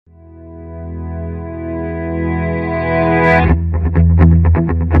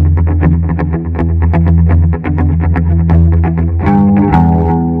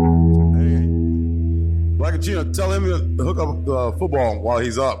football while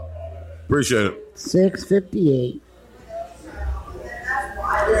he's up. Appreciate it. 6:58.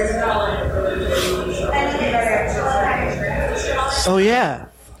 Oh yeah.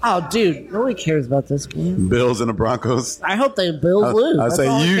 Oh, dude, nobody cares about this game. Bills and the Broncos. I hope they Bills lose. I say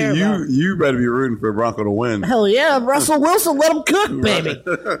you better be rooting for the Bronco to win. Hell yeah, Russell Wilson, let him cook, baby.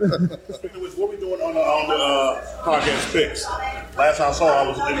 What we doing on the podcast picks? Last I saw, I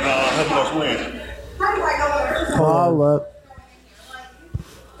was in helping us win. Call up.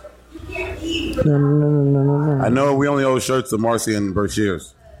 No. I know we only owe shirts to Marcy and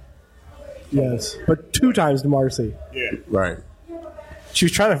Berkshires. Yes, but 2 times to Marcy. Yeah. Right. She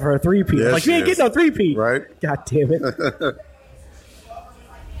was trying for a 3-peat. Yes, Like, you ain't getting no 3-peat. Right. God damn it.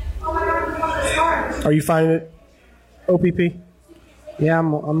 Are you finding it? OPP? Yeah,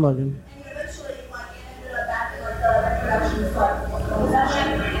 I'm looking.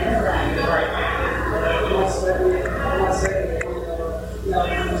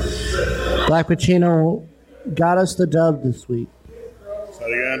 Black Pacino got us the dub this week. Say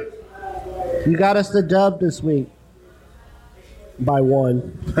it again. You got us the dub this week. By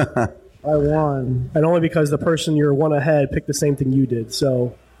 1. By 1. And only because the person you're 1 ahead picked the same thing you did.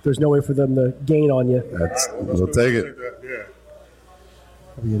 So there's no way for them to gain on you. We'll take it. Yeah. Are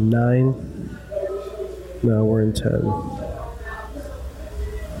we in 9? No, we're in 10.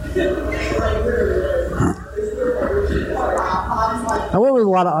 I went with a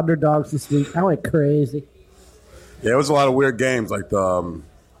lot of underdogs this week. I went crazy. Yeah, it was a lot of weird games. Like the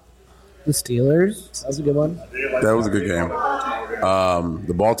Steelers. That was a good one. that was a good game.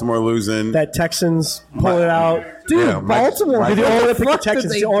 The Baltimore losing. That Texans pull it out. Dude, Yeah, Baltimore. You're the only one that picked the What the fuck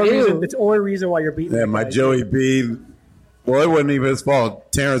Texans. did It's the only reason why you're beating Yeah, them, my guys. Joey B. Well, it wasn't even his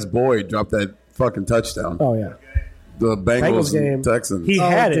fault. Terrence Boyd dropped that fucking touchdown. Oh, yeah. The Bengals Bengals game. and Texans. He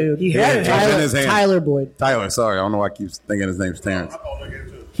had it. dude. He Yeah, had it. it was in his hand. Tyler Boyd. Tyler, sorry. I don't know why I keep thinking his name's Terrence.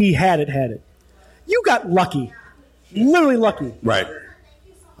 He had it. You got lucky. Literally lucky. Right.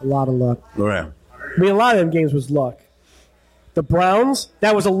 A lot of luck. Oh, yeah. I mean, a lot of them games was luck. The Browns,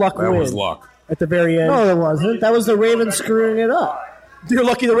 that was a luck That win. was luck. At the very end. No, it wasn't. That was the Ravens screwing it up. You're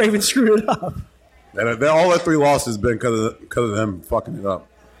lucky the Ravens screwed it up. And all that 3 losses been because of them fucking it up.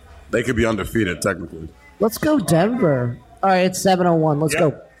 They could be undefeated, technically. Let's go Denver. All right, it's 7:01. Let's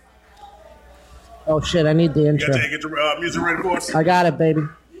go. Oh, shit, I need the You intro. got to get your music ready for us. I got it, baby.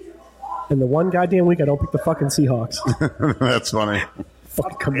 And the one goddamn week I don't pick the fucking Seahawks. That's funny.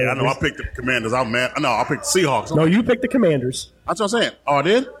 Fucking Yeah, I know. I Commanders. picked the Commanders. I'm mad. No, I picked the Seahawks. No, you picked the Commanders. That's what I'm saying. Oh, I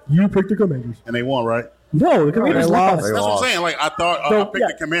did? You picked the Commanders. And they won, right? No, the Commanders they lost. lost. They That's what lost. I'm saying. Like, I thought So, I picked yeah.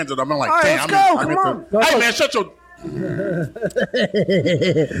 the Commanders. I'm like, All right, damn. let's go. I'm Come into- on. Hey, man, shut your...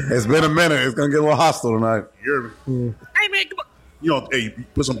 It's been a minute. It's going to get a little hostile tonight. Hey, man, come on. You know, hey,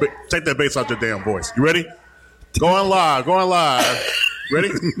 put some... Take that bass out your damn voice. You ready? Going live. Ready?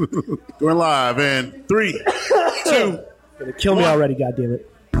 Going live in 3, 2... Gonna kill me already, goddammit.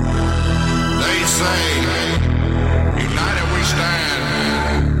 They say, united we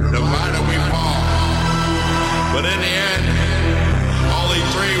stand, divided we fall. But in the end, only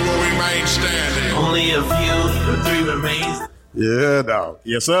 3 will remain standing. Only a few, the 3 remains. Yeah, dog.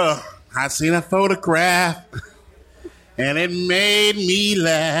 Yes, sir. I seen a photograph, and it made me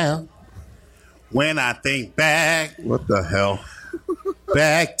laugh. When I think back, What the hell?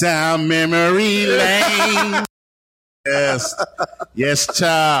 back down memory lane. Yes,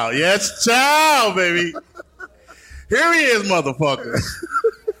 child, baby. Here he is, motherfucker.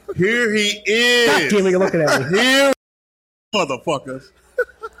 Here he God is. damn it, you're looking at me. Here, motherfuckers.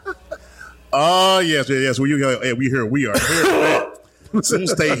 Oh yes. Well, we here. We are here. So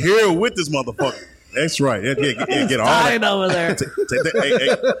stay here with this motherfucker. That's right. Get all Dying over there. Take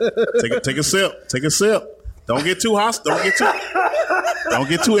a sip. Take a sip. Don't get too hot. Don't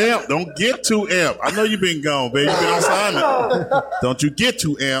get too amp. Don't get too amp. I know you've been gone, baby. You've been on assignment. Don't you get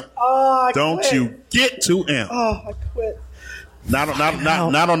too amp. Don't you get too amp. Oh, I quit. Not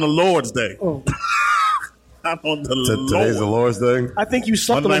on the Lord's Day. Oh. Not on the Today's the Lord. Lord's Day. I think you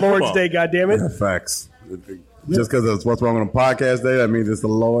slept on Monday the Night Lord's Football. Day, goddammit. Facts. Just because it's what's wrong on a podcast day, that means it's the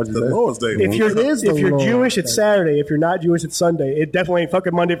Lord's The Day. Lord's Day. If you're is the if you're Lord's Jewish, it's Day. Saturday. If you're not Jewish, it's Sunday. It definitely ain't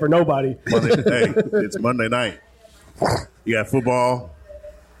fucking Monday for nobody. Hey, it's Monday night. You got football,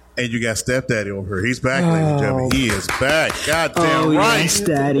 and you got stepdaddy over here. He's back, ladies and gentlemen. He is back. Goddamn right.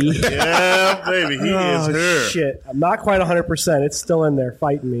 Daddy. Yeah, baby, he is Oh, here. shit. I'm not quite 100%. It's still in there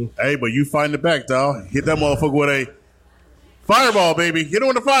fighting me. Hey, but you find it back, dog. Hit that motherfucker with a fireball, baby. Hit him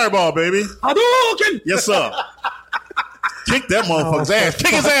with a fireball, baby. Hadouken! Yes, sir. Kick that motherfucker's ass.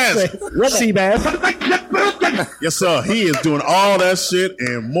 Kick his ass. What, Seabass? Yes, sir. He is doing all that shit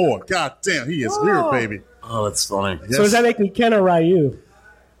and more. God damn, he is here, baby. Oh, that's funny. Yes. So does that make me Ken or Ryu?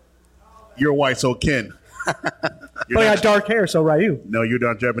 You're white, so Ken. But I got dark hair, so Ryu. No, you're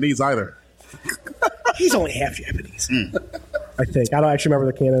not Japanese either. He's only half Japanese. I think. I don't actually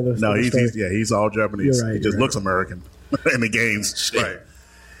remember the canon of the No, story. he's all Japanese. You're right, He just you're looks American in the games. Shit.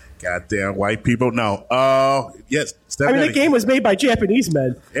 Goddamn white people. No. Yes. I mean, the game was made by Japanese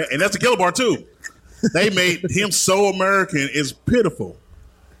men. And that's a Killer Bar, too. They made him so American, it's pitiful.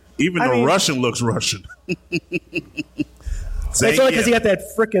 Even the Russian looks Russian. It's only because he got that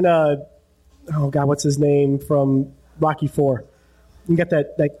freaking, oh, God, what's his name from Rocky IV? You got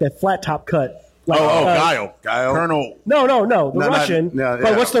that flat top cut. Like, Guile. Colonel. No. The Russian. yeah.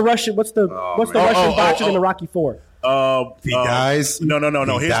 But what's the Russian? What's the Russian boxer in the Rocky IV? He dies. No.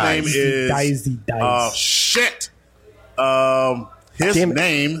 His name is. He dies. Shit. His Damn it.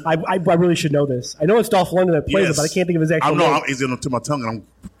 name. I really should know this. I know it's Dolph Lundgren that plays it, but I can't think of his actual name. It's into my tongue, and I'm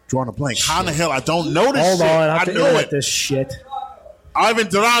drawing a blank. How in the hell I don't know this Hold shit? on, I have I to know internet it. this shit. Ivan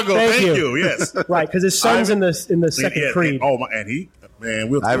Drago. Thank you. Yes. Right, because his son's in the second Creed. Oh my,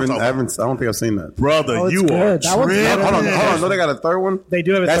 we'll I talk about don't think I've seen that. brother. Oh, it's You are good. That one's tripping. good. Hold on. No, they got a third one. They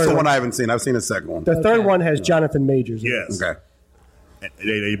do have a That's third the one. one I haven't seen. I've seen the second one. The third one has Jonathan Majors. in it. Yes. Okay.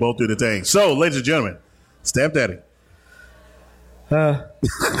 They both do the thing. So, ladies and gentlemen, Stepdaddy.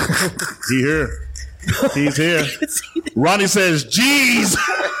 He here. He's here. Ronnie says, "Jeez."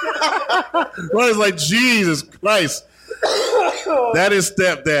 Ronnie's like, Jesus Christ. That is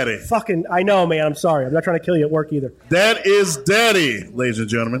Stepdaddy. Fucking, I know, man. I'm sorry. I'm not trying to kill you at work either. That is Daddy, ladies and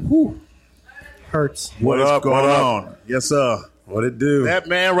gentlemen. Hurts. What is up, going what up? on? Yes, sir. What it do? That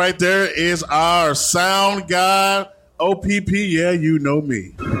man right there is our sound guy, OPP. Yeah, you know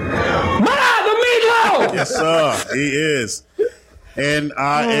me. Yes, sir. He is. And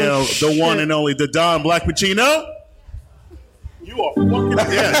I am the one and only, the Don Black Pacino. You are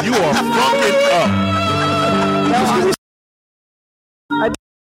fucking, yeah, you are fucking up.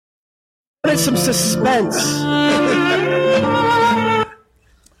 There's some suspense.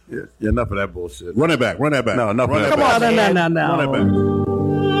 Yeah, enough of that bullshit. Run it back. No, enough Run of it that. Come on, back. no. Run it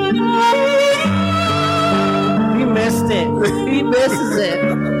back. He missed it. He misses it.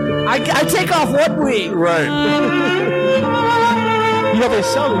 I take off 1 week. Right. You know, they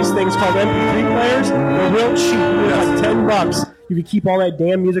sell these things called MP3 players. They're real cheap. They're like $10. You can keep all that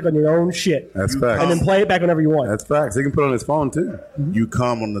damn music on your own shit. That's facts. And then play it back whenever you want. That's facts. He can put it on his phone too. You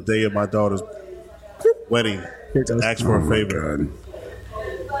come on the day of my daughter's wedding. Here it goes. Ask for a favor. God.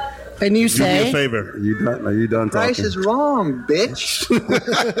 And you Do me a say, favor. Are you done? Are you done talking? Price is wrong, bitch.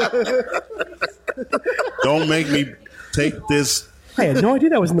 Don't make me take this. I had no idea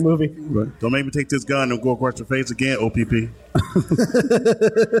that was in the movie. Don't make me take this gun and go across your face again, OPP.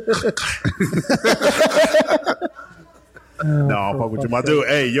 No, I'll fuck with you, my dude.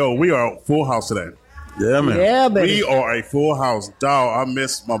 Hey, yo, we are full house today. Yeah, man. yeah, baby. We are a full house. Dog, I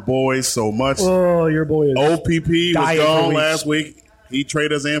miss my boys so much. Oh, your boy is. OPP was dying for gone weeks. last week. He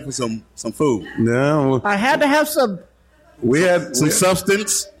traded us in for some food, Yeah, well, I had to have some. we had some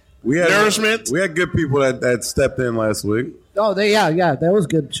substance, we had nourishment. We had good people that stepped in last week. Oh, yeah. That was a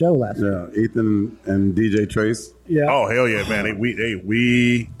good show last week. Yeah, Ethan and DJ Trace. Yeah. Oh hell yeah, man!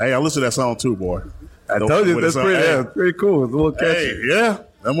 Hey, I listened to that song too, boy. I told you that's pretty. Yeah, pretty cool. It's a little catchy. Hey, yeah,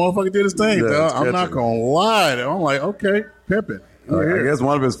 that motherfucker did his thing. Yeah, dog. it's I'm not catchy. gonna lie. I'm like, okay, pimping. I guess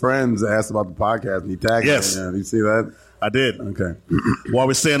one of his friends asked about the podcast and he tagged Yes. me. Yeah, you see that? I did. Okay. While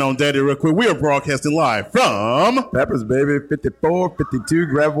we're staying on Daddy real quick, we are broadcasting live from. Peppers, baby, 54, 52,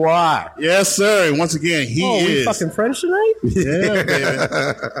 Gravois. Yes, sir. And once again, he Oh, we is. fucking friends tonight? Yeah,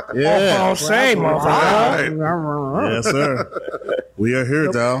 baby. Yeah. Oh, same, motherfucker. Yes, sir. We are here,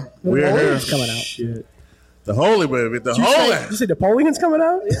 dog. We are here. Napoleon's coming out. Shit. The holy baby. The You holy. say Napoleon's coming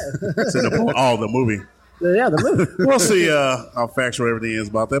out? Yeah. Oh, the movie. Yeah, the movie. We'll see how factual everything is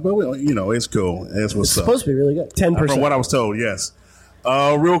about that, but it's cool. That's what's up. Supposed to be really good. 10%. From what I was told, yes.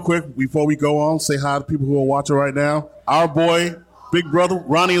 Real quick, before we go on, say hi to people who are watching right now. Our boy, big brother,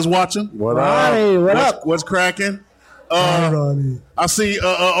 Ronnie is watching. What Ronnie, up? what up? What's cracking? I see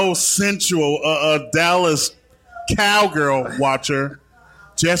Central, Dallas cowgirl watcher,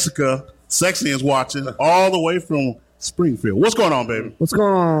 Jessica Sexy is watching all the way from Springfield. What's going on, baby? What's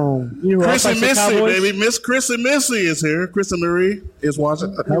going on? You know who Chris else and likes the Missy, Cowboys? baby. Miss Chris and Missy is here. Chris and Marie is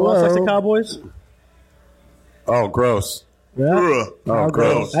watching. You know who else likes the Hello. Cowboys? Oh, gross. Yeah. Ugh. Oh,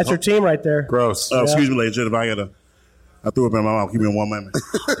 gross. That's your team right there. Gross. Excuse me, ladies and gentlemen. I threw it in my mouth. Give me 1 moment.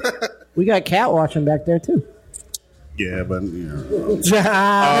 We got cat watching back there, too. Yeah, but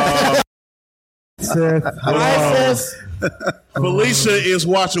Hi, sis. Felicia is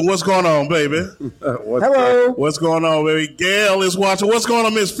watching. What's going on, baby? Hello. What's going on, baby? Gail is watching. What's going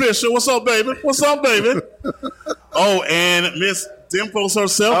on, Miss Fisher? What's up, baby? What's up, baby? Oh, and Miss Dimples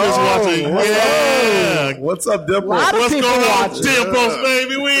herself is watching. Yeah. What's up, Dimples? Lot of What's people going on, watching. Dimples,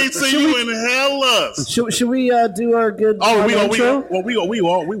 baby? We ain't seen you in hell. Should we do our good intro? We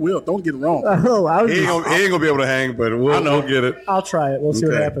will. Don't get it wrong. Oh, I was He ain't gonna be able to hang, but we'll get it. I'll try it. We'll see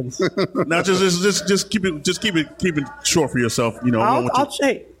what Okay. happens. Now, just keep it short for yourself. You know,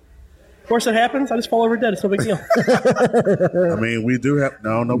 Hey, of course it happens. I just fall over dead. It's no big deal. I mean, we do have.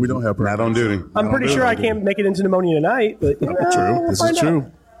 No, we don't have. Not on duty. I'm pretty sure I can't make it into pneumonia tonight. But True. we'll This find is out.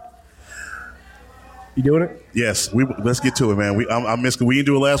 true. You doing it? Yes, let's get to it, man. I missed. We didn't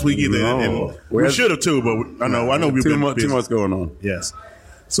do it last week either. No. And we should have too, but I know we've too been much, busy. too much going on. Yes.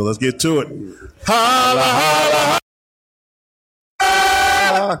 So let's get to it. Holla, holla,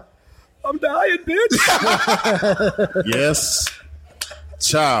 holla. I'm dying, bitch. Yes,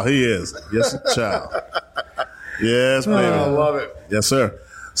 child, he is. Yes, child. Yes, baby. I love it. Yes, sir.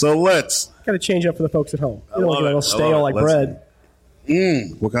 So let's. Got to change up for the folks at home. You don't want to love get a little it. I stale love it. like Let's-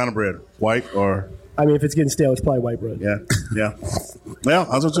 bread. What kind of bread? White or I mean, if it's getting stale, it's probably white bread. yeah. Well,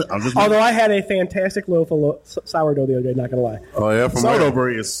 I'm just. Although I had a fantastic loaf of sourdough the other day, not going to lie. Oh yeah, from sourdough where?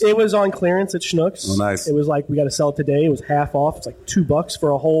 bread is. It was on clearance at Schnucks. Oh, nice. It was like, we got to sell it today. It was half off. It's like $2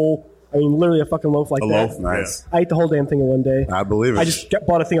 for a whole, I mean, literally a fucking loaf like A that. loaf, Nice. I ate the whole damn thing in one day. I believe it. I just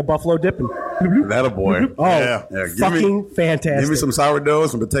bought a thing of buffalo dip and That a boy. oh, Yeah. Yeah, give fucking me fantastic. Give me some sourdough,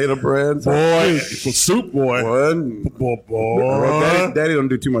 some potato bread. Boy, soup boy. What? Boy. Daddy don't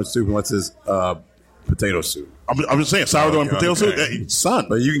do too much soup unless it's potato soup. I'm just saying, sourdough and Okay, potato soup, okay. son.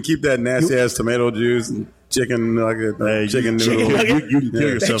 But you can keep that nasty ass tomato juice and chicken nugget, Hey, chicken you, noodle. you can kill Yeah.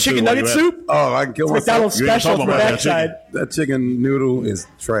 yourself. That chicken too while nugget you're at it. soup? Oh, I can kill myself. McDonald's You ain't special talking for the about that backside. That chicken noodle is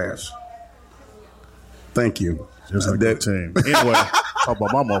trash. Thank you. Just like That- that team. Anyway, talk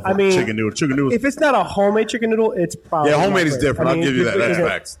about my motherfucking I mean, chicken noodle. Chicken noodle. If it's not a homemade chicken noodle, it's probably Yeah, homemade not is great. different. I'll give you that. That's it-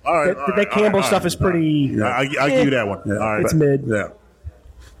 facts. All right, that Campbell stuff is pretty. I'll give you that one. Yeah. All right. It's mid. Yeah.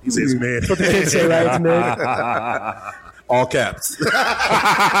 He says mid. What the kids say, right? It's mid. All caps.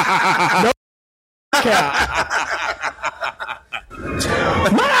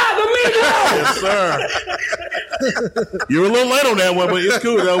 Yes, sir. You were a little late on that one, but it's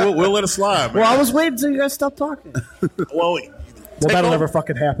cool. Though. We'll let it slide, man. Well, I was waiting until you guys stopped talking. Well, Well, take that'll over. never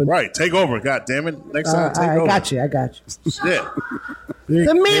fucking happen. Right, take over. God damn it. Next time, take I over. got you. Shit.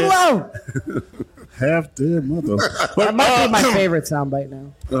 The meatloaf. Half dead mother. That But, might be my favorite soundbite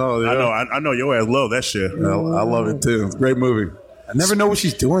now. Oh, yeah. I know your ass love that shit. I love it too. It's a great movie. I never know what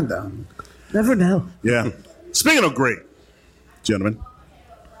she's doing down. Never know. Yeah. Speaking of great, gentlemen,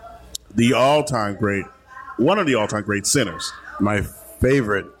 one of the all-time great centers. My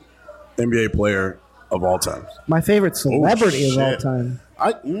favorite NBA player of all time. My favorite celebrity of all shit. time.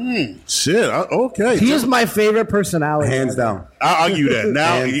 Okay. He is my favorite personality. Hands down. I'll give you that.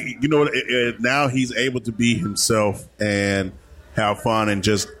 Now, And- you know what? Now he's able to be himself and have fun, and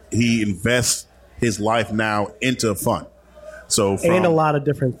just he invests his life now into fun. So And a lot of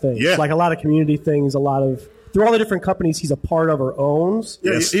different things. Yeah. Like a lot of community things, a lot of through all the different companies he's a part of or owns.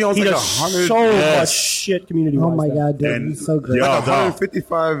 Yeah, Yes. he owns He like does 100. so Yes. much shit community. Oh my god, dude, And- he's so great. Yeah. Like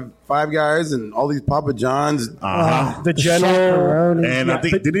 155 Five Guys and all these Papa John's. The general. Chaperone. And I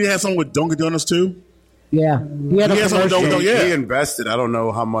think did he have something with Dunkin' Donuts too? Yeah, he had a He has some commercial. Dunkin', yeah. He invested. I don't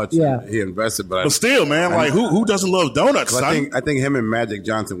know how much Yeah. he invested, but But still, man, like who doesn't love donuts? Son? I think him and Magic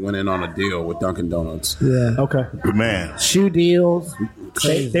Johnson went in on a deal with Dunkin' Donuts. Yeah, Okay. Man, shoe deals.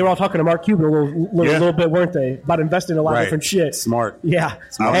 They were all talking to Mark Cuban a Yeah. little bit, weren't they? About investing in a lot of Right. different shit. Smart. Yeah.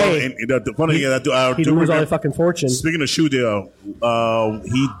 I Hey, and the funny thing is, I do he'd lose all remember- his fucking fortune. Speaking of shoe deal,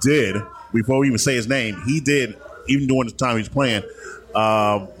 he did, before we even say his name, he did, even during the time he was playing,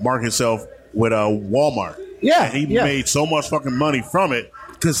 mark himself with Walmart. Yeah, And he yeah. made so much fucking money from it.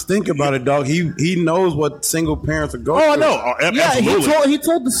 Because think about it, dog. He knows what single parents are going Oh, I through. know. Oh, Yeah, absolutely. he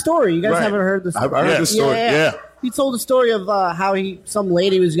told the story. You guys Right. haven't heard the story. I heard the story. Yeah. He told the story of how some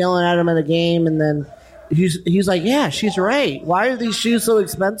lady was yelling at him at a game, and then he's like, "Yeah, she's right. Why are these shoes so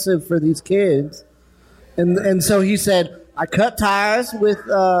expensive for these kids?" And so he said, "I cut ties with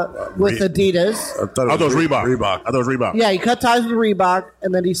Adidas." I thought I thought it was Reebok. Reebok. I thought it was Reebok. Yeah, he cut ties with Reebok,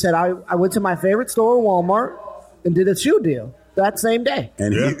 and then he said, "I went to my favorite store, Walmart, and did a shoe deal that same day."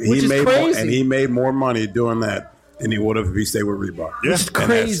 And Yeah. he Which is made crazy. and he made more money doing that than he would have if he stayed with Reebok. Yeah. It's And that's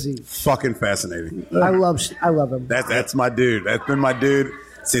crazy. fucking fascinating. I love him. That's my dude. That's been my dude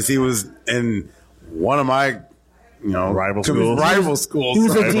since he was in one of my Rival to schools. rival schools. He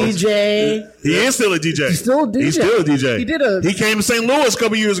was a Rivals. DJ. He is still a DJ. He's still a DJ. He's still a DJ. He did a- He came to St. Louis a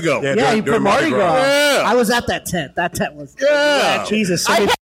couple years ago. Yeah. Yeah, he during put Mardi Gras. Yeah. I was at that tent. That tent was Yeah. Jesus. So I-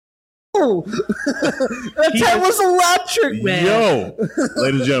 many- that tent was electric, man. Yo,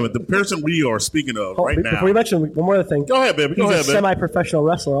 ladies and gentlemen, the person we are speaking of right now. Before you mention one more other thing. Go ahead, baby. Go He's ahead, a baby. semi-professional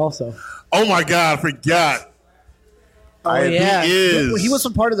wrestler also. Oh my God, I forgot. Oh yeah, He is. He was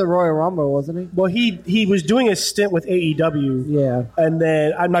a part of the Royal Rumble, wasn't he? Well, he was doing a stint with AEW. Yeah. And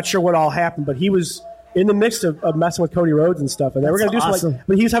then I'm not sure what all happened, but he was in the midst of messing with Cody Rhodes and stuff. And they were going to do That's something. awesome.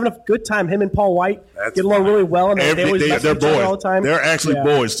 But he was having a good time. Him and Paul White That's get along really well. And Every- they always they're mess with each other boys. all the time. They're actually Yeah.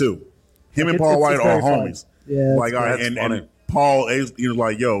 boys too. Him and It's- Paul it's White are very fun. homies. Yeah, Like, all right, that's and funny. Paul is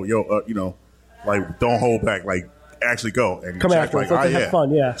like, yo, like, don't hold back. Like, actually go. And Come Shaq after like, us. Let's have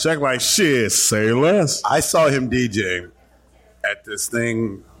fun, yeah. Shaq like, shit, say less. I saw him DJ at this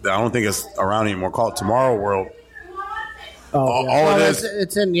thing that I don't think it's around anymore called Tomorrow World. Oh, All, yeah. all Oh, of it's, this,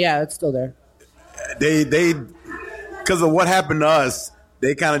 it's in. Yeah, it's still there. they because of what happened to us,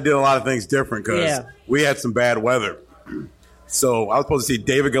 they kind of did a lot of things different because Yeah. we had some bad weather. So I was supposed to see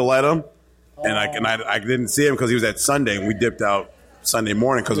David Guetta, and I didn't see him because he was at Sunday, and we dipped out Sunday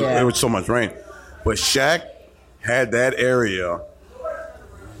morning because Yeah. it was so much rain. But Shaq had that area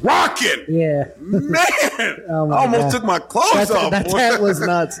rocking. Yeah. Man, Oh my I almost God. took my clothes That- off. that boy. tent was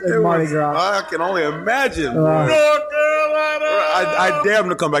nuts in It Mardi was- Gras. I can only imagine. Uh. North Carolina. I dare him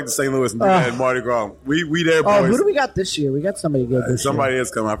to come back to St. Louis and do that at Mardi Gras. We there, boys. Oh, who do we got this year? We got somebody good this Somebody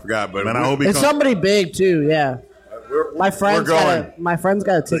is coming. I forgot, but Man, I hope he year. It's comes. somebody big too. Yeah. My friend's we're going.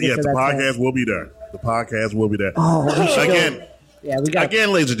 got a ticket Yeah, to the that podcast tent. will be there. The podcast will be there. Oh, we should go. Again, Yeah, we got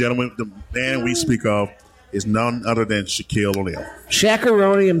again, ladies and gentlemen, the man we speak of is none other than Shaquille O'Neal.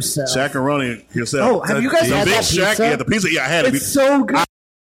 Shakaroni himself. Shakaroni himself. Oh, have you guys the had big that Shaq, pizza? yeah, the pizza. Yeah, I had it. It's so good.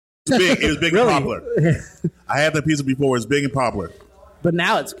 It was big. It was big Really? and popular. I had that pizza before. It's big and popular. But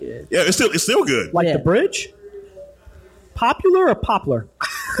now it's good. Yeah, it's still good. Like Yeah. the bridge? Popular or poplar?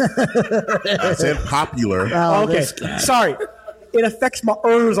 I said popular. Oh, Okay. this guy. Sorry. It affects my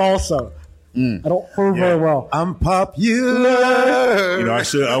ers also. I don't hear very well. I'm popular. You know,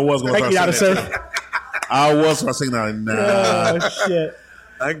 I was going Thank you, to Yada start Sir. singing that. I was going to sing that. Nah, Oh, shit.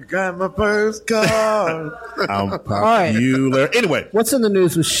 I got my first car. I'm popular. Anyway, What's in the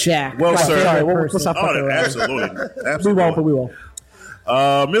news with Shaq? Well, My sir. favorite Sorry, person. let's not fuck around. absolutely. We Absolutely. won't, but we will.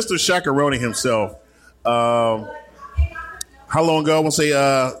 Mr. Shakaroni himself, how long ago? I want to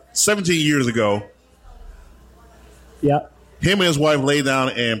say 17 years ago, Yeah. him and his wife laid down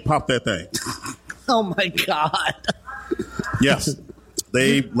and popped that thing. Oh my God. Yes.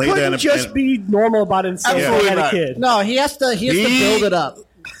 They laid down Couldn't and just be normal about it and say Absolutely they had a not. kid. No, he has to build it up.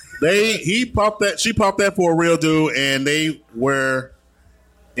 she popped that for a real dude, and they were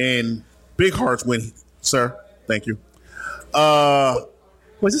in big hearts when, sir, thank you.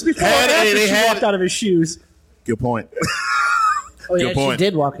 Was this before or after they she had- walked out of his shoes? Good point. Oh yeah, Good point. she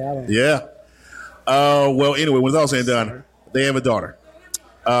did walk out. Yeah. Well, anyway, when it's all said and done, they have a daughter.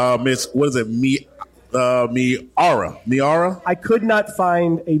 Miss, what is it? Miara. I could not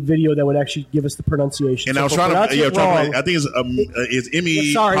find a video that would actually give us the pronunciation. And So I was if we're trying to, pronouncing it wrong, I think it's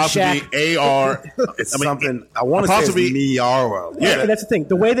M-E, Sorry, possibly Shaq. A-R. It's something. I want to say possibly- it's Miara. Yeah. and that's the thing.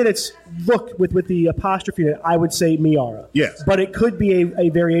 The way that it's looked with the apostrophe, in it, I would say Miara. Yes. But it could be a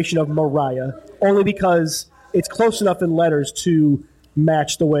variation of Mariah, only because it's close enough in letters to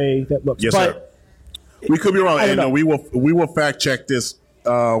match the way that looks. Yes, but sir. We could be wrong, I don't and know. we will fact check this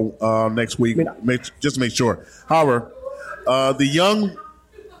next week, just to make sure. However, the young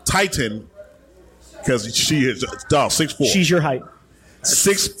Titan, because she is 6'4", she's your height.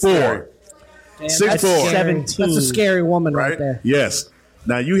 6'4", Damn, 6'4". that's scary. 17. That's a scary woman right, Right? there. Yes.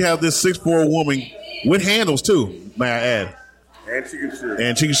 Now you have this 6'4" woman with handles too. May I add? And she can shoot.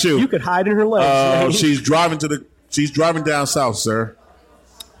 And she can shoot. You could hide in her legs. She's driving down south, sir.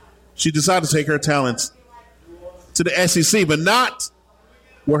 She decided to take her talents to the SEC, but not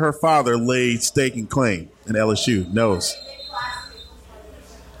where her father laid stake and claim in LSU. Knows.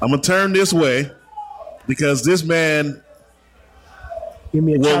 I'm gonna turn this way because this man. Give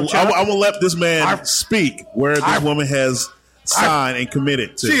me a Well, chop chop. I'm gonna let this man speak where this woman has signed and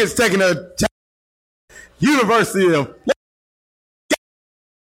committed to. She is taking a University of.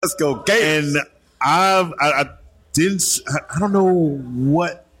 Let's go, Gators. And I don't know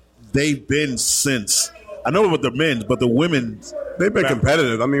what they've been since. I know about the men's, but the women's, They've been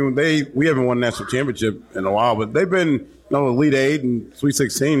competitive. I mean, we haven't won a national championship in a while, but they've been Elite Eight and Sweet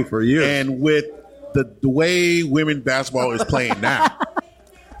 16 for years. and with the way women basketball is playing now.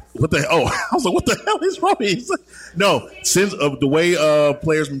 What the I was like, what the hell is wrong? No, since of the way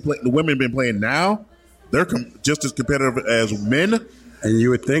players been playing, the women been playing now, They're just as competitive as men. And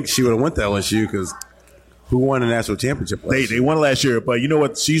you would think she would have went to LSU because who won the national championship? They won last year, but you know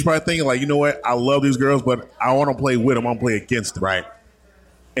what? She's probably thinking like, you know what? I love these girls, but I want to play with them. I want to play against them. Right.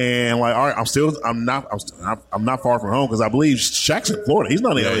 And like, all right, I'm not far from home because I believe Shaq's in Florida. He's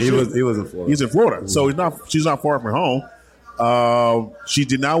not in LSU. He was in Florida. He's in Florida, so she's not far from home. She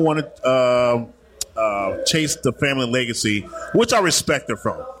did not want to chase the family legacy, which I respect her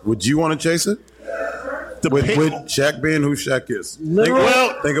from. Would you want to chase it? With Shaq being who Shaq is.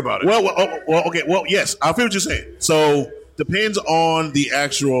 Think about it. Okay. Well, yes, I feel what you're saying. So depends on the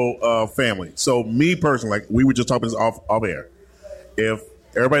actual family. So me personally, like we were just talking this off air. If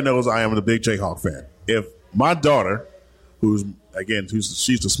everybody knows I am a big Jayhawk fan. If my daughter, she's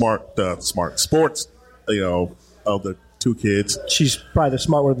the smart sports, of the two kids. She's probably the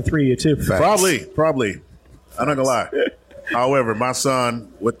smart one of the three of you, too. Probably. I'm not going to lie. However, my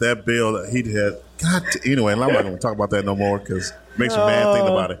son, with that bill that he had, anyway, and I'm not going to talk about that no more because it makes me mad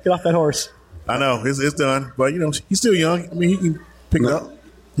thinking about it. Get off that horse. I know, it's done. But, he's still young. I mean, he can pick it up.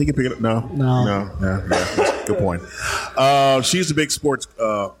 He can pick it up. No. Good point. She's the big sports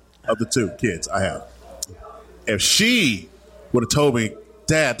of the two kids I have. If she would have told me,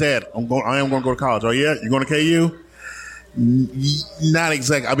 Dad, I am going to go to college. Oh, yeah? You're going to KU? Not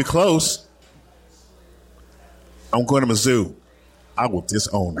exactly. I'll be close. I'm going to Mizzou. I will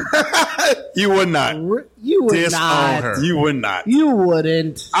disown her. You would not. You would disown not. her. You would not. You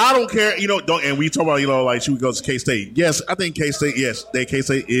wouldn't. I don't care. And we talk about, like she would go to K-State. Yes, I think K-State,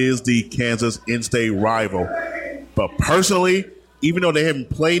 K-State is the Kansas in-state rival. But personally, even though they haven't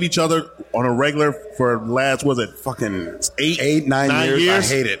played each other on a regular for the last, fucking 9 years? I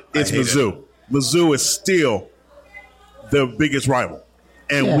hate it. It's Mizzou. Mizzou is still the biggest rival.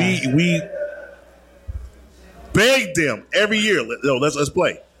 And we beg them every year. Let's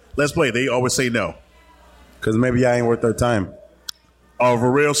play. Let's play. They always say no. Because maybe I ain't worth their time. Oh, for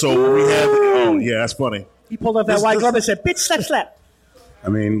real? So we have... Oh, yeah, that's funny. He pulled up that white glove and said, bitch, slap. I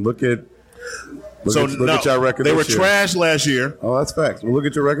mean, look at your record They this were year. trash last year. Oh, that's facts. Well, look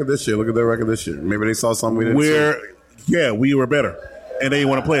at your record this year. Look at their record this year. Maybe they saw something we didn't see. We were better. And they didn't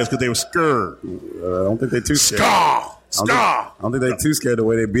want to play us because they were scared. I don't think they're too scared. I don't think they're too scared the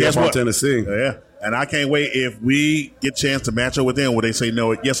way they beat up on Tennessee. Yeah. And I can't wait if we get a chance to match up with them. Will they say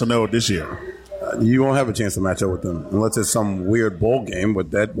no, yes or no this year? You won't have a chance to match up with them unless it's some weird bowl game.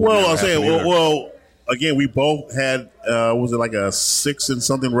 But that. Well, I'm saying, again, we both had was it like a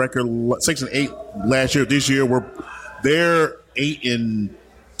 6-and-something record, 6-8 last year. This year they're 8-2.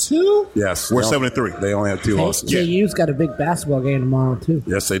 Yes, we're 7-3. They only have 2 losses. KU's got a big basketball game tomorrow too.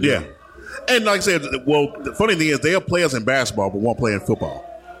 Yes, they do. Yeah, and like I said, the funny thing is they'll play us in basketball, but won't play in football.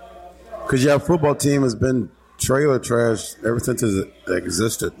 Because your football team has been trailer trash ever since it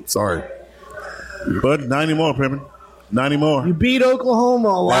existed. Sorry. But not anymore, Pippin. Not anymore. You beat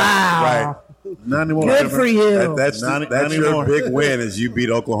Oklahoma. Wow. Right. Not anymore. Good for you. That's your big win is you beat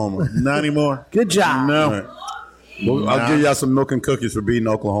Oklahoma. Not anymore. Good job. No. Right. Well, I'll give y'all some milk and cookies for beating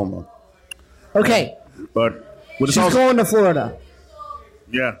Oklahoma. Okay. But she's going to Florida.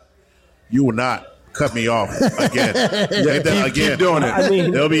 Yeah. You will not cut me off again. Keep doing it. I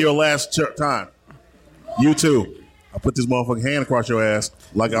mean, it'll be your last time. You too. I'll put this motherfucking hand across your ass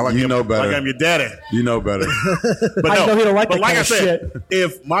like better. Like I'm your daddy. You know better. But I know he don't like that like kind I of said, shit.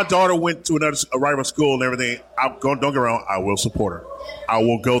 if my daughter went to a rival school and everything, don't get wrong, I will support her. I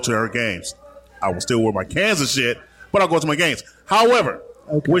will go to her games. I will still wear my Kansas shit, but I'll go to my games. However,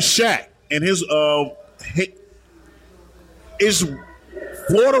 with Shaq and his is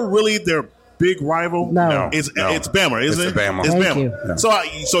Florida really their big rival? No. It's Bama, isn't it? Bama. It's Thank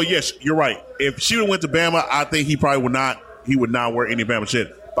Bama. you. So yes, you're right. If she would have went to Bama, I think he probably would not. He would not wear any Bama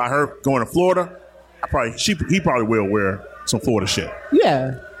shit. By her going to Florida, he probably will wear some Florida shit.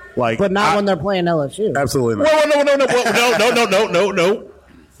 Yeah. But not when they're playing LSU. Absolutely not. Well, no.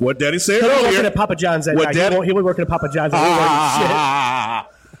 What Daddy said He was working earlier. at Papa John's that night. He was working at Papa John's.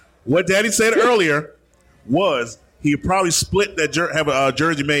 What Daddy said earlier was he probably split that have a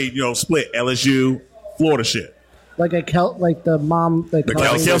jersey made, split LSU, Florida shit. Like the mom, the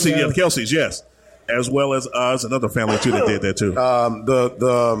Kelsey, the Kelseys, yes, as well as us, another family too that did that too.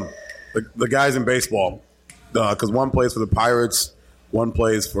 The guys in baseball, because one plays for the Pirates, one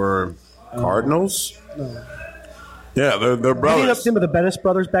plays for Cardinals. Yeah, they're brothers. Did you see the Bennis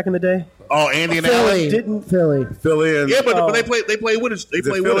brothers back in the day? Oh, Andy and Philly. Alan. Philly. And but they play with us. They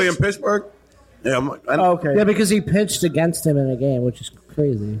play with Philly us. and Pittsburgh. Yeah, Okay. Yeah, because he pitched against him in a game, which is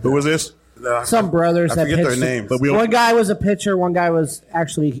crazy. Who was this? Some brothers I that forget pitched. their names. But One guy was a pitcher. One guy was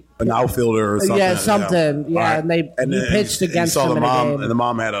actually an outfielder or something. Yeah, something. Yeah, All right. and he pitched against saw him the in a mom, game. and the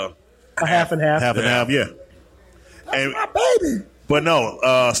mom had A half and half. Half and half, yeah. And, Baby. but no,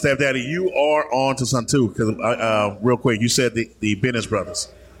 Stepdaddy, you are on to something too. Because real quick, you said the Bennett brothers.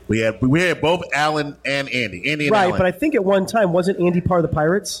 We had both Alan and Andy. Andy and Right, Alan. but I think at one time, wasn't Andy part of the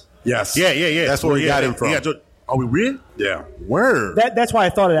Pirates? Yes. Yeah. That's where we got him from. Are we really? Yeah. Word. That's why I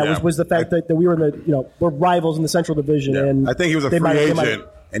thought of that Yeah. was the fact that we were in the we're rivals in the Central Division, Yeah. and I think he was a they free might- they might- agent,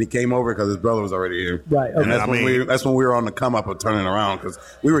 and he came over because his brother was already here. Right, okay. And that's, I when mean- that's when we were on the come up of turning around because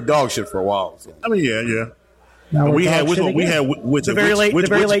we were dog shit for a while. So. I mean, yeah. Now we're We had dog which shit one? We again. had which the very late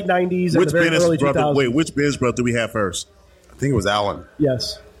 90s and Which the very Bennett's early brother? 2000s. Wait, which Bennett's brother do we have first? I think it was Alan.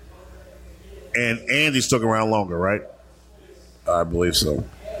 Yes. And Andy stuck around longer, right? I believe so.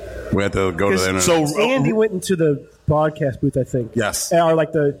 We had to go to the internet. So Andy went into the broadcast booth, I think. Yes. Or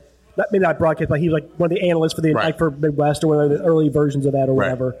like maybe not broadcast, but he was like one of the analysts for the Right. like for Midwest or one of the early versions of that or Right.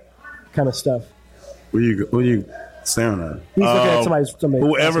 whatever kind of stuff. What are you staring at? He's looking at somebody.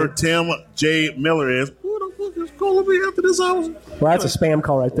 whoever Tim J. Miller is, who the fuck is calling me after this house? Well, that's a spam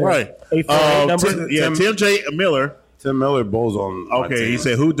call right there. Right. 848 number. Tim J. Miller. Tim Miller bowls on. my Okay, team. he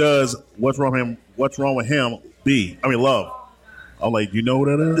said, "Who does what's wrong with him? Love." I'm like, you know who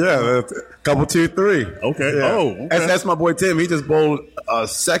that is? Yeah, that's couple 2-3. Okay. Yeah. Oh, okay. That's my boy Tim. He just bowled a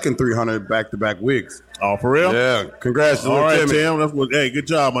second 300 back-to-back weeks. Oh, for real? Yeah, congrats, All right, Timmy. Tim. Hey, good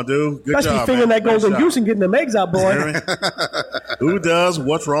job, my dude. Good Best be job, fingering man. that golden Nice goose job. and getting them eggs out, boy. Hear me? Who does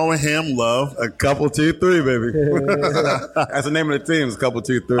what's wrong with him? Love. A couple 2-3, baby. That's the name of the team. It's couple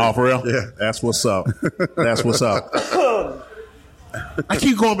 2-3. Oh, for real? Yeah. That's what's up. That's what's up. I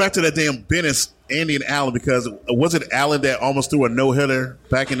keep going back to that damn Bennett, Andy and Allen, because was it Allen that almost threw a no-hitter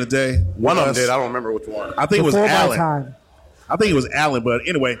back in the day? One of them Was- did. I don't remember which one. I think it was Before my Allen. time. I think it was Allen, but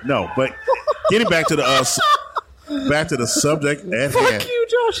anyway, no. But getting back to the subject at Fuck hand. you,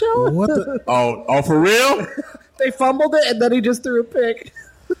 Josh Allen. What the? Oh, for real? They fumbled it, and then he just threw a pick.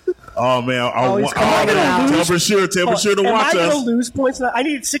 Oh man! he's coming out. Tell Brashear to Am I watch going to us. lose points? Now? I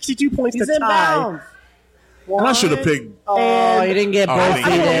needed 62 points He's to in tie. bounds. And I should have picked. Oh, you didn't get Oh, both I I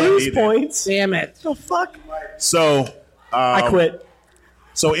didn't. don't feet in. lose Needed. points. Damn it. So fuck. So I quit.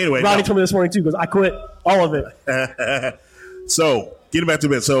 So anyway, Ronnie no. told me this morning too. Goes, I quit all of it. So getting back to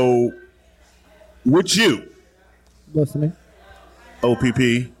bed. So would you, Listening.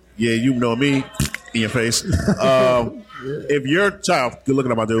 OPP? Yeah, you know me in your face. If your child, good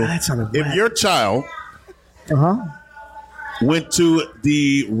looking at my dude. That sounded If whack. your child Uh-huh. went to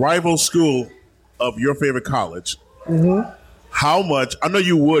the rival school of your favorite college, how much? I know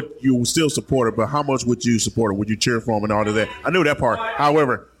you would still support it, but how much would you support it? Would you cheer for him and all of that? I knew that part.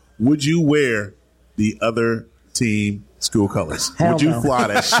 However, would you wear the other team school colors? Hell would you no. fly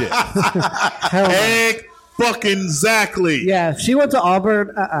that shit? Hell no. Egg fucking exactly. Yeah, if she went to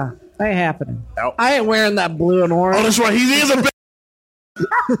Auburn, ain't happening. Out. I ain't wearing that blue and orange. Oh, that's right. He is a.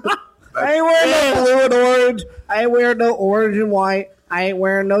 I ain't wearing no blue and orange. I ain't wearing no orange and white. I ain't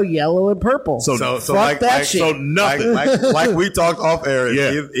wearing no yellow and purple. So Fuck that shit. So nothing. Like we talked off air.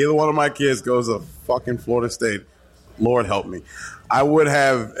 Yeah. Either one of my kids goes to fucking Florida State. Lord help me. I would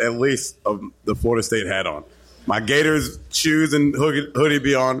have at least the Florida State hat on. My Gators shoes and hoodie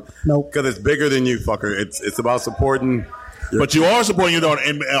be on. Nope. Because it's bigger than you, fucker. It's about supporting. But you are supporting your daughter,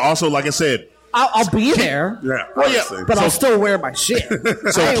 and also, like I said, I'll be there, Yeah. Well, yeah, obviously. but I'll still wear my shit.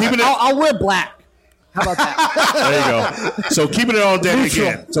 So keeping it- I'll wear black. How about that? there you go. So keeping it on daddy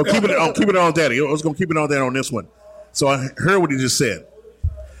again. So keeping it on daddy. I was going to keep it on daddy on this one. So I heard what he just said.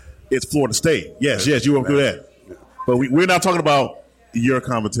 It's Florida State. Yes, you went through that. But we're not talking about your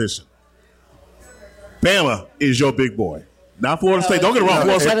competition. Bama is your big boy. Not Florida State. Don't get it wrong.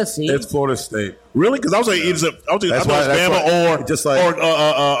 No, Florida State. Tennessee. It's Florida State. Really? Because I was like, I thought it was Bama or just like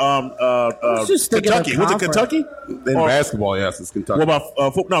just thinking of Kentucky. Was it conference. Kentucky? in Or- basketball, yes, it's Kentucky. What about no?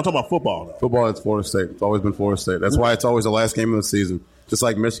 I'm talking about football. Though. Football, it's Florida State. It's always been Florida State. That's why it's always the last game of the season. Just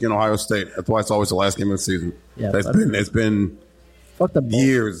like Michigan, Ohio State. That's why it's always the last game of the season. Yeah, It's been Fuck the both.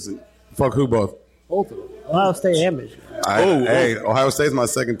 years. Fuck who both? Both of them. Ohio State and Michigan. Hey, Ohio State's my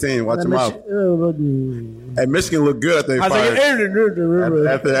second team. Watch them out. Hey, Michigan looked good after they fired.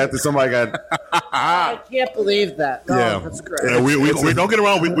 After somebody got. I can't believe that. No, Yeah. that's great. Yeah, we don't get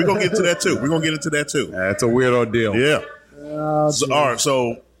around. We're gonna get to that too. We're gonna get into that too. It's a weirdo deal. Yeah. So, all right.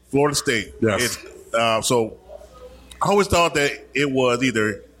 So Florida State. Yes. So I always thought that it was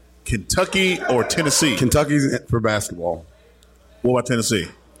either Kentucky or Tennessee. Kentucky's for basketball. What about Tennessee?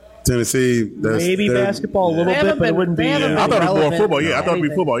 Tennessee, Maybe basketball a little bit, but it wouldn't be. I thought it was more football. Yeah, I thought it'd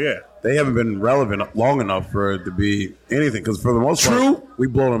be football. Yeah, they haven't been relevant long enough for it to be anything. Because for the most True. part, we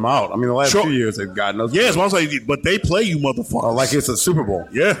blow them out. I mean, the last True. 2 years they've gotten us. yes. I was like, but they play you, motherfuckers. Like it's a Super Bowl.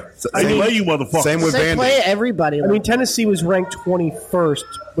 yeah, they play you, motherfuckers. Same with They Vandy. play everybody. I mean, Tennessee was ranked 21st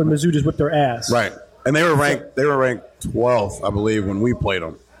when Mizzou just whipped their ass. Right, and they were ranked 12th, I believe, when we played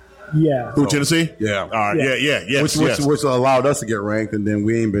them. Yeah. Who, Tennessee? Yeah. All right. Yeah. Yes. Which allowed us to get ranked, and then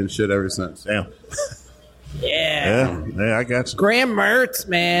we ain't been shit ever since. Damn. Yeah. Yeah. I got you. Graham Mertz,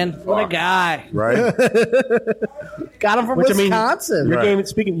 man. What a guy. Right? Got him from Which, I mean, Wisconsin. Your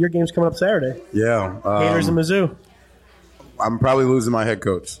Right. your game's coming up Saturday. Yeah. Gators and Mizzou. I'm probably losing my head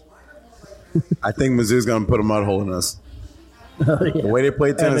coach. I think Mizzou's going to put a mud hole in us. The way they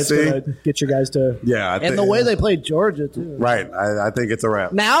played And it's Tennessee, going to get you guys to. yeah, I think, and the way they played Georgia, too. right. I think it's a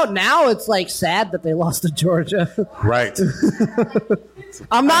wrap. Now it's like sad that they lost to Georgia. Right.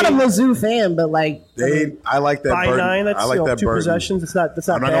 I'm not a Mizzou fan, but like I like that. By burden. 9, that's I like that 2 burden. possessions. That's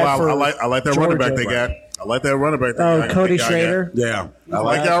not I'm not bad gonna for lie. I like that running back Georgia. they got. I like that running back. oh, Cody Schrader, Yeah, I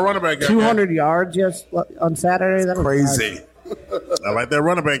like that running back. 200 yards yes on Saturday. That was Crazy. I like that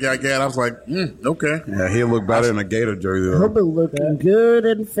running back I got. I was like, okay. Yeah, he'll look better in a Gator jersey. He'll Though. be looking good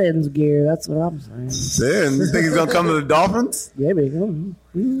in Finn's gear. That's what I'm saying. Then you think he's gonna come to the Dolphins? Maybe. We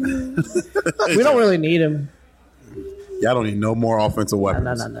don't really need him. Y'all don't need no more offensive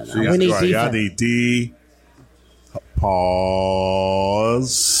weapons. No. So We need Right, y'all defense. need D.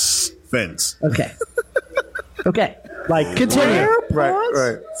 Pause. Fence. Okay. Okay. Like, Continue.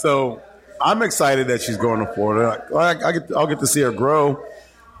 Right. So I'm excited that she's going to Florida. I'll get to see her grow,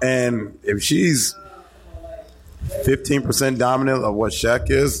 and if she's 15% dominant of what Shaq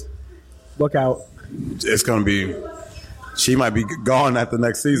is, look out. it's going to be. She might be gone at the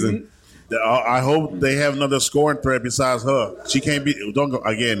next season. I hope they have another scoring threat besides her. She can't be. Don't go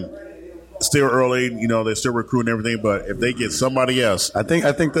again. Still early, they're still recruiting everything. But if they get somebody else, I think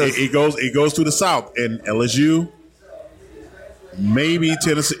the it goes to the South and LSU, maybe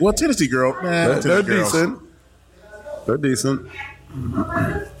Tennessee. Well, Tennessee girl, man, they're girls. decent. They're decent,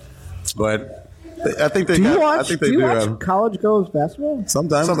 but I think they. Do you I watch? think Do they you do watch have college girls basketball?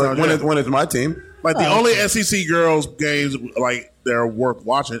 sometimes Sometimes, like, yeah. when it's my team. Like the only SEC girls games like they're worth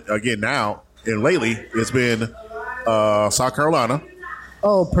watching again now and lately it's been South Carolina.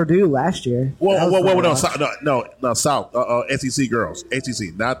 Oh, Purdue last year. Well, That was fun to no, South SEC girls,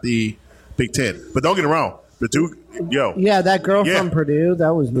 ACC, not the Big Ten. But don't get it wrong, Purdue, Yeah, that girl Yeah. from Purdue.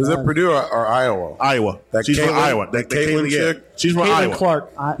 That was. Was it nuts. Purdue or Iowa? Iowa. That She's from Caitlin- Iowa. that Caitlin chick? She's from Caitlin Iowa.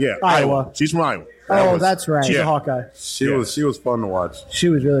 Clark. Yeah, Iowa. She's from Iowa. Oh, that's right. She's Yeah. a Hawkeye. She was fun to watch. She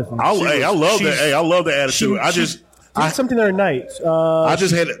was really fun. I love that. Hey, I love the attitude. She did something the other night. I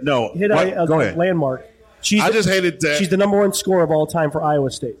just had hit what? a Go ahead. landmark. I just hated that. She's the number 1 scorer of all time for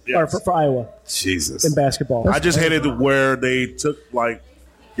Iowa State, or Yes. for Iowa Jesus. in basketball. I just hated where they took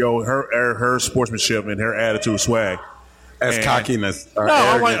her sportsmanship and her attitude swag. As And- cockiness. Or No,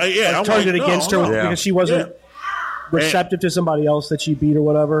 I'm arrogance. like, yeah, I'm turned like, it against no, her Yeah. because she wasn't receptive to somebody else that she beat or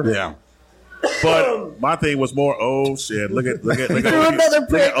whatever. Yeah. But my thing was more, oh shit, look at another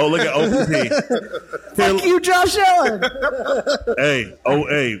pick. look at OPP. Fuck you, Josh Allen. Hey,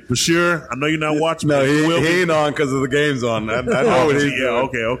 Bashir, I know you're not watching. No, but you will he be. ain't on because of the game's on. I know Oh, what he's yeah,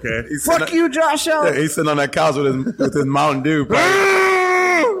 doing. okay. He's Fuck sitting, you, Josh Allen. he's sitting on that couch with his Mountain Dew,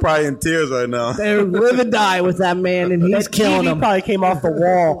 probably in tears right now. They live and die with that man, and he's That killing TV him. probably came off the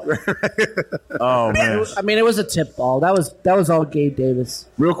wall. Oh man. I mean, it was a tip ball. That was all Gabe Davis.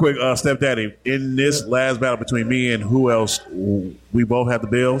 Real quick, stepdaddy, in this last battle between me and who else, we both have the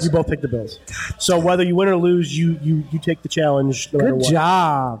Bills. You both pick the Bills. So whether you win or lose, you take the challenge no matter Good what.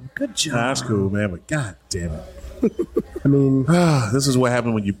 job. Good job. Nah, that's cool, man. But god damn it, I mean, this is what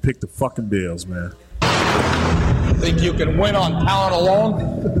happened when you pick the fucking Bills, man. Think you can win on talent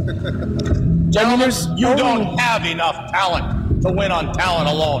alone? Gentlemen, you don't have enough talent to win on talent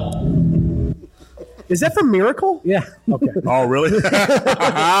alone. is that from Miracle? Yeah. Okay. Oh, really?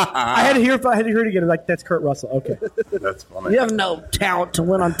 I had to hear it again. Like, that's Kurt Russell. Okay. That's funny. You have no talent to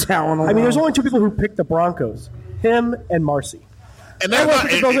win on talent alone. I mean, there's only 2 people who picked the Broncos: him and Marcy. And I that's would not,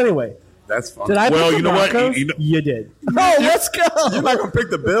 pick the Bills anyway. That's funny. Did I well, pick you the know what? Broncos? You know, You did. Oh, let's go. You're not going to pick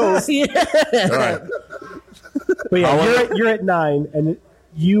the Bills. Yeah. all right. But yeah, you're at 9, and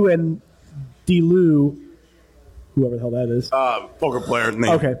you and Delu, whoever the hell that is. Poker player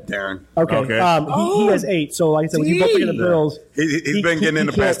name. Okay. Darren. Okay. Okay. He has 8. So, like I said, when you both pick the Bills, He's been getting in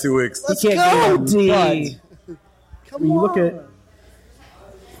the past 2 weeks. Let's can't go, get D. him, when you look at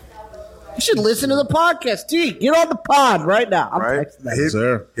You should listen to the podcast. D, get on the pod right now. I'm Right? texting that.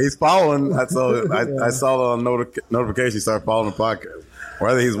 Sir. He's following. I saw the notification. He started following the podcast.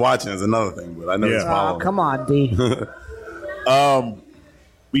 Whether he's watching is another thing, but I know he's Oh, following. come on, D.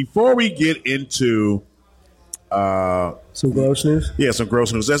 Before we get into Some gross news. some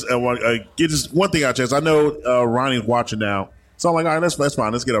gross news. Let's get just one thing out chest. I know Ronnie's watching now, so I'm like, all right, that's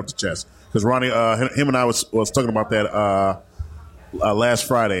fine. Let's get off the chest because Ronnie, him and I was talking about that last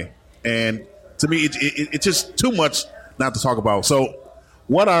Friday, and to me, it's just too much not to talk about. So,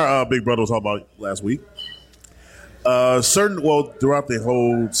 what our big brother was talking about last week, throughout the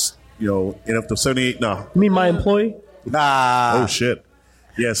whole, NFL 78. No, You mean my employee? Nah. oh shit,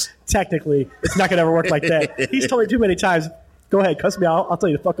 yes. Technically, it's not going to ever work like that. He's told me too many times. Go ahead, cuss me out. I'll tell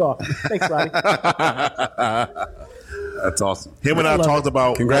you to fuck off. Thanks, Ronnie. That's awesome. Him and I talked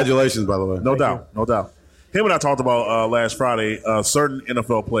about Congratulations, by the way. No doubt. Him and I talked about last Friday certain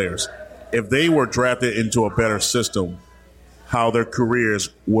NFL players, if they were drafted into a better system, how their careers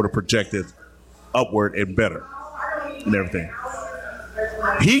would have projected upward and better and everything.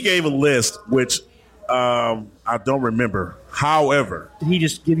 He gave a list, which I don't remember. However, Did he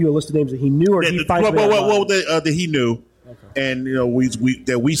just give you a list of names that he knew, or did he find something online? that he knew, and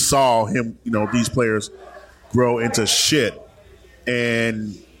we saw him, these players grow into shit,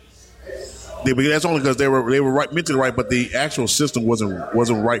 and that's only because they were right, mentally right, but the actual system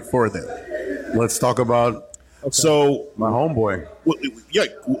wasn't right for them. Let's talk about So, my homeboy.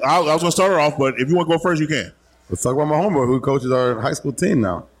 I was going to start it off, but if you want to go first, you can. Let's talk about my homeboy who coaches our high school team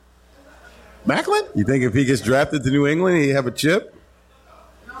now. Macklin? You think if he gets drafted to New England, he have a chip?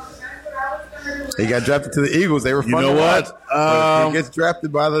 He got drafted to the Eagles. They were fun know to what? watch. But if he gets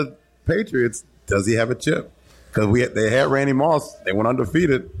drafted by the Patriots, does he have a chip? Because they had Randy Moss. They went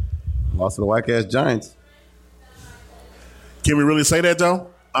undefeated. Lost to the whack-ass Giants. Can we really say that, though?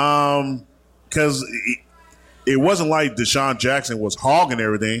 Because it wasn't like Deshaun Jackson was hogging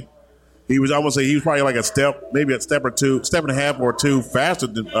everything. I would say he was probably like maybe a step and a half or two faster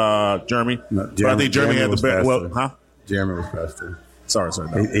than Jeremy. No, But I think Jeremy had the best. Well, huh? Jeremy was faster. Sorry.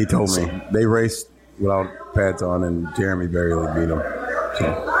 No. He told me. They raced without pads on, and Jeremy barely beat him.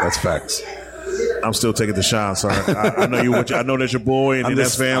 So that's facts. I'm still taking Deshaun. Sorry, I know you. I know that's your boy and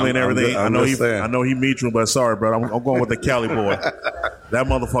that's family and everything. I know he meets you, but sorry, bro. I'm going with the Cali boy. That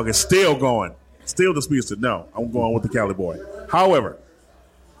motherfucker's still going. Still the speedster. No, I'm going with the Cali boy. However,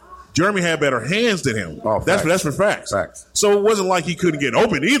 Jeremy had better hands than him. Oh, that's for facts. Facts. So it wasn't like he couldn't get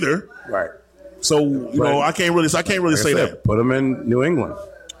open either. Right. So I can't really say that. Put him in New England.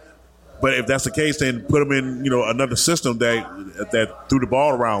 But if that's the case, then put him in another system that threw the ball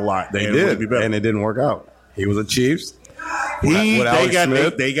around a lot. They and it did, would be better. and it didn't work out. He was a Chiefs. They Alex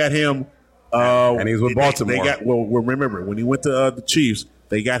Smith. got him, and he's with Baltimore. Remember when he went to the Chiefs,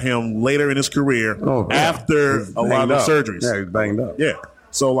 they got him later in his career after He's a lot of banged up. surgeries. Yeah, he was banged up. Yeah,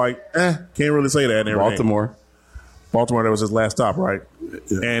 so can't really say that. And everything. Baltimore, that was his last stop, right?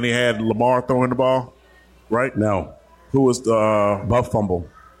 Yeah. And he had Lamar throwing the ball, right? No, Who was the Buff fumble.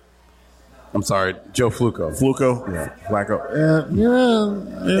 I'm sorry, Joe Flacco. Yeah, Flacco.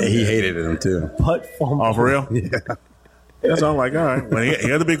 Yeah, he hated him too. Putt fumble. Oh, for real? Yeah. That's all I'm like, all right. Well, he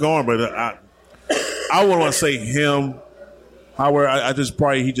had the big arm, but I wouldn't want to say him. However,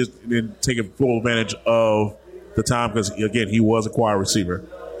 he just didn't take full advantage of the time because, again, he was a quiet receiver.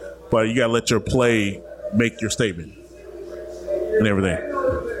 But you got to let your play make your statement and everything.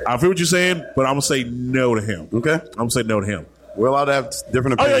 I feel what you're saying, but I'm going to say no to him. Okay. I'm going to say no to him. We're allowed to have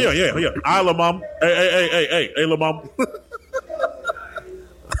different Oh, opinions. yeah. I La Mom. Hey, La Mom.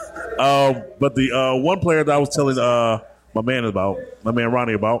 But the one player that I was telling my man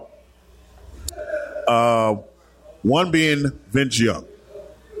Ronnie about, one being Vince Young.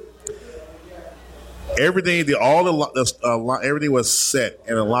 Everything was set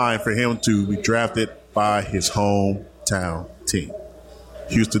and aligned for him to be drafted by his hometown team,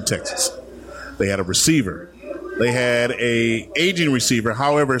 Houston, Texas. They had a receiver. They had a aging receiver.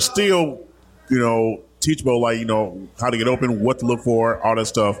 However, still, teachable, how to get open, what to look for, all that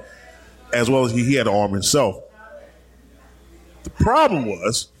stuff, as well as he had an arm himself. The problem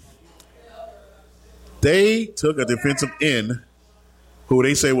was they took a defensive end who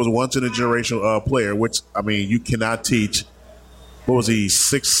they say was once in a generation player, which, I mean, you cannot teach. What was he,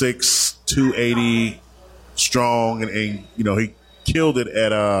 6'6", 280, strong, and he killed it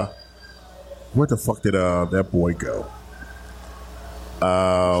at where the fuck did that boy go?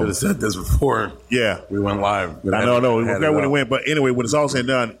 Should have said this before. Yeah. We went live. I know. We forgot when he went. But anyway, when it's all said and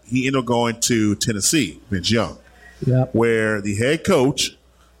done, he ended up going to Tennessee, Vince Young, where the head coach,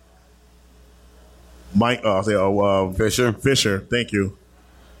 Fisher, thank you,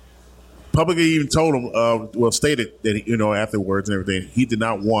 publicly even told him, stated that, afterwards and everything, he did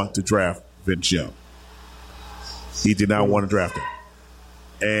not want to draft Vince Young. He did not want to draft him.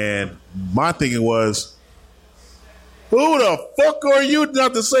 And my thinking was, who the fuck are you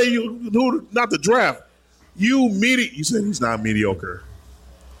not to say who not to draft? You said he's not mediocre.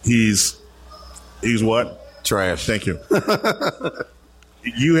 He's what? Trash. Thank you.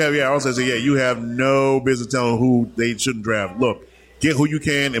 I also say, you have no business telling who they shouldn't draft. Look, get who you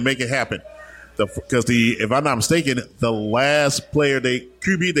can and make it happen. Because if I'm not mistaken, the last player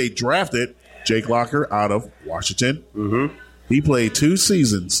QB they drafted, Jake Locker out of Washington. He played 2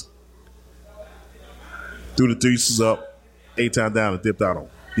 seasons, threw the deuces up, 8 times down, and dipped out on him.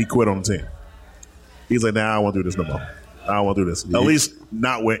 He quit on the team. He's like, I don't want to do this no more. I don't want to do this. At least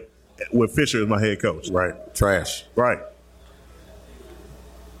not with Fisher as my head coach. Right. Trash. Right.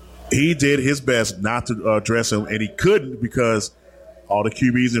 He did his best not to address him, and he couldn't because all the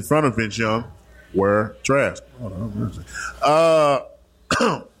QBs in front of Vince Young were trash. I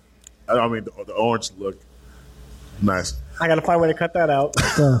mean, the orange looked nice. I got to find a way to cut that out.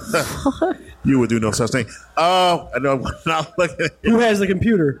 You would do no such thing. I know. I'm not looking at Who has the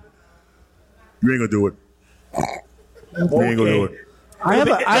computer? You ain't gonna do it. You ain't gonna do it. I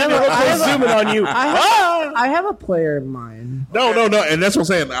have a player in mind. No, and that's what I'm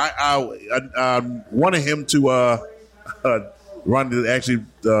saying. I wanted him to run to actually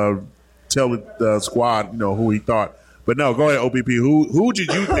tell the squad, who he thought. But no, go ahead, OBP. Who did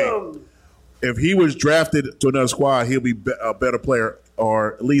you think if he was drafted to another squad, he'll be a better player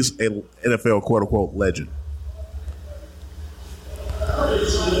or at least an NFL quote unquote legend?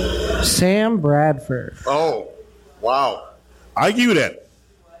 Sam Bradford. Oh, wow! I give you that.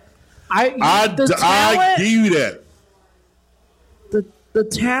 I give you that. The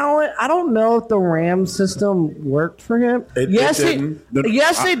talent. I don't know if the Rams system worked for him. He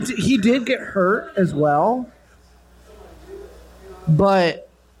did get hurt as well. But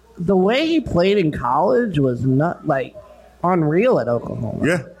the way he played in college was not unreal at Oklahoma.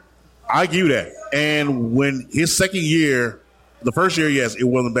 Yeah, I give you that. And when his second year, the first year, yes, it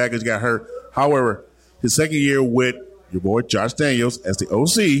wasn't bad because he got hurt. However, his second year with your boy Josh Daniels as the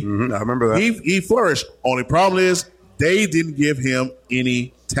OC, I remember that. He flourished. Only problem is they didn't give him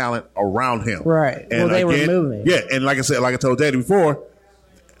any talent around him. Right. And they were moving. Yeah, and like I said, like I told Daddy before,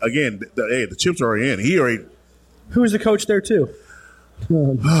 again, the chips are already in. Who's the coach there too?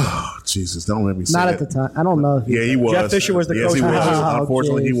 Oh, Jesus, don't let me say Not that. at the time. I don't know if he was. Jeff Fisher was the coach. Yes, he was. Oh,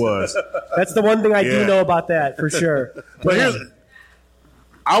 Unfortunately, he geez. was. That's the one thing I do know about that for sure. But here's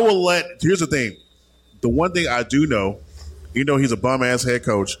the thing. The one thing I do know, he's a bum-ass head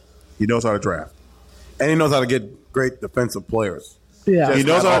coach. He knows how to draft. And he knows how to get great defensive players. Yeah. He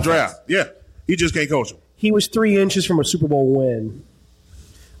knows how to draft. Yeah. He just can't coach them. He was 3 inches from a Super Bowl win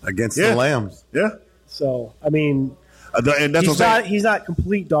against the Lambs. Yeah. So, I mean, and that's what I'm saying. He's not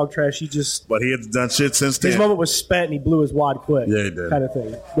complete dog trash. But he had done shit since then. His moment was spent and he blew his wad quick. Yeah, he did. Kind of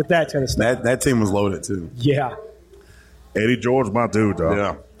thing. With that kind of stuff. That team was loaded, too. Yeah. Eddie George, my dude, dog.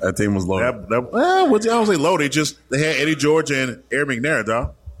 Yeah. That team was loaded. I don't say loaded. They had Eddie George and Aaron McNair,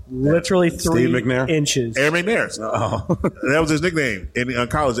 dog. Literally 3 McNair? inches. Aaron McNair. Oh. That was his nickname in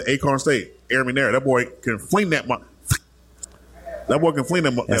college at Acorn State. Aaron McNair. That boy can fling that. That boy can fling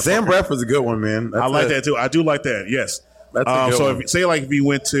that. And Sam Bradford's a good one, man. I like that too. I do like that. Yes. That's a good one. If he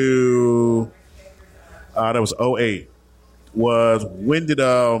went to, that was 2008.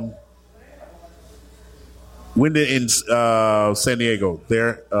 When did in San Diego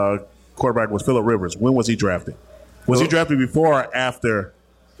their quarterback was Phillip Rivers? When was he drafted? Was he drafted before or after?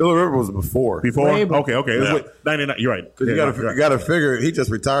 Phillip Rivers was before. Before? Okay. Yeah. 99. You're right. You got to figure he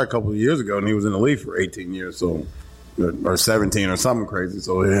just retired a couple of years ago and he was in the league for 18 years, so or 17 or something crazy.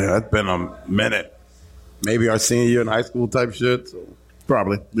 So yeah, it's been a minute. Maybe our senior year in high school type shit. So.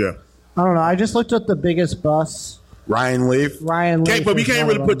 Probably, yeah. I don't know. I just looked at the biggest bus. Ryan Leaf. But we can't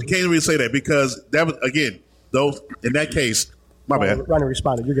really say that because that was again those in that case. My bad. Ryan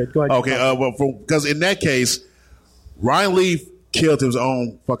responded. You're good. Go ahead. Okay. Because in that case, Ryan Leaf killed his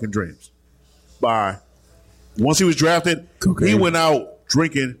own fucking dreams. Once he was drafted, he went out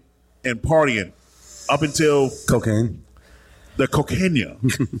drinking and partying up until cocaine. The cocaine.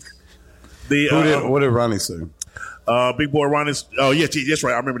 What did Ronnie say? Big boy Ronnie. Oh yeah, that's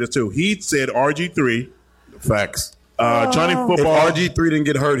right. I remember this too. He said RG3. Facts. Johnny Football. If RG3 didn't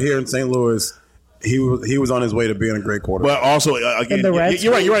get hurt here in St. Louis, he was on his way to being a great quarterback. But also, again,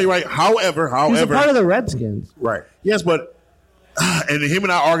 you're right. However, he's a part of the Redskins. Right. Yes, but and him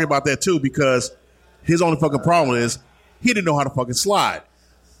and I argue about that too because his only fucking problem is he didn't know how to fucking slide.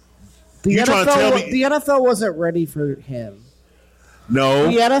 The NFL wasn't ready for him. No,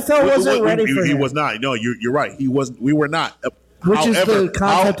 the NFL wasn't ready for him. He was not. No, you're right. He wasn't. We were not. Which is the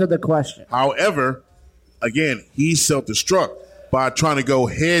concept of the question. However, again, he self-destruct. by trying to go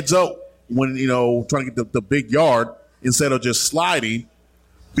heads up when, trying to get the big yard instead of just sliding,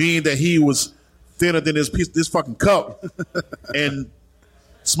 being that he was thinner than this fucking cup and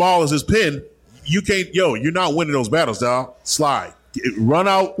small as his pin. You're not winning those battles, dog. Slide. Run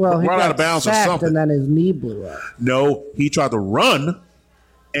out of bounds or something. And then his knee blew up. No, he tried to run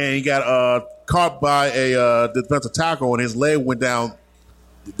and he got caught by a defensive tackle and his leg went down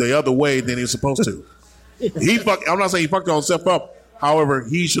the other way than he was supposed to. I'm not saying he fucked himself up. However,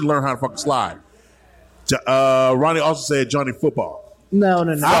 he should learn how to fucking slide. Ronnie also said Johnny Football. No. I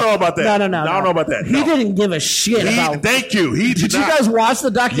don't know about that. No. I don't know about that. He didn't give a shit about. Thank you. Did you guys watch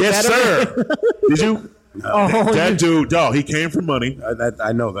the documentary? Yes, sir. Did you? That dude, dog, he came for money.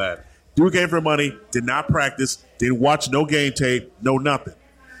 I know that. Dude came for money, did not practice, didn't watch no game tape, no nothing.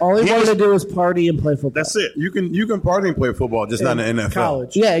 All he wanted to do was party and play football. That's it. You can party and play football, just not in the NFL.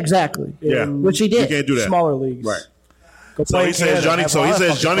 College. Yeah, exactly. Yeah. Which he did. You can't do that. Smaller leagues. Right. Go So play he in says Canada, Johnny. have So a he lot of says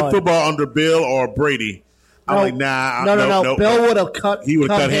fucking Johnny fun. Football under Bill or Brady. I'm like, nah. No. Bill would have cut. He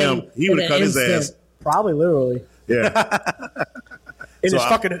would have cut him. He would have cut his ass. Probably literally. Yeah. In So his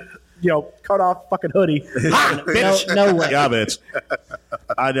fucking, cut off fucking hoodie. Bitch. No way. Yeah, bitch.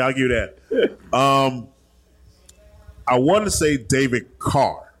 I'll give you that. I wanted to say David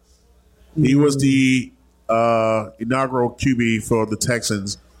Carr. He was the inaugural QB for the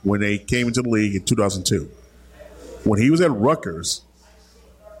Texans when they came into the league in 2002. When he was at Rutgers,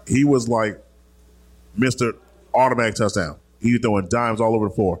 he was like Mr. Automatic Touchdown. He was throwing dimes all over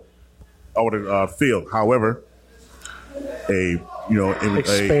the floor, over the field. However, a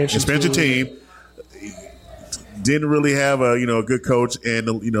expansion team didn't really have a good coach, and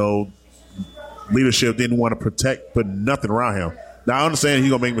leadership didn't want to protect, put nothing around him. Now I understand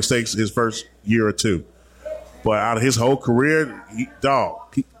he's gonna make mistakes his first year or two, but out of his whole career,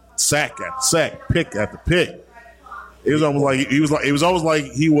 sack after sack, pick after pick. It was almost like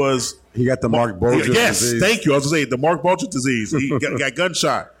he was. He got the Mark Bulger yes, disease. thank you. I was going to say the Mark Bulger disease. He got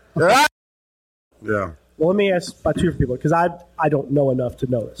gunshot. Yeah. Well, let me ask about two people because I don't know enough to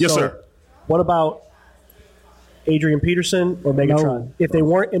know this. Yes, So, sir. What about Adrian Peterson or Megatron? No. If they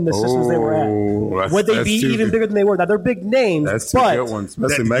weren't in the systems they were at, would they be even bigger than they were? Now they're big names. That's two but good ones,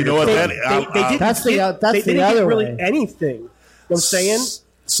 especially You know what? Megatron. they didn't That's the- get, that's they the didn't other get really way. anything. You know what I'm saying?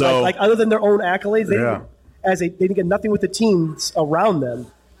 So like other than their own accolades, they Yeah. they didn't get nothing with the teams around them.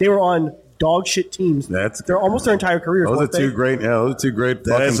 They were on dog shit teams. That's- they're almost their entire careers. Those are weren't they? two great. Yeah, those are two great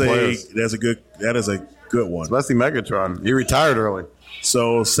fucking players. that is a good one. Especially Megatron. He retired early.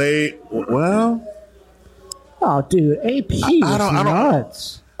 So well, Oh, dude, AP was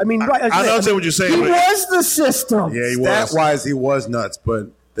nuts. I mean, right, I understand what you're saying. He but- was the system. yeah, he was. Stat wise, he was nuts, but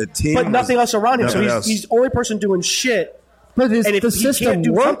the team. but nothing else around him. Nothing So else. he's the only person doing shit. But And if the he system can't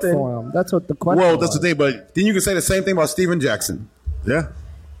do worked something- for him. That's what the question Well, was. that's the thing, but Then you can say the same thing about Steven Jackson. yeah.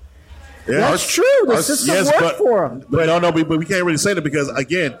 That's true. The system worked for him. But no, but we can't really say that because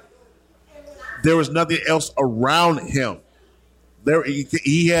again, there was nothing else around him.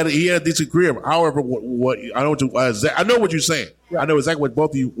 He had a decent career. However, what I know I know what you're saying. I know exactly what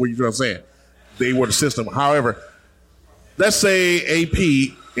both of you are saying. They were the system. However, let's say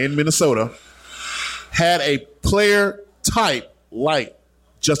AP in Minnesota had a player type like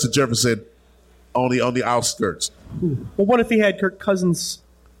Justin Jefferson on the outskirts. But what if he had Kirk Cousins?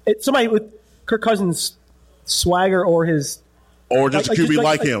 Somebody with Kirk Cousins' swagger or his Or just a QB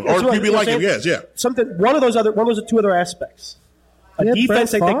like him. Or a QB like him, yes, yeah. Something. One of those two other aspects. A He had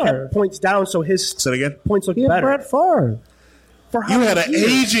defense Brett that Favre. kept points down, so his Say it again. points look He had better. Brett Favre. For how You had many an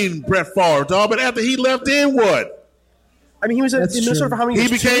years? aging Brett Favre, dog, but after he left, then what? I mean, he was in That's Minnesota true. for how many He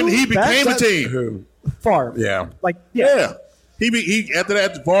years? became the team. Who? Favre. Yeah. Like Yeah. He after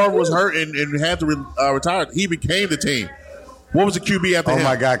that, Favre was hurt and had to retire. He became the team. What was the QB after Oh him?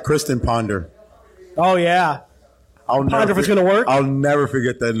 my God, Kristen Ponder. Oh yeah. Ponder was gonna work? I'll never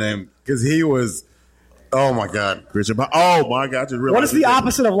forget that name because he was. Oh my God. Christian. Oh my God! I just realized What is the that.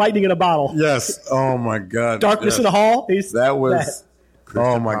 opposite of lightning in a bottle? Yes. Oh my God. Darkness yes. in the hall. That was.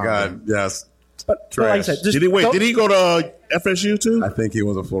 Oh my Ponder. God. Yes. But like I Trash. said, just Did he wait? don't- Did he go to FSU too? I think he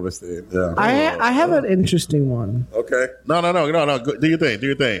was a Florida State. Yeah. I have an interesting one. Okay. No. Go, do your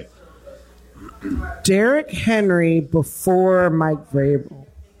thing. Derrick Henry before Mike Vrabel.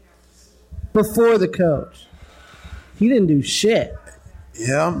 Before the coach. He didn't do shit.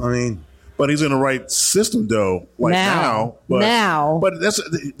 Yeah. I mean, But he's in the right system though. Like Now. but, Now. But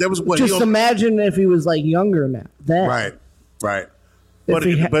that was what Just he. imagine if he was like younger now. Then. right. Right. But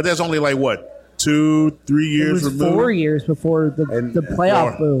If he but that's only like what 2-3 It years was removed. 4 years before the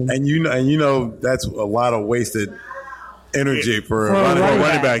playoff boom. And you know that's a lot of wasted energy for a For a running running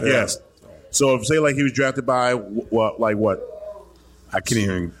Running back. back, yes. So if say like he was drafted by what I can't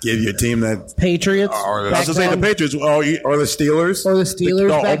even give you a team that Patriots. or I was just saying the Patriots. or the Steelers. Or the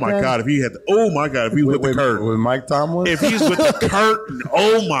Steelers. Oh back my then. God! If he had, if he was with the curtain, with Mike Tomlin. if he's with the curtain,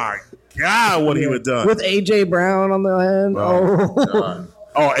 oh my God, what he would have done. With A.J. Brown on the end.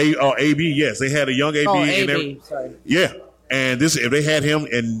 AB, yes, they had a young AB. Oh, and AB. Sorry. yeah, and this if they had him,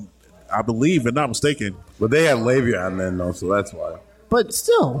 and I believe, if not mistaken, But they had Le'Veon then, though, so that's why. But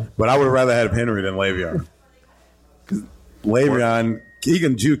still. But I would have rather had Henry than Le'Veon. Because Le'Veon, he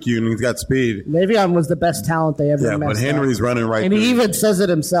can juke you and he's got speed. Le'Veon was the best talent they ever Yeah, messed but Henry's up. running right And he through. even says it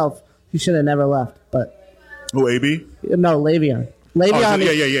himself. He should have never left. But who AB? no, Le'Veon. Le'Veon,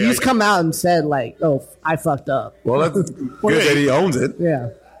 yeah. he's come out and said, like, oh, I fucked up. Well, that's good that he owns it. Yeah.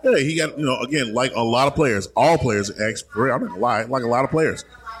 Yeah, he got again like a lot of players, all players. Actually, I'm not gonna lie, like a lot of players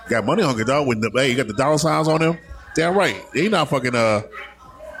got money hungry dog. When you got the dollar signs on them, damn right, he not fucking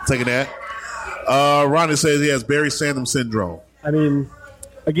taking that. Ronnie says he has Barry Sanders syndrome. I mean,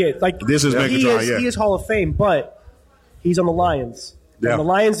 again, like This is he Megatron, is, yeah. he is Hall of Fame, but he's on the Lions. Yeah. And the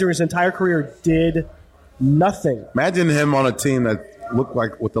Lions during his entire career did nothing. Imagine him on a team that looked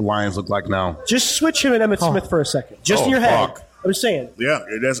like what the Lions look like now. Just switch him and Emmitt Smith for a second, just Oh, in your head. fuck. I'm just saying. Yeah,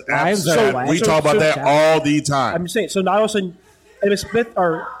 that's Lions are absolutely. whack. We talk about that all the time. I'm just saying. So now all of a sudden, Emmitt Smith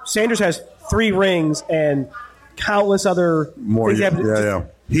or Sanders has 3 rings and countless other More, things yeah, happen. yeah.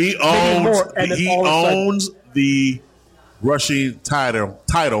 He Maybe owns more, and then he all of a sudden- owns the rushing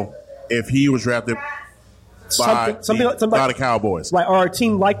title if he was drafted by Something by the Cowboys. Right, or a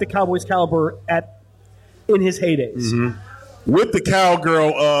team like the Cowboys caliber in his heydays. Mm-hmm. With the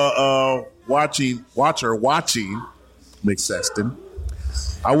cowgirl watching Mick Sexton,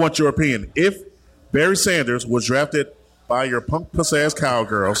 I want your opinion. If Barry Sanders was drafted by your punk puss ass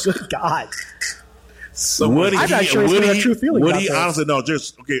cowgirls, Good God. would I'm not sure he's would gonna have he, true feelings would about he this. honestly no?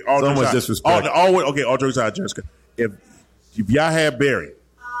 Just okay. All So jokes much aside. disrespect. All jokes aside, Jessica. If y'all had Barry,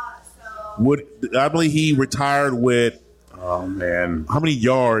 would I believe he retired with? Oh, man. How many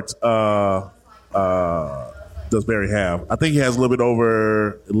yards does Barry have? I think he has a little bit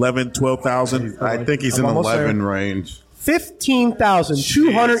over 11, 12,000. I think he's in I'm the almost 11 there. range.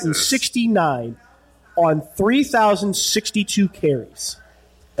 15,269 on 3,062 carries.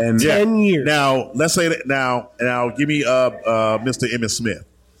 And 10 years. Now let's say that. Now give me Mr. Emmitt Smith.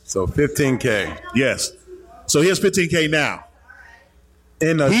 So 15K. Yes. So he has 15K now.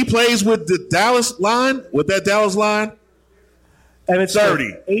 In He plays with the Dallas line. With that Dallas line, And it's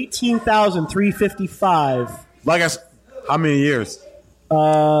 30. 18,355. like I said, how many years?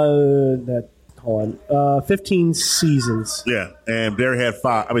 Hold on. 15 seasons. yeah. And Barry had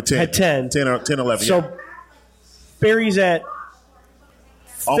 5. I mean 10. Had 10. 10 or 10, 11. So yeah. Barry's at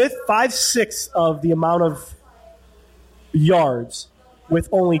Oh. 5/6 of the amount of yards with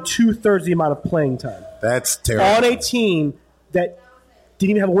only 2/3 the amount of playing time. That's terrible. On a team that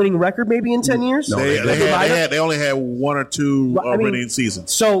didn't even have a winning record maybe in 10 years? They only had 1 or 2 I mean, winning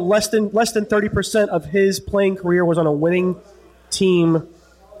seasons. So less than 30% of his playing career was on a winning team,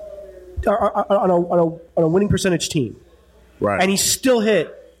 on a winning percentage team, Right. and he still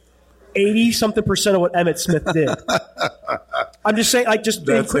hit 80-something% of what Emmitt Smith did. I'm just saying, like, just in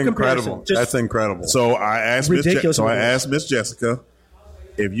That's quick incredible. comparison. Just, That's incredible. So I asked Ridiculous. Miss Jessica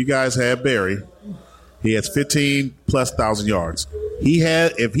if you guys had Barry, he has 15 plus thousand yards.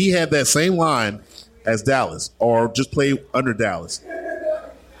 If he had that same line as Dallas or just play under Dallas,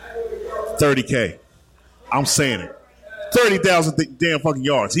 30K. I'm saying it. 30,000 damn fucking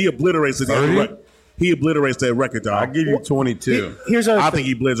yards. He obliterates the 30? He obliterates that record, dog. I'll give you 22. here's I another think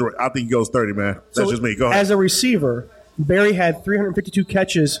he obliterates. I think he goes 30, man. That's So just me. Go ahead. As a receiver, Barry had 352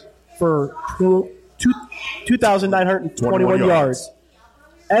 catches for 2,921 21 yards.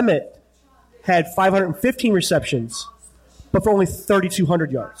 Emmitt had 515 receptions, but for only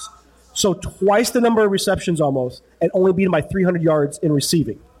 3,200 yards. So twice the number of receptions almost, and only beat him by 300 yards in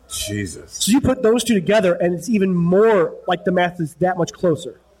receiving. Jesus. So you put those two together, and it's even more like the math is that much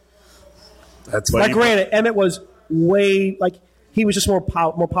closer. That's But Like, he- granted, Emmitt was way he was just more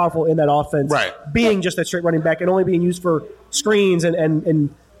powerful in that offense, Right. Being just that straight running back and only being used for screens and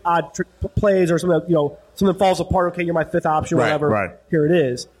odd trick plays or something. Something falls apart. Okay, you're my fifth option, Right, whatever. right. Here it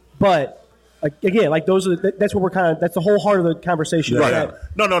is. But again, like those are that's what we're kind of that's the whole heart of the conversation. Right. That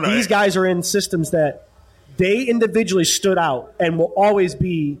No. These guys are in systems that they individually stood out and will always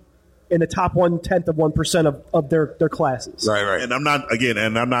be in the top 1/10 of 1% of their classes. right. And I'm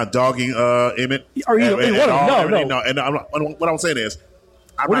not dogging Emmett. Or either one of them. No. And what I'm saying is,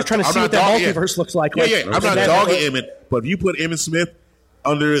 We're just trying to see what that multiverse looks like. Yeah, Like, yeah. I'm not dogging Emmett, but if you put Emmitt Smith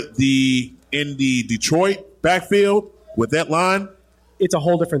in the Detroit backfield with that line, It's a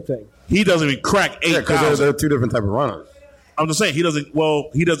whole different thing. he doesn't even crack Yeah, because 8,000. they're two different type of runners. I'm just saying he doesn't. Well,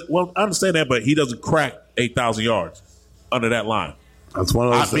 he doesn't. Well, I understand that, but he doesn't crack 8,000 yards under that line. That's one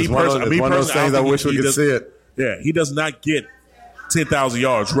of those, it's one of those things I wish we could see it. Yeah, he does not get 10,000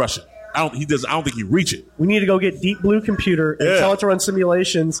 yards rushing. I don't think he reach it. We need to go get Deep Blue Computer and tell it to run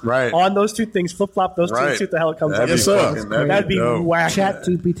simulations on those two things, flip flop those two, and see what the hell it comes up with. That'd be whack. Chat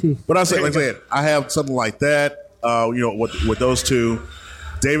GPT. But like I said, I have something like that. With those two,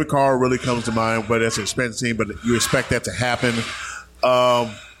 David Carr really comes to mind, but it's an expensive team. But you expect that to happen,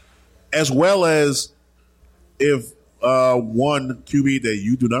 as well as if one QB that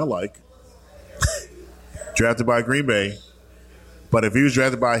you do not like drafted by Green Bay. But if he was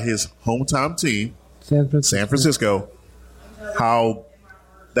drafted by his hometown team, San Francisco, how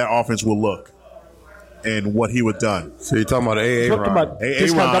that offense will look and what he would have done. So you're talking about A.A. Ron. About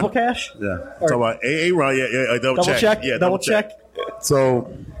discount double cash? Yeah. Talking about A.A. Ron, double check. Yeah, double check.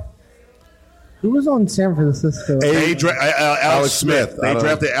 So who was on San Francisco? Alex Smith. They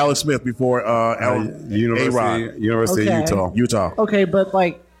drafted Alex Smith before University of Utah. Okay, but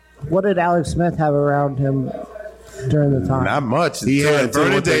what did Alex Smith have around him during the time? Not much. He had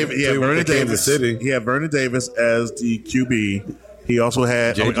Vernon Davis. He had Vernon Davis. City. He had Vernon Davis as the QB. He also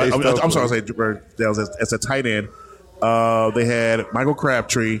had. I'm sorry, I say Vernon Davis as a tight end. They had Michael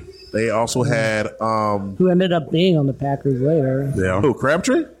Crabtree. They also had who ended up being on the Packers later. Yeah. Who?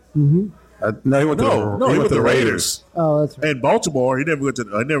 Crabtree? Mm-hmm. No, he went to the Raiders. Oh, that's right. And Baltimore. He never went to.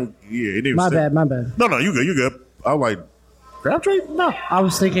 He never. My bad. No, you good. You good. I was like Crabtree. No, I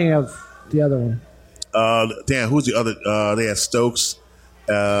was thinking of the other one. Dan, who's the other? They had Stokes,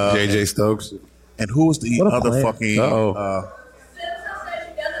 J.J. Stokes, and who was the other player. Fucking?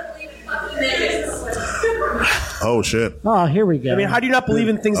 Oh shit! Oh, here we go. I mean, how do you not believe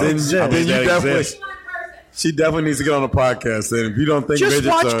in things that exist? She definitely needs to get on the podcast. And if you don't think just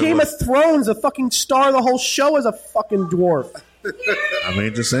watch Game of Thrones, the fucking star of the whole show is a fucking dwarf. I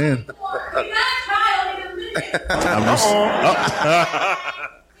mean, just saying.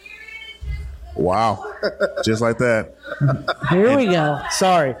 Wow. Just like that. Here we go.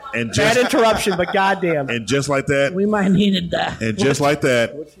 Sorry. And bad interruption, but goddamn. And just like that. We might needed that. And just like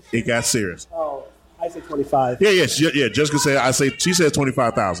that, it got serious. Oh, I say 25. Yeah. Jessica said, she says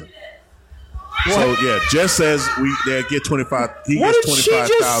 25,000. So, yeah, Jess says they get 25. He what gets 25,000. What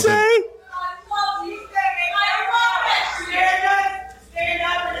did she just say?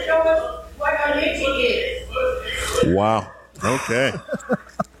 Wow. Okay.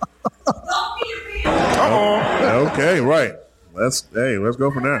 Okay, right. Let's go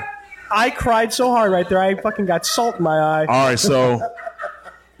from there. I cried so hard right there. I fucking got salt in my eye. All right, so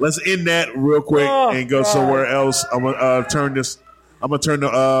let's end that real quick and go somewhere else. I'm gonna turn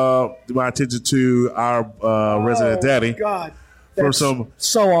my attention to our resident daddy for some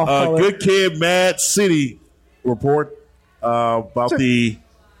so off Good Kid, Mad City report about the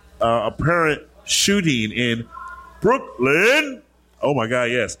apparent shooting in Brooklyn. Oh my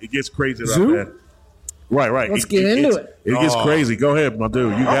God! Yes, it gets crazy about that. Right. Let's get into it. It gets crazy. Go ahead, my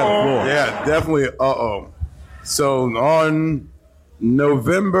dude. You got the floor. Yeah, definitely. So on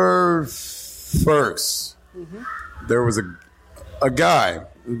November 1st, there was a guy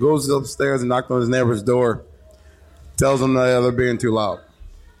who goes upstairs and knocks on his neighbor's door, tells them that they're being too loud.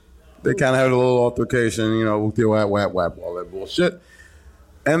 They kind of had a little altercation, whap, all that bullshit.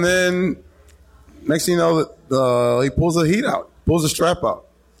 And then next thing you know, he pulls the heat out, pulls the strap out.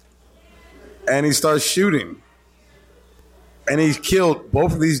 And he starts shooting. And he killed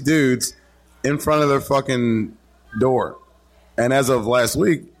both of these dudes in front of their fucking door. And as of last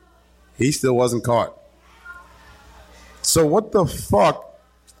week, he still wasn't caught. So what the fuck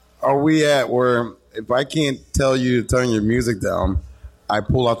are we at where if I can't tell you to turn your music down, I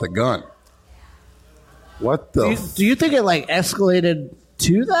pull out the gun? What the Do you think it escalated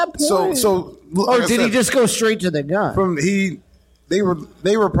to that point? So or did he just go straight to the gun? They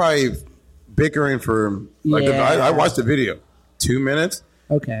were probably bickering for I watched the video 2 minutes.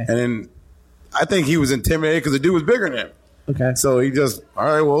 Okay. And then I think he was intimidated because the dude was bigger than him. Okay. So he just, all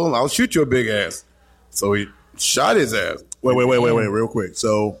right, well, I'll shoot your big ass. So he shot his ass. Wait, real quick.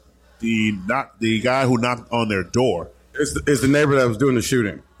 So the guy who knocked on their door is the neighbor that was doing the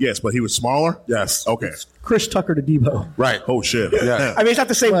shooting. Yes, but he was smaller? Yes. Okay. Chris Tucker to Debo. Right. Oh, shit. Yeah. I mean, it's not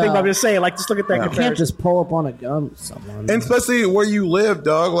the same thing, but I'm just saying, just look at that You comparison. can't just pull up on a gun with someone. And especially where you live,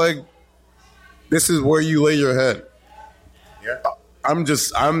 dog. This is where you lay your head. Yeah. I'm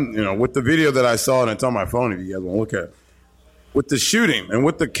with the video that I saw, and it's on my phone if you guys want to look at it. With the shooting and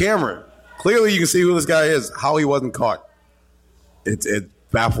with the camera, clearly you can see who this guy is, how he wasn't caught. It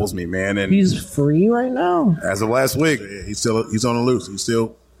baffles me, man. And he's free right now? As of last week. Yeah, he's on the loose. He's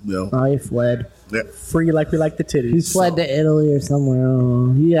still Oh, he fled. Yeah. Free like we like the titties. He fled to Italy or somewhere.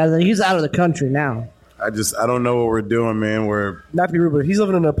 Oh, he's out of the country now. I don't know what we're doing, man. We're Not to be rude, but if he's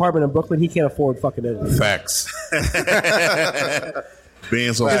living in an apartment in Brooklyn, he can't afford fucking Italy. facts.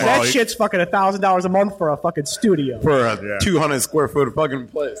 Being so Because small, that shit's fucking $1,000 a month for a fucking studio. For a Yeah. 200 square foot fucking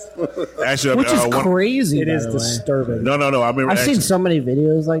place. actually, Which is crazy. It by is the way. disturbing. No. I remember. I've actually, seen so many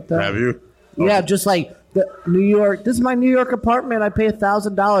videos like that. Have you? Yeah, just like the New York. This is my New York apartment. I pay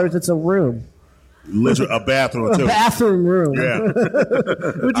 $1,000. It's a room, literally a bathroom a too. bathroom room. Yeah.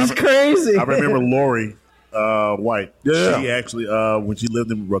 Which is crazy. I remember Lori White. Yeah. She actually, when she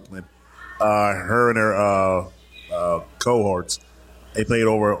lived in Brooklyn, her and her cohorts, they paid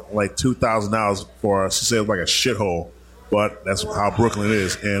over like $2,000 for, she said, like a shithole. But that's how Brooklyn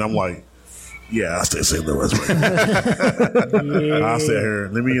is. And I'm like, yeah, I stay St. Louis. I'll stay here.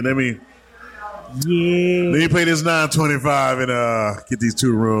 Let me pay this $925 and get these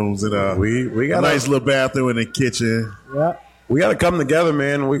 2 rooms and We got a nice little bathroom and a kitchen. Yeah. We got to come together,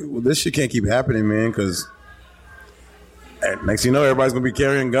 man. This shit can't keep happening, man, because next thing you know, everybody's going to be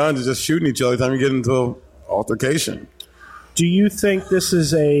carrying guns and just shooting each other every time you get into an altercation. Do you think this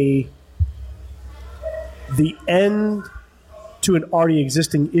is the end to an already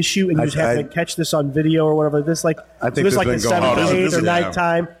existing issue, and you just have to catch this on video or whatever? This like I think so this this like the been going 7th on. or 8th This or is-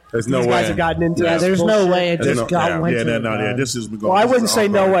 nighttime. There's no These guys way. have gotten into Yeah, this there's bullshit. no way it There's just no- got went Yeah, to no. This is going. Well, I wouldn't say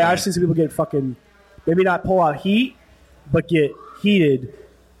no way. I've seen some people get fucking maybe not pull out heat, but get heated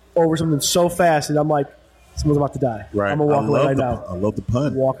over something so fast, and I'm like, someone's about to die. Right. I'm gonna walk away right now. I love the pun.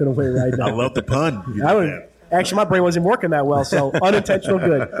 I'm walking away right now. I love the pun. You I did would, that. actually, my brain wasn't working that well, so unintentional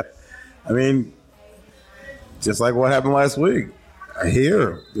good. I mean, just like what happened last week. I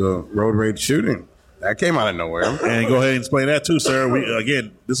hear the road rage shooting. That came out of nowhere. And go ahead and explain that too, sir.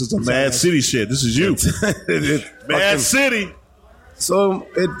 This is a Mad City shit. This is you. It Mad fucking- City. So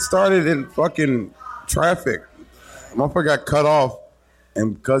it started in fucking traffic. Motherfucker got cut off,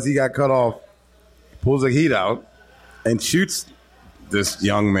 and because he got cut off, pulls the heat out and shoots this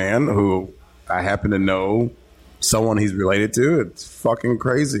young man who I happen to know someone he's related to. It's fucking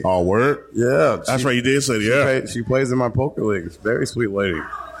crazy. Oh, word? Yeah. That's right. You did say that, yeah. She plays in my poker league. It's a very sweet lady.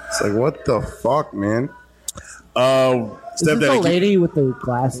 It's like, what the fuck, man? Is this the Stepdaddy. lady with the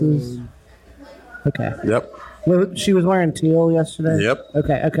glasses? Okay. Yep. Well, she was wearing teal yesterday? Yep.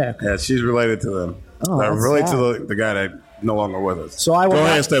 Okay. Yeah, she's related to them. Oh, that's related sad. to the guy that no longer with us. So I will Go not-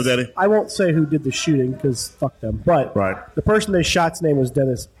 ahead, Stepdaddy. I won't say who did the shooting because fuck them. But Right. the person they shot's name was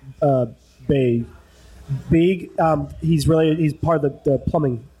Dennis Bay. Big. He's related. He's part of the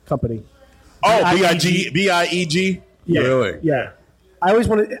plumbing company. Oh, B-I-E-G. B-I-E-G? Yeah. Really? Yeah. I always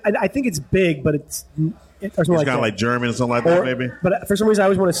wanted. I think it's big, but it's or something It's like kind that. of like German or something like that, Or- maybe? But for some reason, I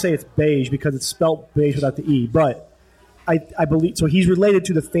always want to say it's beige because it's spelled beige without the e. But I believe so. He's related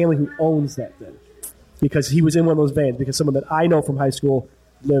to the family who owns that thing because he was in one of those vans. Because someone that I know from high school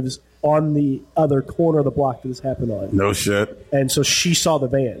lives on the other corner of the block that this happened on, No shit. and so she saw the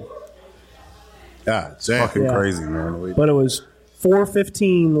van. God damn. Fucking Yeah. crazy, man. But it was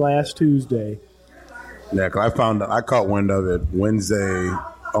 4:15 last Tuesday. Yeah, 'cause I caught wind of it Wednesday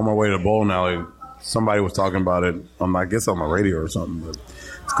on my way to the bowling alley. Somebody was talking about it I guess on the radio or something. But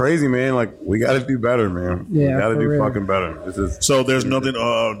it's crazy, man. Like, we got to do better, man. Yeah, we got to for do real. fucking better. This is So there's nothing.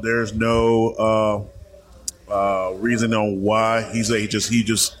 There's no reason on why he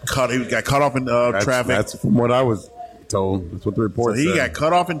got cut off in traffic. That's from what I was told. That's what the So report he said. got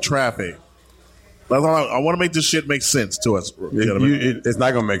cut off in traffic. That's all I want to make this shit make sense to us, gentlemen. It's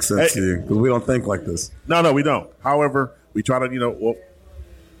not going to make sense Hey. to you because we don't think like this. No, we don't. However, we try to,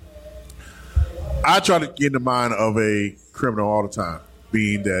 I try to get in the mind of a criminal all the time,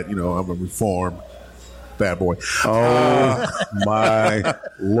 being that, I'm a reformed bad boy. Oh, my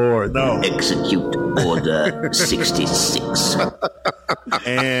Lord. No. Execute Order 66.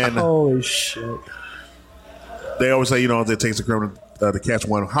 And Holy shit! they always say, it takes a criminal to catch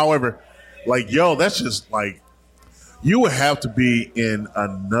one. However, that's just you would have to be in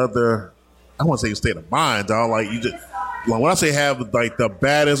another, I want to say state of mind, dog. When I say have the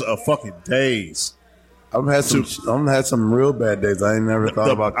baddest of fucking days. I've had some real bad days. I ain't never thought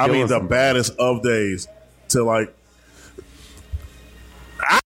about killing the somebody. baddest of days to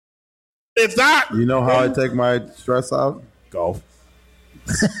it's not. You know how I take my stress out? Golf.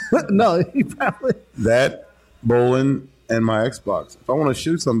 No, he probably. That, bowling, and my Xbox. If I want to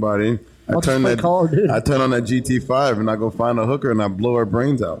shoot somebody, I I'll just play Call of Duty. I turn on that GT5 and I go find a hooker and I blow her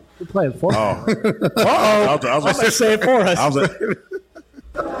brains out. We're playing Fortnite. I was like, Say it for us. I was like,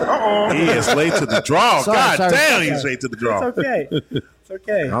 he is late to the draw. Sorry, God sorry. damn, he's late to the draw. It's okay. It's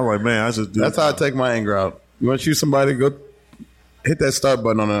okay. I was like, man, I just do. That's how I take my anger out. You want to shoot somebody? Go Hit that start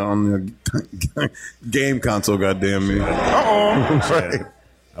button on the game console, goddamn me. Right.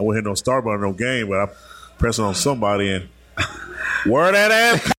 I wouldn't hit no start button on no game, but I press it on somebody and wear that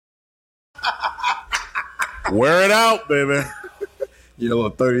ass. Wear it out, baby. Your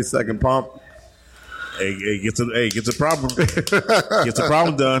little 30-second pump. Hey, gets a problem. Gets a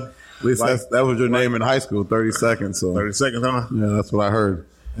problem done. At least that was your name in high school, 30 seconds. So 30 seconds, huh? Yeah, that's what I heard.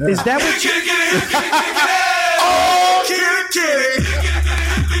 Yeah. Is that what you...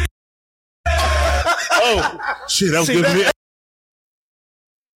 Oh, shit, that was good for me.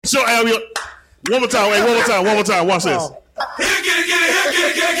 So, Albie, one more time. Watch this.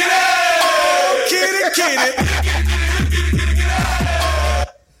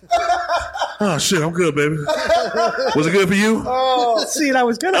 Oh, shit, I'm good, baby. Was it good for you? Oh, see, and I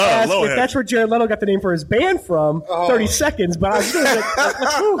was going to ask if that's where Jared Leto got the name for his band from, 30 Seconds, but I was going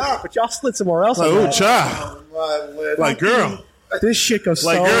to but y'all slid somewhere else. Like, ooh, child. Like, girl. This shit goes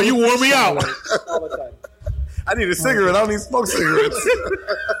like, girl, you wore me out. All the time. I need a cigarette. I don't need smoke cigarettes.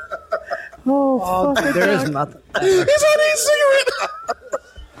 There is nothing. He's on his cigarette.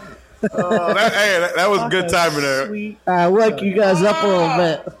 That was good timing there. Sweet. Wake you guys up a little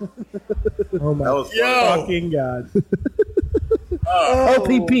bit. Oh, my fucking God.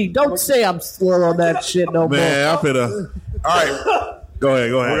 OPP, don't say I'm slow on that shit no more. Man, I'm finna. All right. Go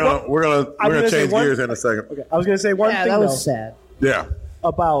ahead. We're gonna change gears in a second. Okay, I was going to say one thing, that was though, sad. Yeah.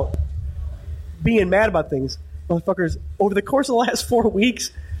 about being mad about things. Motherfuckers, over the course of the last 4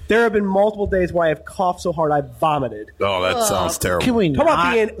 weeks, there have been multiple days where I have coughed so hard I vomited. Oh, that sounds terrible. Can we Talk not?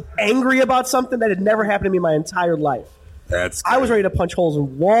 about being angry about something that had never happened to me in my entire life. That's I was ready to punch holes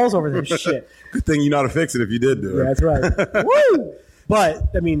in walls over this shit. Good thing you know how to fix it if you did do it. Yeah, that's right. Woo! But,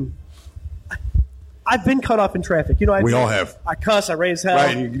 I mean, I've been cut off in traffic. You know, We all have. I cuss, I raise hell.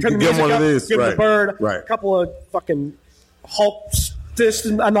 Right, you turn the give 'em music one of up, these. Give them Right. the bird. Right. A couple of fucking Hulk fists,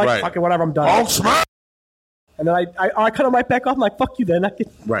 and I'm like, Right. fucking whatever, I'm done. Hulk smash. And then I cut them right back off. I'm like, fuck you then. I get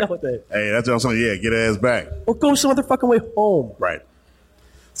Right. done with it. Hey, that's what I'm saying. Yeah, get her ass back. Or go some other fucking way home. Right.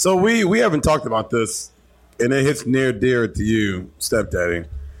 So we haven't talked about this, and it hits near dear to you, stepdaddy.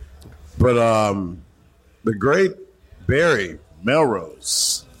 But the great Barry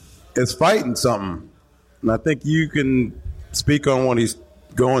Melrose is fighting something, and I think you can speak on what he's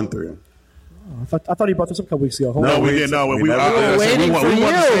going through. I thought he brought this up a couple weeks ago. Hold No, on. we didn't know. we never did. waiting for you.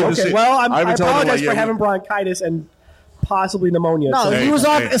 Okay, well, I haven't told him, apologize like, for yeah, having bronchitis and possibly pneumonia. No, So- he was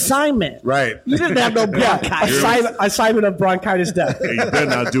on hey. assignment. Right. You didn't have no bronchitis. assignment of bronchitis death. Hey, you better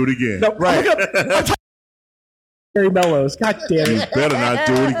not do it again. No, Right. I'm talking Barry Melrose. God damn You it. better not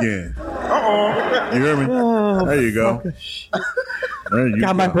do it again. You hear me? There you go. There you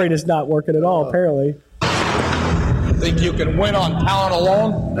God, my go. brain is not working at all, apparently. Think you can win on talent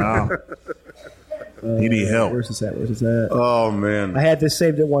alone? No. He need help. Where's this at? Oh man. I had this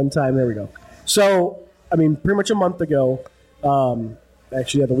saved at one time. There we go. So, I mean, pretty much a month ago,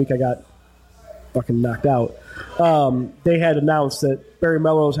 actually, the week I got fucking knocked out, they had announced that Barry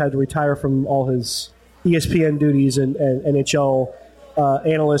Melrose had to retire from all his ESPN duties and NHL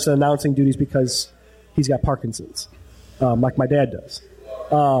analyst and announcing duties because he's got Parkinson's, like my dad does.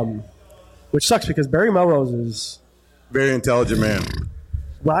 Which sucks because Barry Melrose is, Very intelligent man.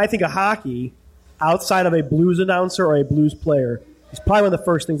 when I think of hockey, outside of a blues announcer or a blues player, he's probably one of the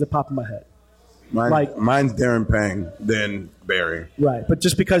first things that pop in my head. Mine's Darren Pang, then Barry. Right, but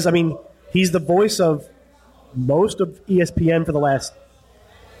just because, I mean, he's the voice of most of ESPN for the last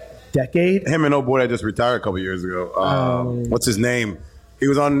decade. Him and old boy that just retired a couple years ago. What's his name? He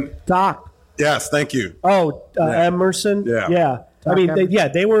was on. Doc. Yes, thank you. Emerson. Yeah. I mean,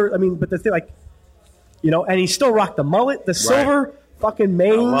 they were. I mean, but the thing, like, you know, and he still rocked the mullet, the silver fucking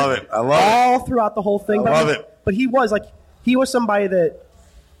mane. I love it. all throughout the whole thing. I love it. But he was somebody that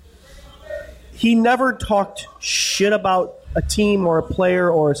he never talked shit about a team or a player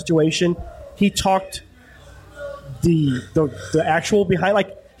or a situation. He talked the actual behind,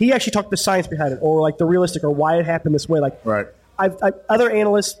 like he actually talked the science behind it, or like the realistic, or why it happened this way. Like, Right. Other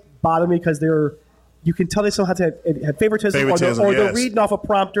analysts bother me because you can tell they somehow have favoritism, or they're yes. reading off a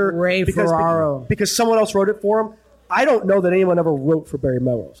prompter Ray Ferraro. because someone else wrote it for him. I don't know that anyone ever wrote for Barry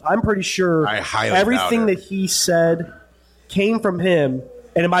Melrose. I'm pretty sure I highly everything doubt it. that he said came from him,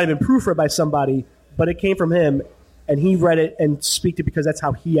 and it might have been proofread by somebody, but it came from him, and he read it and speak it because that's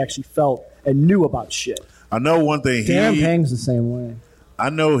how he actually felt and knew about shit. I know one thing. Darren Pang's the same way. I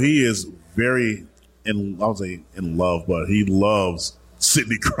know he is very I would say in love, but he loves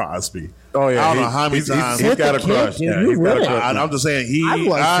Sidney Crosby. Oh yeah. I don't know how many times. He's got a Hit the crush. kid, dude. Yeah, You he's got a really- crush. I'm just saying I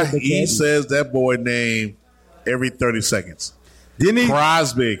love Sidney he Kid. says that boy name every 30 seconds. Didn't he?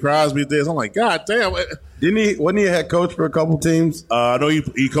 Crosby this. I'm like, God damn. Didn't he? Wasn't he a head coach for a couple teams? I know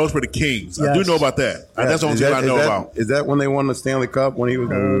he coached for the Kings. I do know about that. That's the only thing I know about. Is that when they won the Stanley Cup when he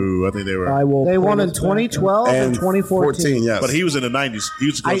was? Ooh, I think they were. They won in 2012 and 2014. Yes, but he was in the 90s. He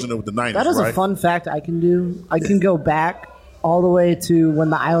was coaching with the 90s. That is right? a fun fact I can do. I can go back all the way to when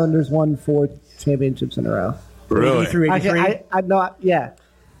the Islanders won 4 championships in a row. Really? 83, 83.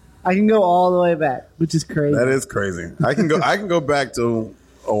 I can go all the way back, which is crazy. That is crazy. I can go back to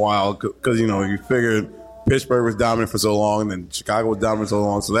a while because you figured Pittsburgh was dominant for so long, and then Chicago was dominant for so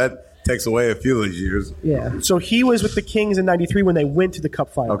long, so that takes away a few of those years. Yeah. So he was with the Kings in '93 when they went to the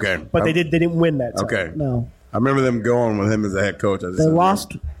Cup final. Okay. But they didn't win that time. Okay. No. I remember them going with him as a head coach. They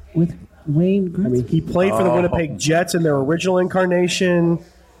lost with Wayne Gretzky. I mean, he played for the Winnipeg Jets in their original incarnation.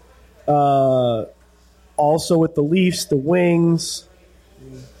 Also with the Leafs, the Wings.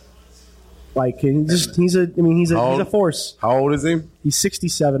 Like he's a force. How old is he? He's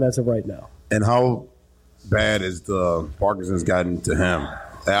 67 as of right now. And how bad is the Parkinson's gotten to him?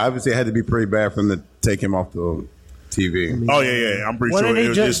 Obviously, it had to be pretty bad for him to take him off the TV. Oh yeah. I'm pretty When sure did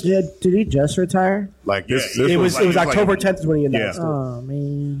he just did he just retire? Like this. Yeah, It was like October 10th is when he announced it. Oh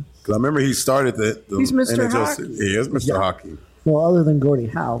man. Because I remember he started the He's Mr. NHL Hockey. He is Mr. Hockey. Well, other than Gordie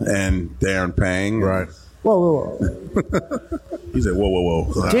Howe. And Darren Pang. Right. Whoa. He said, whoa.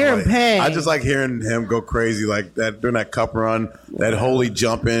 Darren Pang. I just like hearing him go crazy like that during that cup run, that holy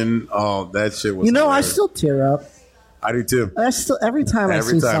jump in. Oh, that shit was I hilarious. still tear up. I do too. Every time I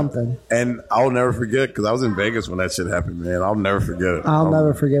see something. And I'll never forget because I was in Vegas when that shit happened, man. I'll never forget it. I'll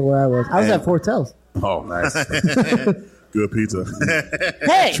never forget where I was. I was at Fortels. Oh, nice. Good pizza.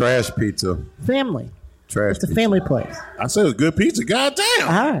 Hey, Trash pizza. family. Trash It's a pizza. family place. I said it was good pizza. God damn.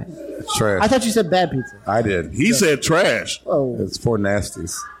 All right. Trash. I thought you said bad pizza. I did. He said trash. Oh, It's for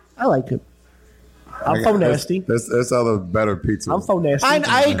nasties. I like it. I'm faux nasty. That's other better pizza. I'm faux nasty.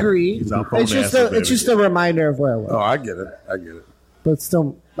 I agree. He's on phone It's just nasty, it's just a reminder of where I was. Oh, I get it. But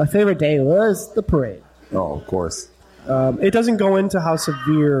still, my favorite day was the parade. Oh, of course. It doesn't go into how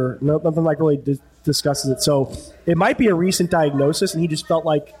severe. Nothing like really discusses it. So it might be a recent diagnosis, and he just felt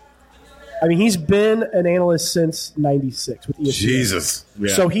like. I mean, he's been an analyst since '96 with ESPN. Jesus.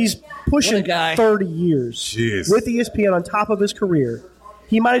 Yeah. So he's pushing What a guy. 30 years Jeez. with ESPN on top of his career.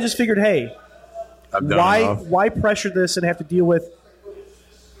 He might have just figured, hey, I've done enough. why pressure this and have to deal with?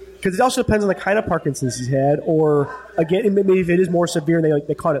 Because it also depends on the kind of Parkinson's he's had, or again, maybe if it is more severe and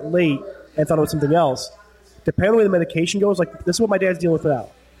they caught it late and thought it was something else. Depending on where the medication goes, like this is what my dad's dealing with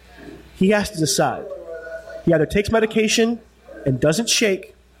now. He has to decide. He either takes medication and doesn't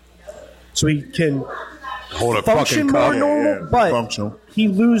shake, so he can Hold a function fucking more cup. normal, yeah, but functional. he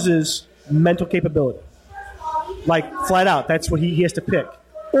loses mental capability. Like, flat out, that's what he has to pick.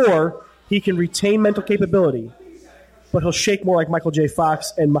 Or he can retain mental capability, but he'll shake more like Michael J.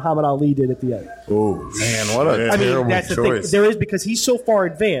 Fox and Muhammad Ali did at the end. Oh, man, what a I terrible mean, that's the choice. thing. There is, because he's so far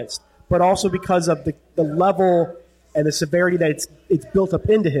advanced, but also because of the level and the severity that it's built up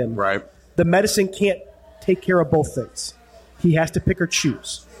into him. Right. The medicine can't take care of both things. He has to pick or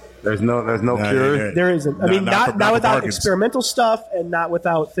choose. There's no cure. yeah. There isn't. I mean, not for without Parkinson's. experimental stuff, and not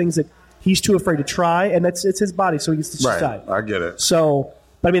without things that he's too afraid to try. And it's his body, so he gets to decide. Right. I get it. So,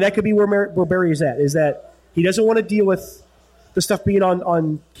 but I mean, that could be where Barry is at. Is that he doesn't want to deal with the stuff being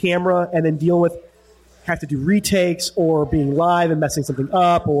on camera, and then deal with have to do retakes or being live and messing something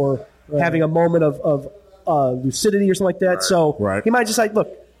up, or having a moment of lucidity or something like that. So Right. he might just like, look,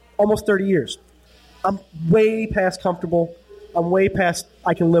 almost 30 years. I'm way past comfortable. I'm way past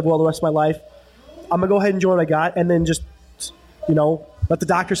I can live well the rest of my life. I'm going to go ahead and enjoy what I got, and then just, let the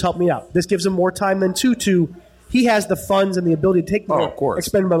doctors help me out. This gives him more time than he has the funds and the ability to take more of course.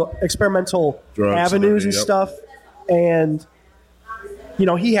 experimental Drugs and avenues and everything, yep. stuff. And,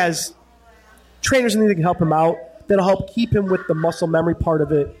 he has trainers and things that can help him out that'll help keep him with the muscle memory part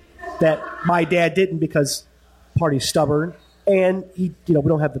of it that my dad didn't, because party's stubborn. And we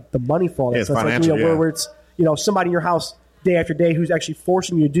don't have the money for all that. Yeah, So it's like, financial, yeah. where it's, somebody in your house day after day who's actually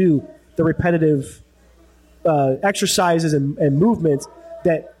forcing you to do the repetitive exercises and movements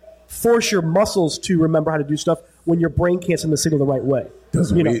that force your muscles to remember how to do stuff when your brain can't send the signal the right way.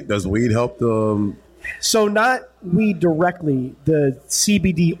 Does weed help the? So not weed directly, the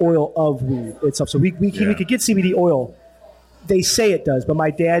CBD oil of weed itself. So we could get CBD oil. They say it does, but my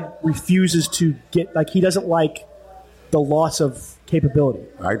dad refuses to get, he doesn't like the loss of capability,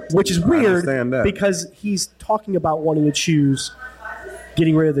 which is weird because he's talking about wanting to choose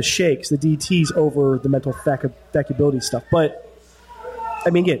getting rid of the shakes, the DTs, over the mental faculty stuff. But I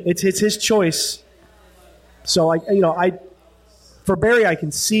mean, again, it's his choice. So for Barry, I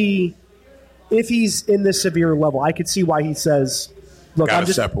can see if he's in this severe level, I could see why he says, "Look,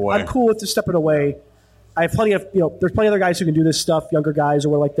 Gotta step away. I'm cool with just stepping away. I have plenty of there's plenty of other guys who can do this stuff, younger guys or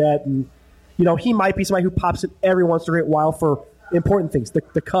whatever like that, and he might be somebody who pops it every once in a great while for important things, the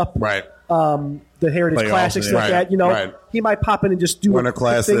cup, Right. The Heritage Playoffs, Classics, yeah. like that. Right. He might pop in and just do Winter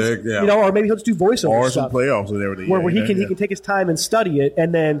Classic, things, yeah. or maybe he'll just do voiceover Or some stuff playoffs and everything. where he can take his time and study it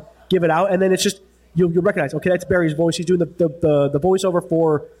and then give it out, and then it's just you'll recognize, okay, that's Barry's voice. He's doing the voiceover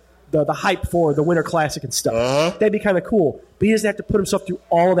for the hype for the Winter Classic and stuff. That'd be kind of cool. But he doesn't have to put himself through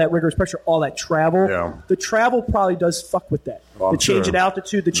all of that rigorous pressure, all that travel. Yeah. The travel probably does fuck with that. Oh, I'm the change in sure.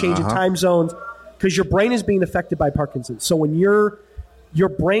 altitude, the change in time zones, because your brain is being affected by Parkinson's. So when your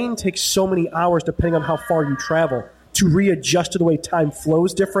brain takes so many hours, depending on how far you travel, to readjust to the way time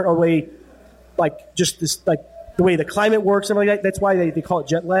flows different, or the way, the way the climate works and everything like that. That's why they call it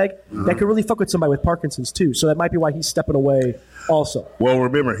jet lag. That could really fuck with somebody with Parkinson's too. So that might be why he's stepping away also. Well,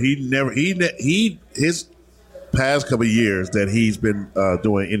 remember, his past couple of years that he's been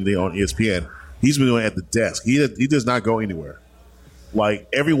doing anything on ESPN, he's been doing it at the desk. He does not go anywhere. Like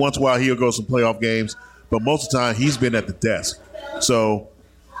every once in a while, he'll go to some playoff games, but most of the time he's been at the desk. So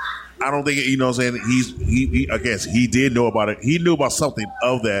I don't think what I'm saying. I guess he did know about it. He knew about something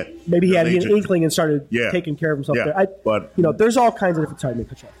of that. Maybe he had an nature. inkling and started taking care of himself there. But there's all kinds of different time.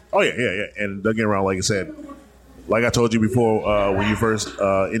 Oh yeah. And don't get around, like I said, like I told you before, when you first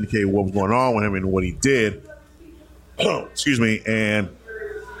indicated what was going on with him and what he did. Excuse me, and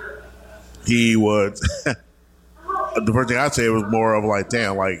he was. The first thing I'd say was more of like,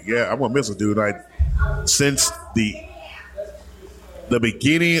 damn, like, yeah, I'm gonna miss a dude. Like, since the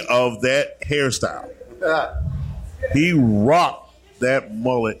beginning of that hairstyle, he rocked that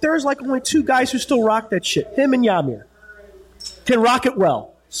mullet. There's like only two guys who still rock that shit. Him and Yamir can rock it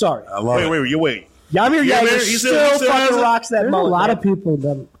well. Sorry, Wait. Yamir Yager he still still fucking has it? rocks that There's mullet. a lot man. of people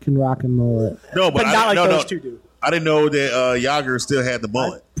that can rock a mullet. No, but not like those two do. I didn't know that Yager still had the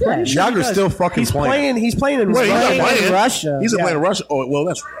mullet. Yeah, Yager's still fucking He's playing in Wait, he's not playing in Russia. He's Yeah. playing in Russia. Oh, well,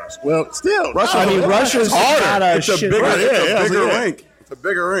 that's Russia. Well, still, Russia. I mean, Russia's harder. not a It's a shit. bigger, Right, it's a yeah, bigger yeah. rink. It's a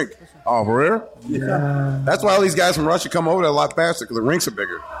bigger rink. Oh, for real? That's why all these guys from Russia come over there a lot faster because the rinks are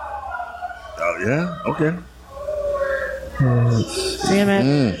bigger. Oh, yeah. Okay. Damn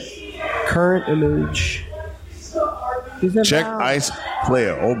it. Current image. He's in Check foul. ice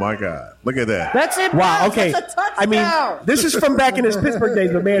player. Oh my God! Look at that. That's it. Wow. Baz. Okay. That's a touchdown. I mean, this is from back in his Pittsburgh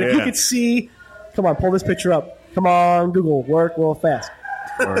days, but man, if you Yeah. could see, come on, pull this picture up. Come on, Google, work real fast.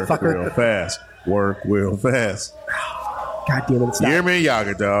 Work Fucker. real fast. Work real fast. God damn it, it's not. Yermin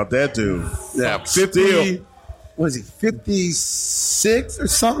Yager, dog. That dude. Yeah, 50. Still. What is he? 56 or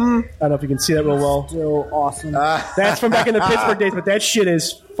something? I don't know if you can see that real well. Still awesome. That's from back in the Pittsburgh days, but that shit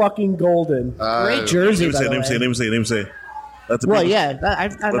is fucking golden. Great jersey. Let by me see. the way. Let me see. Let the Well, people, yeah, I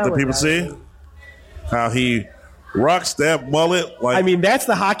know let the what people that see is. how he rocks that mullet. Like I mean, that's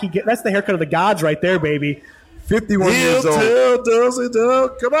the that's the haircut of the gods right there, baby. 51 heel years old. till does it do.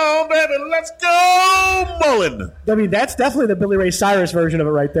 Come on, baby, let's go, Mullen. I mean, that's definitely the Billy Ray Cyrus version of it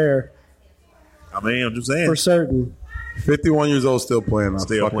right there, I mean, I'm just saying. for certain. 51 years old, still playing. I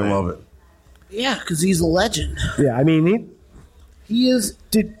Still fucking playing. love it. Yeah, because he's a legend. Yeah, I mean, He is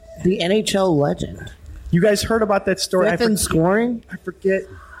the NHL legend. you guys heard about that story? Fifth in scoring. I forget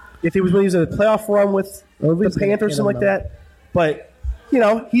if it was when he was in a playoff run with the he's gonna Panthers or hit something him, like that. But,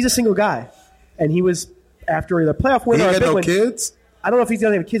 he's a single guy. And he was, after the playoff He win or a had big no win, kids? I don't know if he's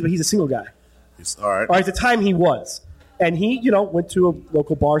going to have kids, but he's a single guy. It's all right. Or at the time he was. And he, went to a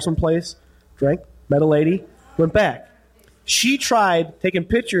local bar someplace, drank, met a lady, went back. She tried taking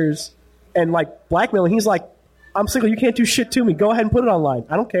pictures and, blackmailing. He's like, I'm single. You can't do shit to me. Go ahead and put it online.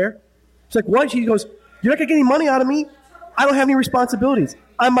 I don't care. She's like, what? She goes, you're not going to get any money out of me. I don't have any responsibilities.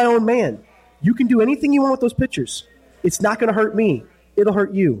 I'm my own man. You can do anything you want with those pictures. It's not going to hurt me. It'll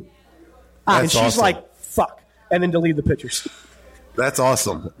hurt you. And That's she's awesome. like, fuck. And then delete the pictures. That's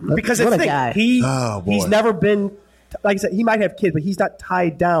awesome. Because What that's a the thing. guy. Oh, boy. He's never been, like I said, he might have kids, but he's not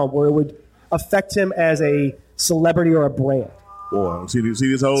tied down where it would affect him as a celebrity or a brand. Boy, see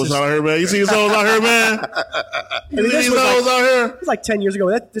these hoes out here, man. You see these hoes out here, man. You see this these was hoes out here. It was like 10 years ago.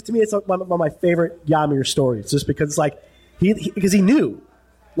 That, to me, it's like one of my favorite Yamir stories, just because it's like because he knew,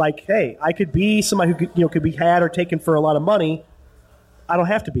 like, hey, I could be somebody who could be had or taken for a lot of money. I don't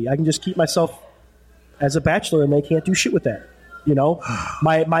have to be. I can just keep myself as a bachelor, and they can't do shit with that.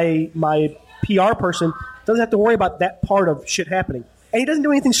 My PR person doesn't have to worry about that part of shit happening, and he doesn't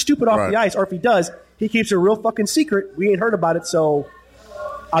do anything stupid off the Right. ice. Or if he does, he keeps it a real fucking secret. We ain't heard about it, so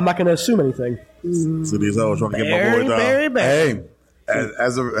I'm not going to assume anything. See these hoes trying to get my boy down. Hey,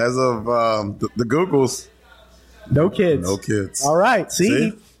 as of the Googles, No kids. no kids. All right.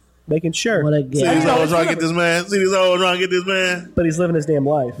 See? See? making sure. What a See these gift. hoes trying to get this man. See these hoes trying to get this man. But he's living his damn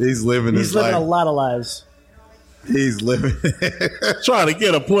life. He's living He's his living life. a lot of lives. He's living. Trying to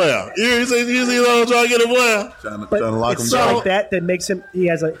get a player. You see these hoes trying to get a player. trying But to lock it's him so down. like that makes him. He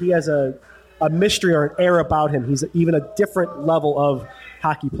has a mystery or an air about him. He's even a different level of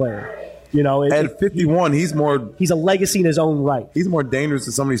hockey player. You know, At 51, he's he's a legacy in his own right. He's more dangerous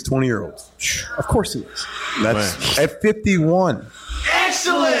than some of these 20-year-olds. Of course he is. That's at 51.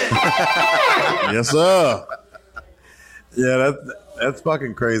 Yes, sir. Yeah, that's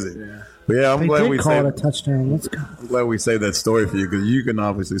fucking crazy. Yeah. But yeah, I'm They glad did we call it a saved. touchdown. Let's go. I'm glad we saved that story for you because you can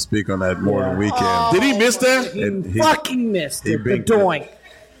obviously speak on that more than we can. Did he miss that? He- Fucking missed he it. The big- doink.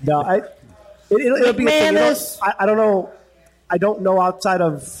 No, it'll be a thing. You know, McManus. I don't know. I don't know outside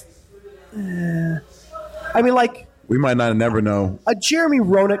of. I mean, like We might not never know. a Jeremy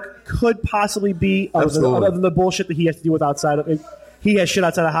Roenick could possibly be Absolutely. other than the bullshit that he has to deal with outside of it. He has shit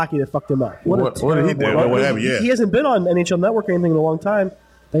outside of hockey that fucked him up. What did he do? What happened? Yeah. He hasn't been on NHL Network or anything in a long time.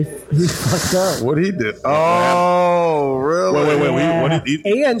 He fucked up. What he did? Oh, really? Wait. What did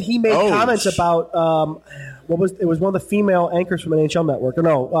he? And he made Oh, comments about it was one of the female anchors from NHL Network. Or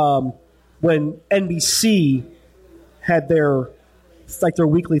no, when NBC had their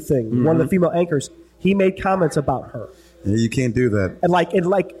weekly thing, Mm-hmm. one of the female anchors, he made comments about her. Yeah, you can't do that. And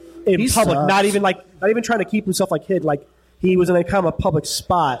in He public, sucks. not even trying to keep himself hid. Like he was in a kind of a public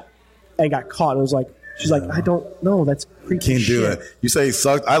spot and got caught. And it was like she's like, I don't know, that's creepy. Can't do shit. that. You say he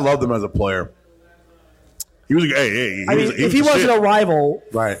sucked. I loved him as a player. He was. Hey. I mean, if he wasn't a rival,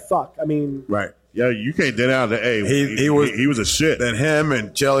 Right. fuck. I mean, Right. Yeah, you can't deny that. Hey, He was a shit. Then him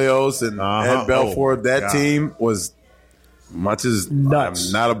and Chelios and Uh-huh. Ed Belfort. Oh, that God. team was much as Nuts.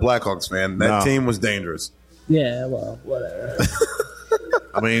 I'm not a Blackhawks fan. That No. team was dangerous. Yeah, well, whatever.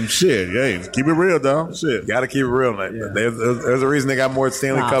 I mean, shit. Hey, keep it real, dog. Shit. Got to keep it real. There's a reason they got more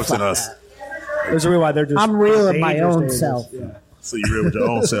Stanley Cups than us. there's a reason why they're just. I'm real in my dangerous, own dangerous. self. Yeah. So you real with your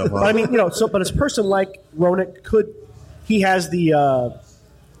own self, huh? But I mean, but a person like Roenick he has the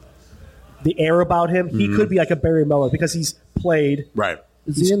air about him. He could be like a Barry Miller because he's played. Right.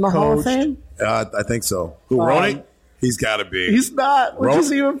 Is he in the Hall of coached. Fame? I think so. Who, Roenick? He's got to be. He's not, which Ron-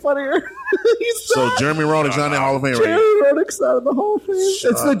 is even funnier. He's So not. Jeremy Roenick's not in the Hall of Fame right Jeremy Roenick's not in the Hall of Fame.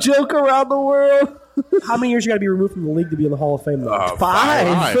 It's the joke around the world. How many years you got to be removed from the league to be in the Hall of Fame? Though?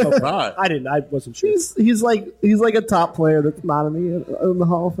 Five. Five. I wasn't sure. He's like a top player that's not in the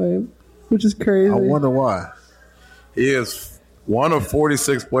Hall of Fame, which is crazy. I wonder why. He is one of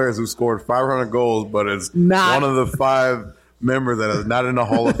 46 players who scored 500 goals, but is Not- one of the 5 members that is not in the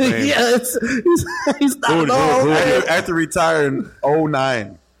Hall of Fame. yeah, he's not in the Hall of Fame. After retiring in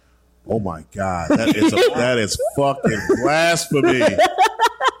 09. Oh my God, that is fucking blasphemy.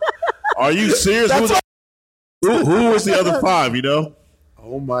 Are you serious? Who was the other 5? You know,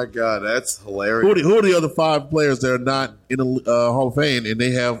 Oh my God, that's hilarious. who are the other 5 players that are not in the Hall of Fame, and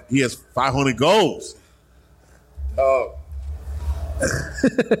he has 500 goals?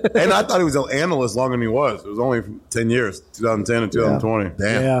 And I thought he was an analyst longer than he was. It was only 10 years, 2010 and 2020.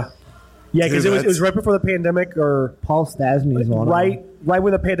 Damn. Yeah, because Dude, it was right before the pandemic, or Paul Stasny is one. right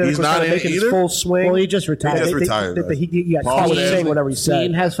when the pandemic He's was not kind of in it making its either? full swing. Well, he just retired. He just retired, He got Paul caught with Stasny. saying whatever he Dean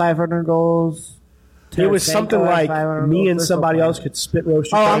said. has 500 goals. It was Tarasenko something has like 500 me and goals. somebody else could spit roast.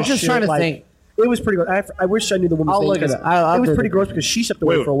 each Oh, I'm other's just shit. trying to Like, think. It was pretty good. I wish I knew the woman's I'll name. look it 'cause up. I'll it was do pretty it. gross because she stepped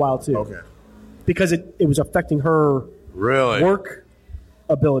away Wait. for a while too. Okay. Because it was affecting her Really? work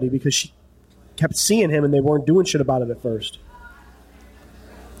ability because she kept seeing him and they weren't doing shit about it at first.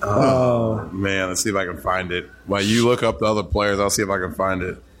 Man, let's see if I can find it. While you look up the other players, I'll see if I can find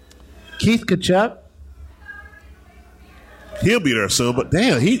it. Keith Kachuk. He'll be there soon, but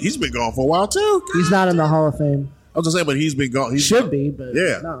damn, he's been gone for a while too. He's not in the Hall of Fame. I was just saying, but he's been gone. He Should be, but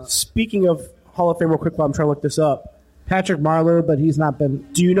Yeah. no. Speaking of Hall of Fame, real quick while I'm trying to look this up, Patrick Marleau, but he's not been.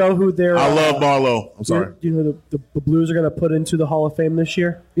 do you know who their I love Marlowe. I'm sorry. Do you know who the Blues are going to put into the Hall of Fame this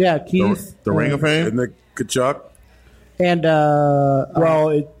year? Yeah, Keith. The Ring of Fame. Isn't it Kachuk? And Well,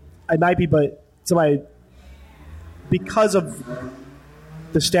 it might be, but somebody because of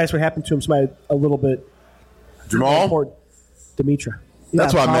the stats what happened to him, somebody a little bit Jamal? important. Dimitra.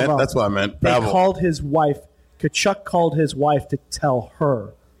 That's what I Pavel. meant. That's what I meant. They Pavel. called his wife. Kachuk called his wife to tell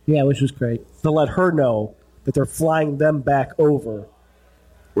her yeah, which was great. to let her know that they're flying them back over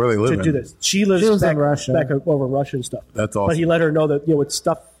Where they to living? do this. She lives in back, Russia. back over in Russia and stuff. That's But he awesome. let her know that with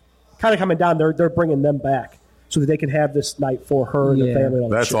stuff kind of coming down, they're bringing them back so that they can have this night for her and Yeah. the family. And all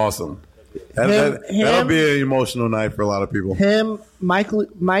that That's shit. awesome. Him- That'll be an emotional night for a lot of people. Him, Mike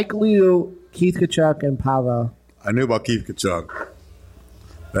Liu, Keith Kachuk, and Pavel. I knew about Keith Kachuk.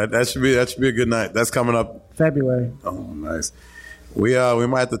 That should be a good night. That's coming up. February. Oh, nice. We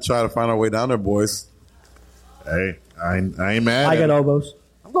might have to try to find our way down there, boys. Hey, I ain't mad. I got elbows.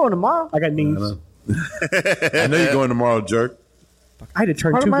 I'm going tomorrow. I got knees. I know you're going tomorrow, jerk. I had to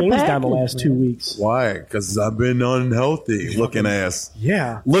turn Part of 2 my games down the package, last 2 weeks. Why? Because I've been unhealthy. Looking ass.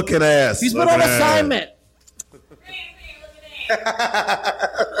 Yeah. Looking ass. He's been on Looking ass. assignment.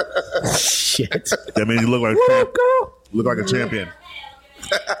 Shit. That means you look like What up, girl? look like a champion.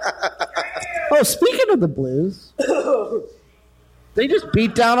 Oh, speaking of the Blues, they just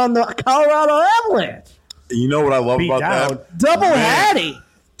beat down on the Colorado Avalanche. You know what I love Beat about down. that? Double Hattie.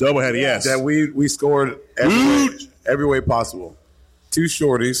 Doubleheader, yes. That we scored every way possible. 2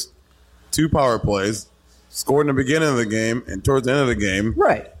 shorties, 2 power plays, scored in the beginning of the game and towards the end of the game,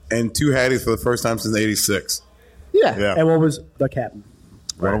 Right. and 2 Hatties for the first time since '86. Yeah. Yeah. And what was the captain?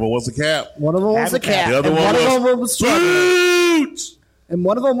 One of them was the cap. One of them was the cat. The other and one one of them was was struggling. Boots. And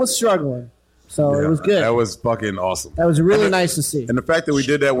one of them was struggling. So it was good. That was fucking awesome. That was really nice to see. And the fact that we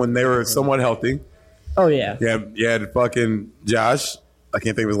did that when they were somewhat healthy. Oh, yeah. You had fucking Josh. I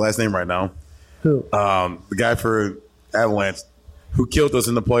can't think of his last name right now. Who? The guy for Avalanche who killed us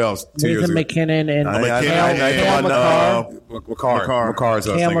in the playoffs 2 years Nathan ago. McKinnon and Cam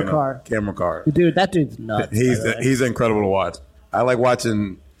McCarr. Cam McCarr. Dude, that dude's nuts. He's incredible to watch. I like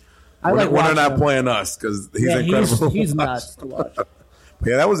watching I like when they're watching not him. playing us because he's incredible. He's to watch. nuts to watch.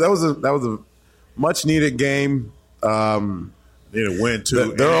 Yeah, that was a much needed game. They didn't win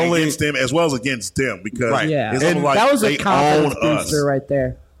too. They're and only against them as well as against them because Right. Yeah. it's And almost like that was they a confidence own us. booster right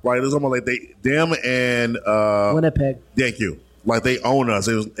there. Right, it's almost like them and Winnipeg. Thank you. Like they own us,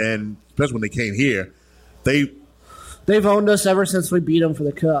 and especially when they came here, They've owned us ever since we beat them for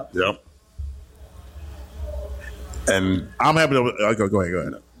the cup. Yep. And I'm happy to go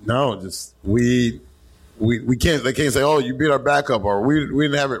ahead. no, just we can't. They can't say, "Oh, you beat our backup," or "We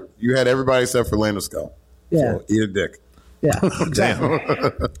didn't have it." You had everybody except for Landeskog. Yeah. So eat a dick. Yeah. Exactly.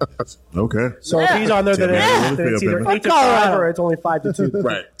 Okay. So if he's on there, then Yeah. it's either Yeah. 8-5 or it's only 5-2.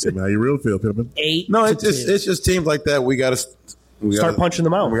 Right. Tell me how you really feel, Pittman. 8. No, to it's just teams like that. We got to Start punching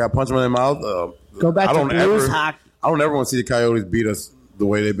them out. We got to punch them in the mouth. Go back I to don't Blues ever. hockey. I don't ever want to see the Coyotes beat us the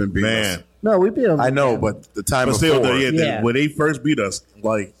way they've been beating Man. us. No, we beat them. I know, but the time But still, before, Yeah. when they first beat us,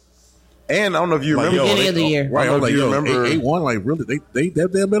 like, and I don't know if you like remember. Beginning of the year. Right, I don't know if you remember 8-1, like, really?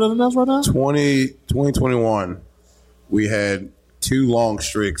 They're better than us right now? 2021, we had 2 long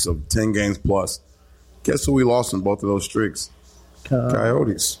streaks of 10 games plus. Guess who we lost in both of those streaks?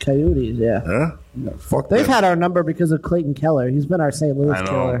 Coyotes. Coyotes, yeah. Yeah? No, fuck They've them. had our number because of Clayton Keller. He's been our St. Louis I know.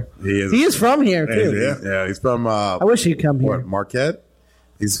 killer. He is. from here, too. Yeah. He's from, I wish he'd come here. what, Marquette?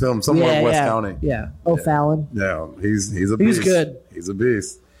 He's from somewhere in West County. Yeah. O'Fallon. Yeah, he's a He's beast. good. He's a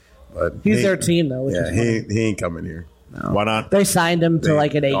beast. But He's he- their team, though. Which Yeah, is he ain't coming here. Why not? They signed him to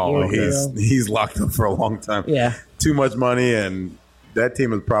like an 8-year deal. He's locked up for a long time. Yeah. Too much money, and that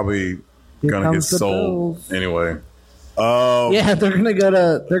team is probably Here gonna get comes the sold Bills. anyway. Yeah, they're gonna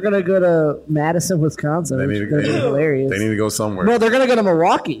go to Madison, Wisconsin. They Which need is gonna be hilarious. They need to go somewhere. No, they're gonna go to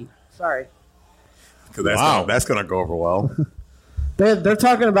Milwaukee. Sorry, because that's gonna go over well. they're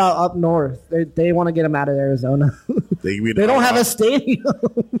talking about up north. They want to get them out of Arizona. They don't have a stadium.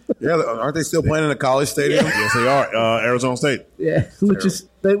 Yeah, aren't they still playing in a college stadium? Yes, they are. Arizona State. Yeah, which is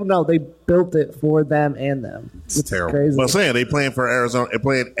they built it for them and them. It's terrible. Crazy. But I'm saying they playing for Arizona. They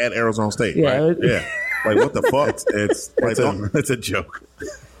playing at Arizona State. Yeah. Right? Yeah. Like what the fuck? It's a joke.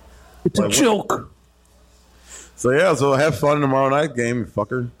 It's a joke. So yeah, so have fun tomorrow night game, you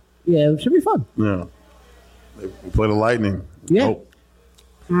fucker. Yeah, it should be fun. Yeah, we play the Lightning. Yeah,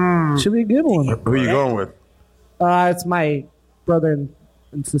 should be a good one. Who are you going with? It's my brother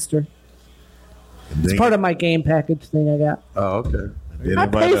and sister. It's part of my game package thing I got. Oh, okay. I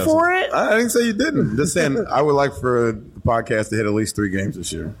pay for it. I didn't say you didn't. Just saying, I would like for the podcast to hit at least 3 games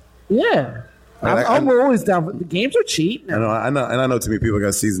this year. Yeah. I'm always down. For, the games are cheap. I know, and I know too many people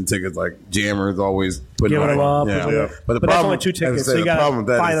got season tickets. Like Jammers always putting Giving them up. Yeah. But the But that's problem, only 2 tickets, as I so you the gotta problem with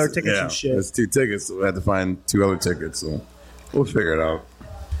that find is- other tickets and shit. It's 2 tickets, so we had to find 2 other tickets. So we'll figure it out.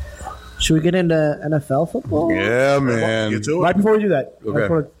 Should we get into NFL football? Yeah, man. Get to Right it. before we do that, I Okay. just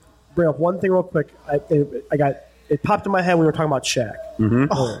want to bring up one thing real quick. It popped in my head when we were talking about Shaq.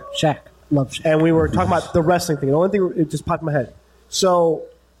 Oh, Shaq. Love Shaq. And we were talking about the wrestling thing. The only thing it just popped in my head. So,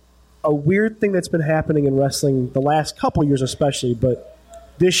 a weird thing that's been happening in wrestling the last couple years, especially, but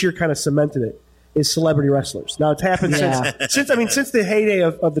this year kind of cemented it, is celebrity wrestlers. Now it's happened Yeah. since the heyday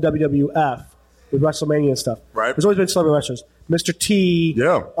of the WWF with WrestleMania and stuff. Right. There's always been celebrity wrestlers. Mr. T.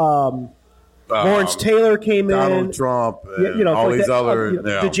 Yeah. Lawrence Taylor came Donald in. Trump, You know, all like these that, other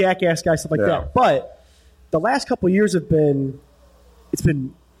the Jackass guys, stuff like that. But the last couple of years it's been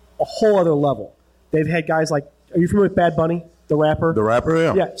a whole other level. They've had guys like, are you familiar with Bad Bunny? the rapper. The rapper,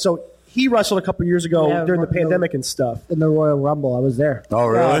 yeah. Yeah, so he wrestled a couple years ago Yeah, during the no. pandemic and stuff. In the Royal Rumble, I was there. Oh,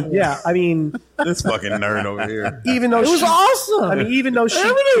 really? Yeah, I mean, This fucking nerd over here. even though It was she- awesome. I mean, even though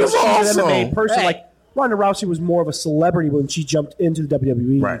Everything was she's awesome. an MMA person, Right. like Ronda Rousey was more of a celebrity when she jumped into the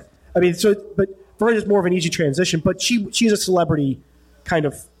WWE. Right. I mean, but for her, it's more of an easy transition. But she's a celebrity kind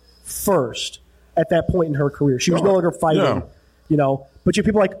of first at that point in her career. She was no longer fighting, Yeah. you know. But you have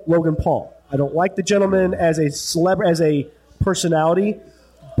people like Logan Paul. I don't like the gentleman as a celebrity, as a personality,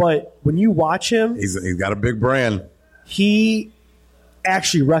 but when you watch him, He's got a big brand. he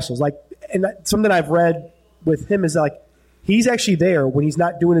actually wrestles. Like, and something I've read with him is that, like, he's actually there when he's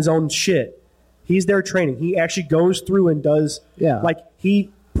not doing his own shit. He's there training. He actually goes through and does, like, he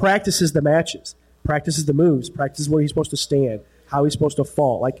practices the matches, practices the moves, practices where he's supposed to stand, how he's supposed to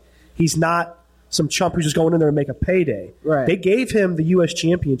fall. Like, he's not some chump who's just going in there and make a payday. Right. They gave him the U.S.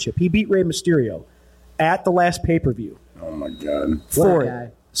 Championship. He beat Rey Mysterio at the last pay-per-view Oh, my God. for What a it.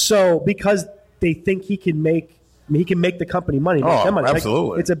 guy. So because they think he can make the company money. Make Oh, them money. Like,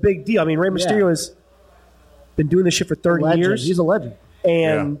 absolutely. it's a big deal. I mean, Rey Mysterio has been doing this shit for 30 Legend. years. He's a legend.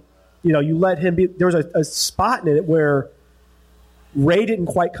 And, you know, you let him be. There was a spot in it where Ray didn't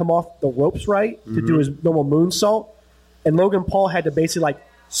quite come off the ropes right to do his normal moonsault. And Logan Paul had to basically, like,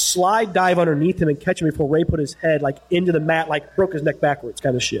 slide dive underneath him and catch him before Ray put his head, like, into the mat, like, broke his neck backwards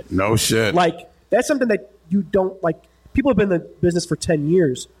kind of shit. No shit. Like, that's something that you don't, like, people have been in the business for 10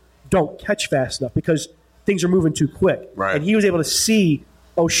 years, don't catch fast enough because things are moving too quick. Right. And he was able to see,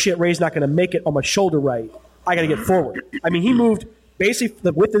 oh shit, Ray's not going to make it on my shoulder right. I got to get forward. I mean, he moved basically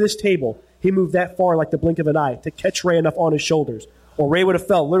the width of this table. He moved that far like the blink of an eye to catch Ray enough on his shoulders. Or Ray would have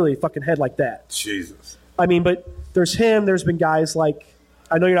fell literally fucking head like that. Jesus. I mean, but there's him. There's been guys like,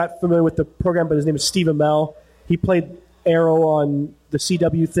 I know you're not familiar with the program, but his name is Steve Amell. He played Arrow on the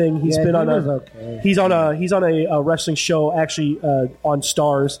CW thing. He's Yeah, been he on was a okay. he's on a wrestling show actually on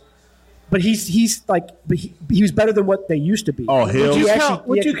Stars. But he's like, but he was better than what they used to be. Oh, hell.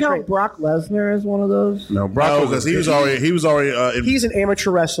 Would you count Brock Lesnar as one of those? No, No, Brock because he was already. He's an amateur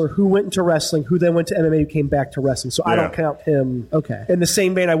wrestler who went into wrestling, who then went to MMA, who came back to wrestling. So I Yeah. don't count him. Okay. In the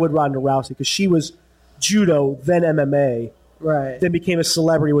same vein, I would Ronda Rousey because she was judo, then MMA, Right. then became a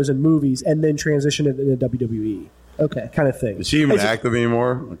celebrity, was in movies, and then transitioned into WWE Okay. kind of thing. Is she even It's- active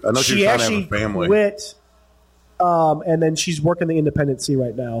anymore? I know she's She trying to actually have a family. quit, and then she's working the independent scene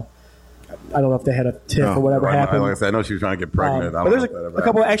right now. I don't know if they had a tiff No, or whatever like happened. I said, I know she was trying to get pregnant. I But don't there's know if that ever a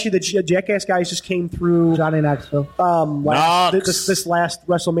couple. happened. Actually, the Jackass guys just came through Johnny Knoxville. this last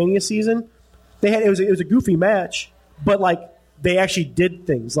WrestleMania season. They had it was a goofy match, but like they actually did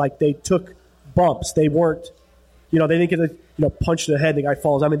things. Like they took bumps. They weren't, they didn't get a punch to the head. And the guy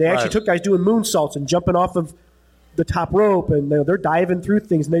falls. I mean, they actually Right. took guys doing moonsaults and jumping off of the top rope, and they're diving through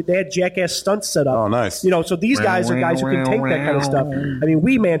things. And they had Jackass stunts set up. Oh, nice. So these guys are guys who can take that kind of stuff. I mean,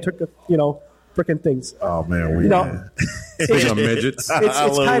 Wee Man took the freaking things. Oh man, we You know, man. Speaking of midgets, It's I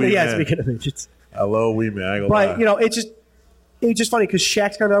love kind of Wee yeah. Man. Speaking of midgets. I love Wee Man. I ain't gonna But lie. it's just funny because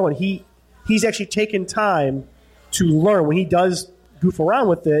Shaq's kind of another one. He's actually taken time to learn. When he does goof around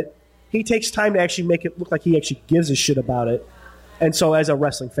with it, he takes time to actually make it look like he actually gives a shit about it. And so, as a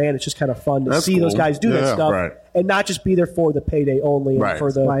wrestling fan, it's just kind of fun to That's see those cool. guys do that Yeah, stuff right. and not just be there for the payday only and Right. for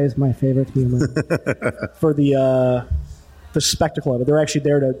Why the is my favorite human? for the spectacle of it. They're actually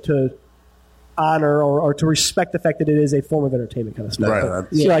there to honor or to respect the fact that it is a form of entertainment kind of stuff. Right.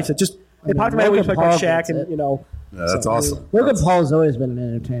 But, like I said, just it popped in my head when we Logan talked about Paul Shaq, gets and it. yeah, that's awesome. Logan Paul's always been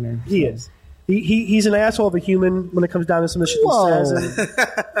an entertainer. He is. He's an asshole of a human when it comes down to some of the shit Whoa. he says.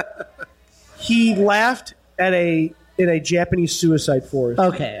 And he laughed in a Japanese suicide forest.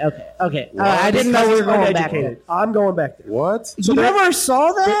 Okay. I didn't know we were going back there. Uneducated. I'm going back there. What? You never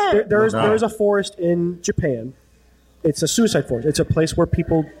saw that? There is a forest in Japan. It's a suicide forest. It's a place where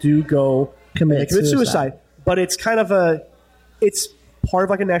people do go Commit suicide. But it's kind of it's part of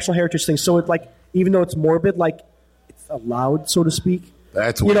like a national heritage thing. So it's like, even though it's morbid, like it's allowed, so to speak.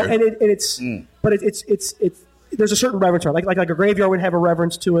 That's You know, weird. and it's but it's there's a certain reverence around, like a graveyard would have a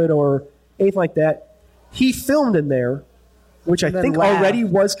reverence to it or anything like that. He filmed in there, which I And then think laughed. already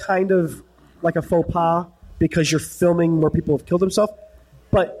was kind of like a faux pas because you're filming where people have killed themselves.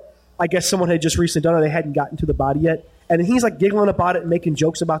 But I guess someone had just recently done it; they hadn't gotten to the body yet, and he's like giggling about it and making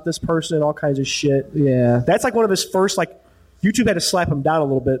jokes about this person and all kinds of shit. Yeah. That's like one of his first like. YouTube had to slap him down a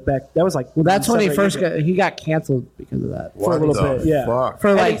little bit back. That was like Well, that's when he 7 or 8 first years ago. he got canceled because of that. for a little bit, yeah. Fuck?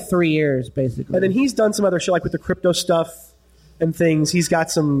 For like 3 years, basically. And then he's done some other shit, like with the crypto stuff and things. He's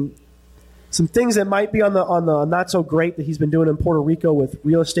got some things that might be on the not so great that he's been doing in Puerto Rico with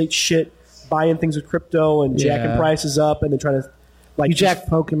real estate shit, buying things with crypto and jacking Yeah. prices up, and then trying to like you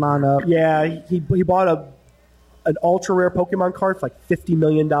jacked Pokemon up. Yeah, he bought an ultra rare Pokemon card for like $50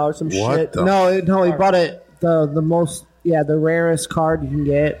 million, some What shit. the- No, he bought it the most the rarest card you can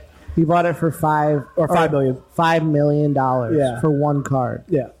get. He bought it for $5 million Yeah. for one card.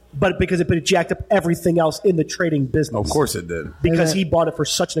 Yeah, but it jacked up everything else in the trading business. Of course it did. because And he bought it for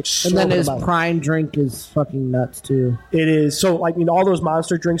such an And exorbitant then his amount. prime drink is fucking nuts too. It is so like all those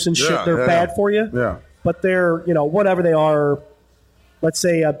monster drinks and shit. Yeah, They're yeah. bad for you. Yeah. but they're whatever they are. Let's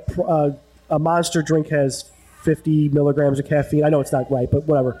say a monster drink has 50 milligrams of caffeine. I know it's not right, but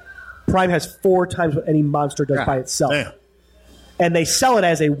whatever. Prime has 4 times what any monster does by itself. Damn. And they sell it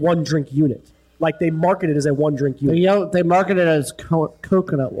as a 1-drink unit. Like they market it as a 1-drink unit. They market it as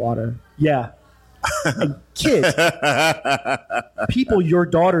coconut water. Yeah. And kids, people your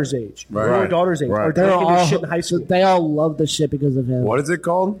daughter's age, are Right. They're drinking all this shit in high school. They all love this shit because of him. What is it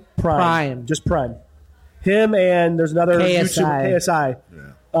called? Prime. Just Prime. Him and there's another KSI. YouTube,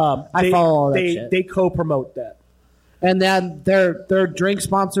 KSI. I follow all that shit. They co-promote that. And then their drink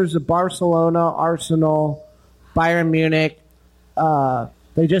sponsors of Barcelona, Arsenal, Bayern Munich.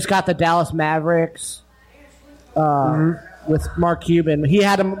 They just got the Dallas Mavericks with Mark Cuban. He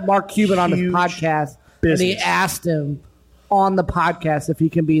had Mark Cuban on his Huge podcast, and he business. asked him on the podcast if he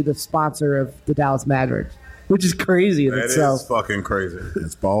can be the sponsor of the Dallas Mavericks, which is crazy in That itself. is fucking crazy.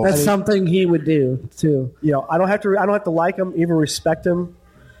 It's balls. That's something he would do too. I don't have to like him, even respect him,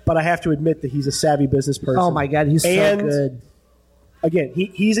 but I have to admit that he's a savvy business person. Oh my god, he's And so good. Again,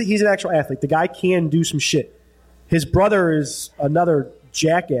 he's an actual athlete. The guy can do some shit. His brother is another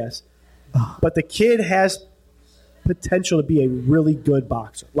jackass, but the kid has potential to be a really good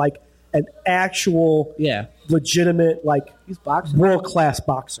boxer, like an actual, legitimate, like He's boxing. world class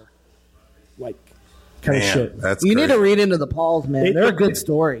boxer, like kind of Man, shit. that's You crazy. need to read into the Pauls, man. They're a good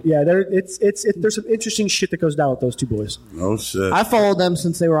story. Yeah, there's some interesting shit that goes down with those two boys. Oh shit. I followed them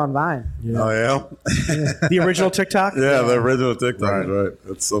since they were on Vine. Oh yeah. The original TikTok. Yeah, the original TikTok. Right.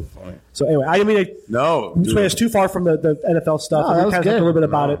 That's so funny. So anyway, I didn't mean to No. sway us too far from the NFL stuff. No, that we was kind of talked good. a little bit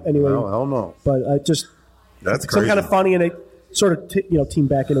about it anyway, No, hell no. but just That's some crazy. kind of funny and it sort of team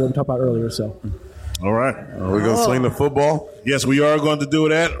back into what we talked about earlier. So All right. Are we gonna swing the football? Yes, we are going to do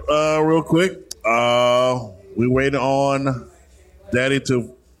that real quick. We're waiting on Daddy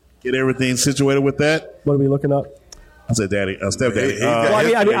to get everything situated with that. what are we looking up? I said Daddy, stepdaddy. Well,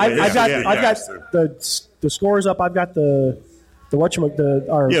 I've got yeah. the scores up. I've got the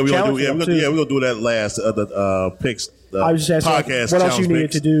our Yeah, we're challenge gonna up, do. too. Yeah, we're gonna do that last. The picks. The I was just asking podcast. what else you challenge needed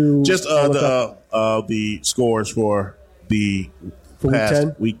picks. to do. Just look the scores for the For week past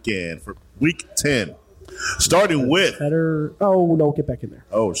 10? weekend for week 10, starting with. better. Oh no, get back in there.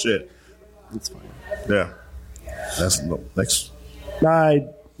 Oh shit! It's fine. Yeah, that's next.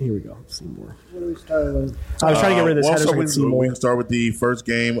 Here we go. Seymour. What are we starting with? I was trying to get rid of this header so we could see we more. can start with the first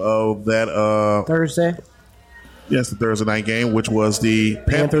game of that. Thursday. Yes, the Thursday night game, which was the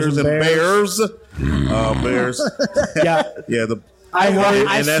Panthers and Bears. Bears. Yeah, Yeah, I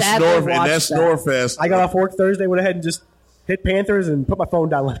and that's sadly North, and watched that's that. Norfest. I got off work Thursday, went ahead and just hit Panthers and put my phone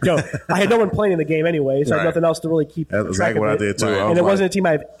down and let go. I had no one playing in the game anyway, so I had Right. nothing else to really keep That's track exactly of what I it. did too. Right. I was And it like, wasn't a team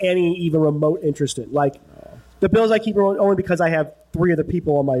I have any even remote interest in. Like the Bills, I keep only because I have 3 other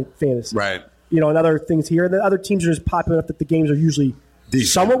people on my fantasy. Right. And other things here. And the other teams are just popular enough that the games are usually Decent.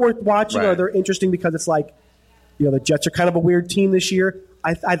 somewhat worth watching, or Right. they're interesting because it's like, the Jets are kind of a weird team this year.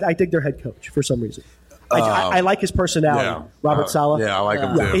 I dig their head coach for some reason. I like his personality, Yeah. Robert Saleh. Yeah, I like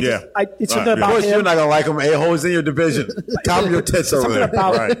him Yeah. too. Yeah. It's something Of about course, you're him. not gonna like him. A-holes in your division. Calm your tits over Something there.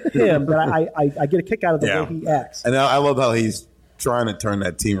 about Right. him that I get a kick out of the Yeah. way he acts. And I love how he's trying to turn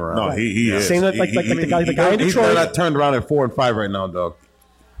that team around. No, he is. Same like the guy in He's Detroit. not turned around at 4-5 right now, dog.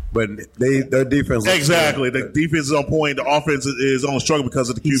 But their defense looks Exactly. good. The defense is on point. The offense is on struggle because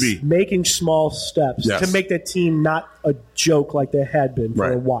of the He's QB. making small steps Yes. to make that team not a joke like they had been for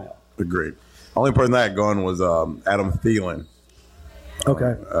Right. a while. Agreed. Only person that had gone was Adam Thielen.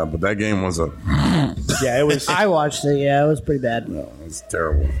 Okay. But that game was Yeah, it was. I watched it. Yeah, it was pretty bad. it was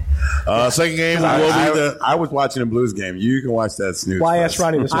terrible. Second game will be the. I was watching the Blues game. You can watch that snooze. Why I fest. asked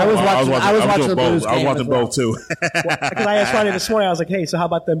Ronnie this I morning. was watching the doing Blues both. I was game watching as well. both too. Because I asked Ronnie this morning, I was like, hey, so how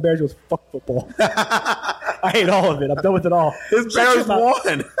about them Bears with fuck football? I hate all of it. I'm done with it all. His Bears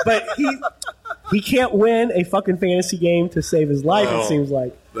won. But he can't win a fucking fantasy game to save his life, Oh. it seems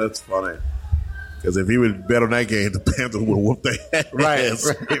like. That's funny. Because if he would bet on that game, the Panthers would have whooped their ass. Right.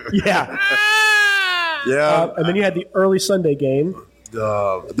 Yeah. Yeah. And then you had the early Sunday game.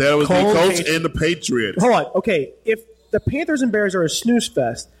 That was the Colts Colts and the Patriots. Hold on. Okay, if the Panthers and Bears are a snooze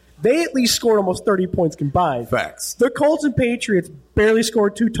fest, they at least scored almost 30 points combined. Facts. The Colts and Patriots barely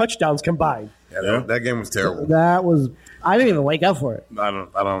scored 2 touchdowns combined. Yeah, that game was terrible. That was. I didn't even wake up for it. I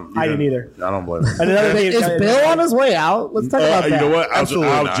didn't either. I don't blame him. And another thing Is Bill on his way out? Let's talk about that. You know what? I was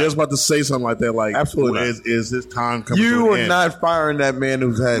not. just about to say something like that. Like, Absolutely is his time coming to You an are end? not firing that man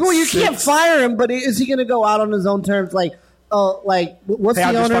who's had. Well, you 6 can't fire him, but is he going to go out on his own terms? Like what's Hey,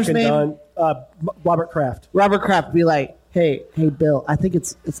 I'm the just owner's fucking name? done. Robert Kraft. Robert Kraft. Be like, hey, Bill. I think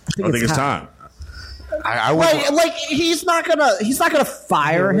it's time. I would. Like he's not gonna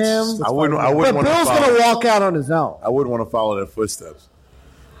fire him. I wouldn't But want to Bill's follow. gonna walk out on his own. I wouldn't want to follow their footsteps.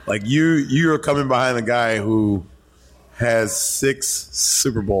 Like you're coming behind a guy who has 6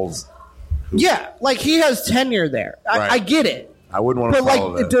 Super Bowls. Yeah, like he has tenure there. Right. I get it. I wouldn't want to But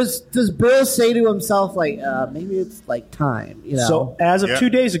follow like, that. does Bill say to himself like, maybe it's like time? You know. So as of Yeah. 2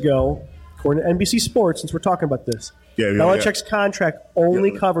 days ago, according to NBC Sports, since we're talking about this, Belichick's contract only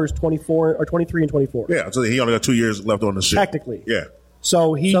covers 24 or 23 and 24. Yeah, so he only got 2 years left on the ship. Technically. Yeah.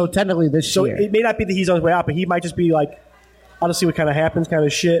 So technically this year. it may not be that he's on his way out, but he might just be like, I'll just see what kind of happens, kind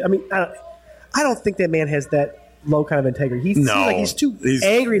of shit. I mean, I don't think that man has that low kind of integrity. He seems like he's too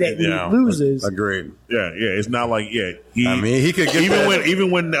angry that he loses. Agreed. Yeah. It's not like he could get even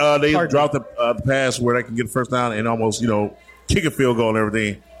when they drop the pass where they can get a first down and almost kick a field goal and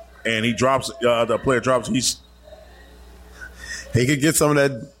everything, and he drops the player drops. He could get some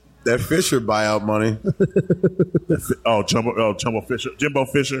of that Fisher buyout money. Jimbo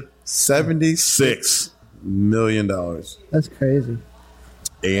Fisher, $76 million. That's crazy.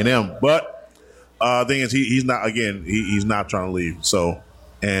 A&M, but thing is he's not he's not trying to leave. So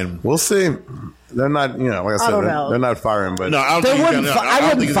and we'll see. They're not, like I said, don't know. they're not firing. But no, I They don't wouldn't think fi- I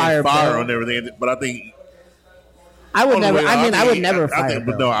wouldn't he's fire fire Bill. on everything. But I think I would never. I would never I fire think,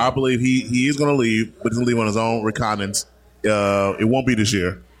 Bill. but no, I believe he is going to leave, but he's going to leave on his own recognizance. It won't be this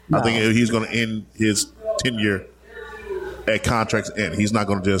year. No. I think he's going to end his tenure at contract's end. He's not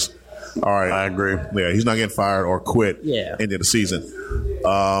going to just. All right, I agree. Yeah, he's not getting fired or quit. Yeah. End of the season.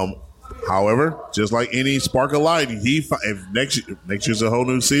 However, just like any spark of light, if next year's a whole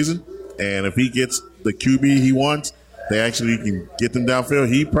new season, and if he gets the QB he wants, they actually can get them downfield.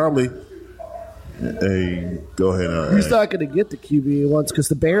 He probably. Hey, go ahead. He's not going to get the QB he wants because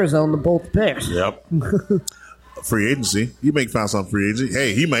the Bears own the both picks. Yep. Free agency. He may find some free agency.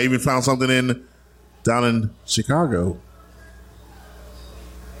 Hey, he may even found something down in Chicago.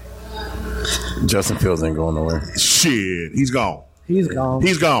 Justin Fields ain't going nowhere. Shit, he's gone. He's gone.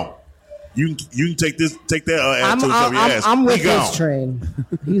 He's gone. You can take that attitude off your ass. I'm with He gone. this train.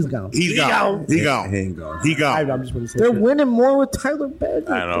 He's gone. He's gone. He gone. He ain't gone. He gone. I'm just going to say They're shit. winning more with Tyler Badger.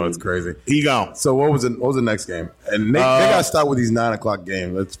 I know, it's crazy. He gone. So what was the next game? And they got to stop with these 9:00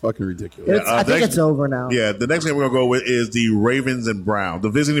 games. That's fucking ridiculous. I think it's over now. Yeah, the next game we're gonna go with is the Ravens and Browns, the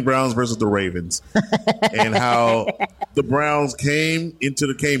visiting Browns versus the Ravens, and how the Browns came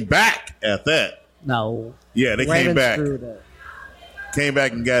back at that. No. Yeah, they Ravens came back. screwed it. Came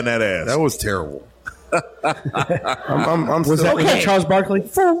back and got in that ass. That was terrible. I'm Was still that Charles Barkley?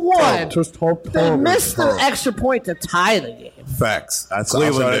 For what? Just They missed the extra point to tie the game. facts. I saw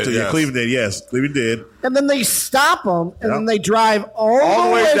that too. did, Yeah, yes. Cleveland did. Yes, Cleveland did. And then they stop them, and Yep. then they drive all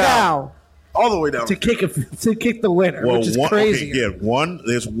the way down all the way down. to kick the winner, which is crazy. Okay,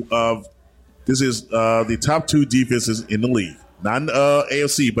 yeah, this is the top 2 defenses in the league, not in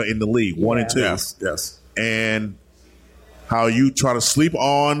AFC, but in the league, 1 and 2. Yes. And how you try to sleep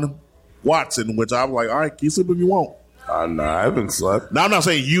on Watson, which I'm like, all right, you sleep if you want. No, I haven't slept. Now I'm not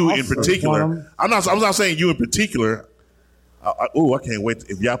saying you in sleep on particular. him. I'm not saying you in particular. I can't wait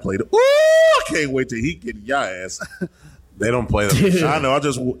if y'all played it. I can't wait till he get y'all ass. They don't play them. I know. I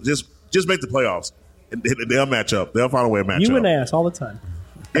just make the playoffs. And they'll match up. They'll find a way to match You up. and ass all the time.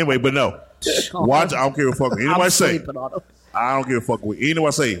 Anyway, but no. Watch. I don't care what fuck anybody I'm say. sleeping on him. I don't give a fuck what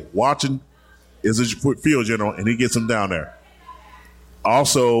anybody say. Watching is a field general, and he gets them down there.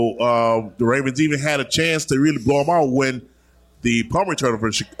 Also, the Ravens even had a chance to really blow them out when the punt returner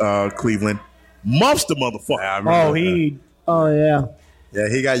for Cleveland muffs the motherfucker. Oh yeah. Yeah,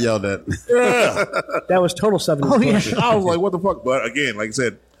 he got yelled at. Yeah. That was total 7. Oh yeah. I was like, what the fuck? But again, like I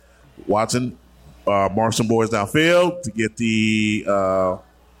said, Watson marched some boys downfield to get the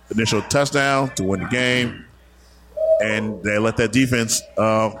initial touchdown to win the game. And they let that defense,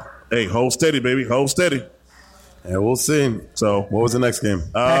 hold steady, baby. Hold steady. Yeah, we'll see. So, What was the next game?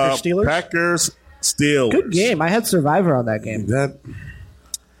 Packers, Steelers? Packers, Steelers. Good game. I had Survivor on that game. That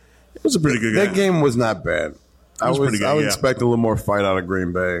It was a pretty good that game was not bad. I was pretty good, I was yeah. expecting a little more fight out of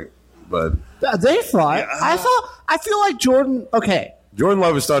Green Bay, but They fought. I feel like Jordan. Okay. Jordan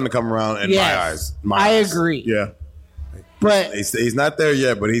Love is starting to come around in Yes. my I eyes. agree. Yeah. But He's not there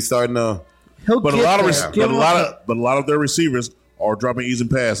yet, but he's starting to. he'll But get a lot of there. Give him a lot of their receivers are dropping easy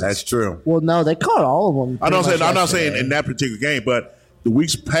passes. That's true. Well, no, they caught all of them. I'm not saying yesterday. in that particular game, but the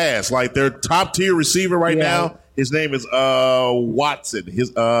weeks past, like their top tier receiver right now, his name is Watson.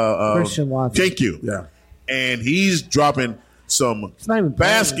 His Christian Watson. Thank you. Yeah. And he's dropping some He's not even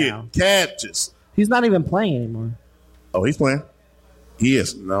playing basket now. catches. He's not even playing anymore. Oh, he's playing. He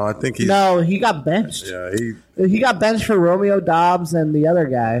is. No, I think he's. No, he got benched. Yeah, He got benched for Romeo Dobbs and the other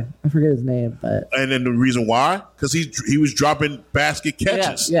guy. I forget his name, but And then the reason why? Because he was dropping basket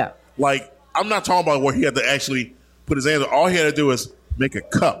catches. Yeah. Like, I'm not talking about where he had to actually put his hands on. All he had to do is make a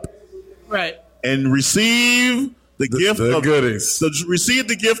cup. right. And receive the gift the of goodies. receive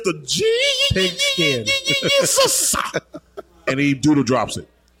the gift of Pigskin. Jesus. And he doodle drops it.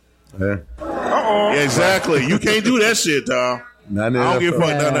 Yeah. Yeah, exactly. You can't do that shit, dog. Not in the I don't give a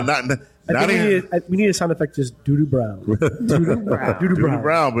fuck. NFL. Not We need a sound effect just doo-doo brown. Doo-doo brown. Doo-doo Brown.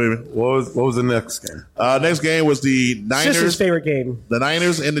 brown. Baby. What was the next game? Next game was the Sister's Niners. favorite game. The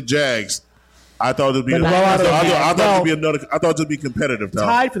Niners and the Jags. I thought it'd be. The I blowout of the thought week. it'd be another. I thought it'd be competitive, dog.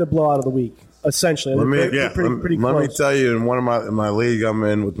 Tied for the blowout of the week, essentially. Let me Pretty let me close. tell you, in one of my league I'm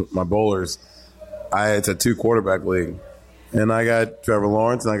in with my bowlers, it's a 2 quarterback league, and I got Trevor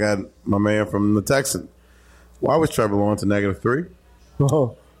Lawrence and I got my man from the Texans. Why was Trevor Lawrence a -3?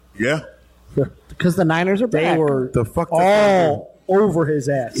 Oh, Yeah. Because the Niners are they back. were The fuck all over his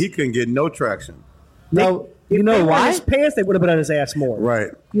ass. He couldn't get no traction. No, you If know they were in why? his pants, they would have been on his ass more. Right.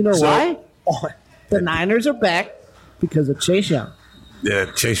 You know So- why? Oh, The Niners are back because of Chase Young. Yeah,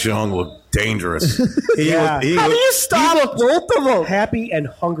 Chase Young looked dangerous. Yeah. He How do looked- you stop both of them? happy and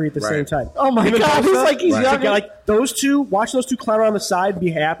hungry at the same Right. time. Oh my Him and God, Bosa, he's like he's Right. young. like those two, watching those two clown around the side and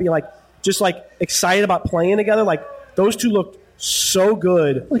be happy, like just like excited about playing together. Like those two looked so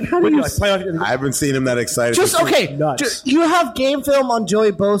good. Like, how do When you like, play on, I haven't seen him that excited. Just this week. okay. Nuts. You have game film on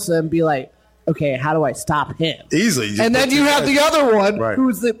Joey Bosa and be like, okay, how do I stop him? Easily. just And then put you two have guys- the other one Right.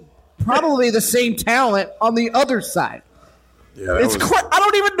 who's probably the same talent on the other side. Yeah, that It's was- I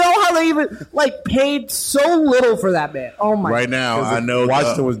don't even know how they even paid so little for that man. Oh my! Right now, I know.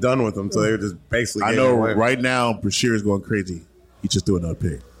 Washington was done with him, so they were just basically. I gave know. him away. Right now, Bashir is going crazy. He just threw another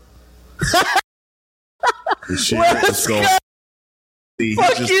pick. Bashir is going. He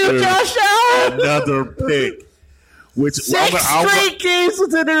Fuck just you, threw Josh Allen. another pick. Which Six straight games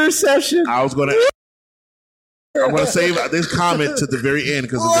with an interception. I was going to. I'm going to save this comment to the very end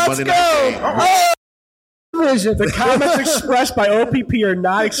because it's Let's the Monday night game. go. Oh, division. the comments expressed by OPP are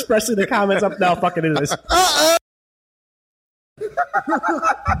not expressing the comments up now. Fucking into this.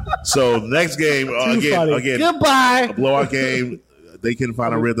 So next game funny. again, Goodbye. a blowout game. They couldn't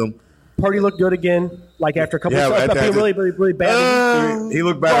find a rhythm. Party looked good again. Like after a couple Yeah, of right, being that- really bad. He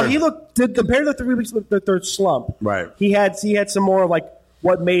looked better. Well, he looked compared to the 3 weeks of the third slump. Right. He had some more of like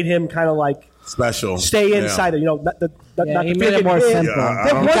what made him kind of like special. stay inside. You know, not the He made it more hit. simple. Yeah, That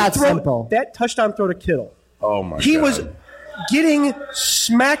He one got throw, simple. that touchdown throw to Kittle. Oh my! He God. was getting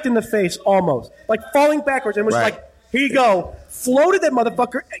smacked in the face almost, like falling backwards, and was Right. like, "Here you go!" Floated that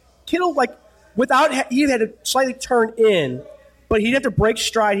motherfucker. Kittle he had to slightly turn in, but he'd have to break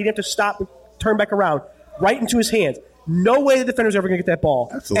stride. He'd have to stop and turn back around right into his hands. No way the defender's ever going to get that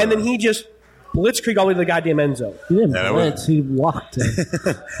ball. Absolutely. And then he just blitzkrieg all the way to the goddamn end zone. He didn't Yeah, that blitz. He walked it.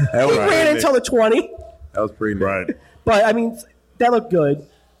 That was He ran until the 20. That was pretty neat. Right. But, I mean, that looked good.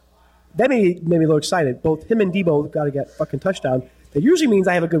 That made me a little excited. Both him and Debo got to get fucking touchdown. That usually means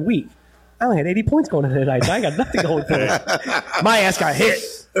I have a good week. I only had 80 points going in tonight, so I got nothing going for it. My ass got hit.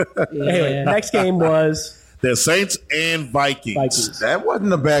 Anyway, Yeah. next game was The Saints and Vikings. Vikings. That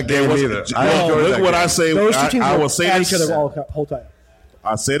wasn't a bad game Was- either. No, I enjoyed look that what game. I say. Those two teams I were will say at this. each other all the whole time.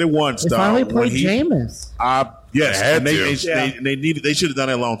 I said it once. They dog. finally When played he- Jameis. Yes, They had and they, to. they should have done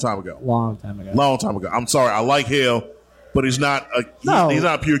it a long time ago. Long time ago. Long time ago. I'm sorry. I like Hill, but he's not No. he's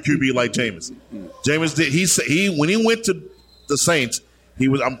not a pure QB like Jameis. Jameis did he when he went to the Saints, he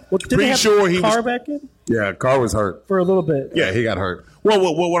was. I'm Well, did they pretty have sure he Carr was. back in Yeah, Carr was hurt. for a little bit? Yeah, he got hurt.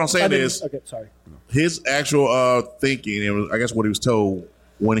 Well, what I'm saying I mean, is okay, sorry. his actual thinking, and I guess what he was told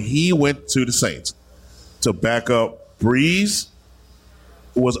when he went to the Saints to back up Breeze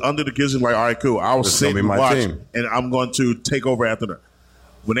was under the condition like, all right, cool. I was This is gonna sitting be and my watch, team. and I'm going to take over after them.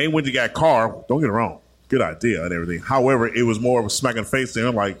 When they went to get Carr, don't get it wrong, good idea and everything. However, it was more of a smack in the face to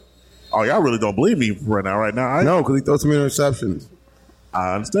him, like, oh, y'all really don't believe me right now, right now. No, because he throws some interceptions.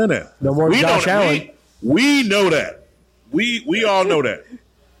 I understand that. No more we Josh know, Allen. We know that. We all know that.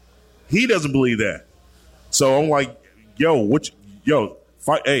 He doesn't believe that. So I'm like,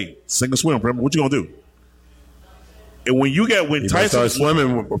 fight, hey, sink or swim, remember, what you gonna do? And when He better Tyson start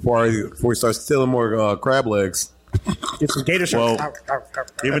swimming before he starts stealing more crab legs. Get some gator Well,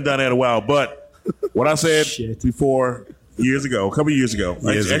 shirts. he haven't done that in a while. But what I said Shit. before years ago, a couple of years ago.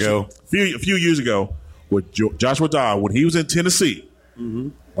 A few years ago, with Joshua Dobbs, when he was in Tennessee,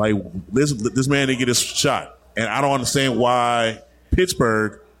 like this man didn't get his shot. And I don't understand why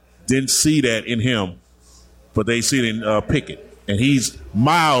Pittsburgh didn't see that in him, but they see it in Pickett. And he's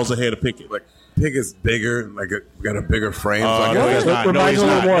miles ahead of Pickett. Like Pickett's bigger, got a bigger frame. No, he's not. No, he's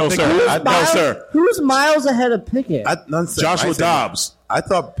not. No, sir. No, sir. Who's miles ahead of Pickett? Joshua Dobbs. I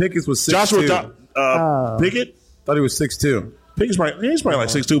thought Pickett was 6'2". Joshua Dobbs. Pickett? Thought he was 6'2". Pickett's probably like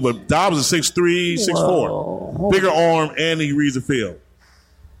 6'2", but Dobbs is 6'3", 6'4". Bigger arm, and he reads the field.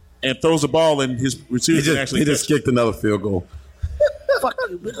 And throws the ball, and his receivers can actually He just kicked another field goal. Fuck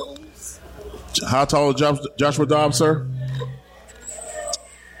you, Bills. How tall is Joshua Dobbs, sir?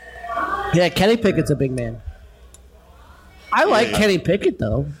 Yeah, Kenny Pickett's a big man. I like Kenny Pickett,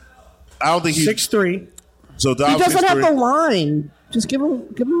 though. I don't think he's 6'3". So Dobbs He doesn't 6'3". have the line. Just give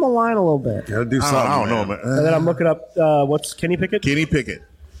him a line a little bit. Gotta do something. I don't know, man. And then I'm looking up what's Kenny Pickett? Kenny Pickett.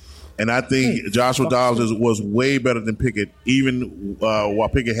 And I think Joshua Dobbs was way better than Pickett, even while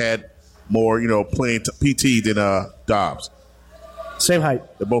Pickett had more, playing PT than Dobbs. Same height.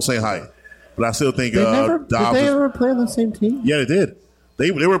 They're both same height. But I still think Did Dobbs. they ever play on the same team? Yeah, they did.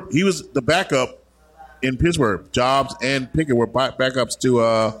 They were. He was the backup in Pittsburgh. Dobbs and Pickett were backups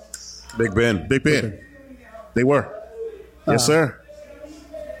to Big Ben. Big Ben. They were. Yes, sir.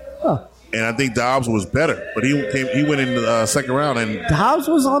 Huh. And I think Dobbs was better, but he went in the second round, and Dobbs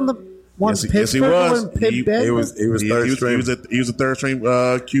was on the one yes, Pittsburgh he was. when Pitt Ben He was third string. He was a third string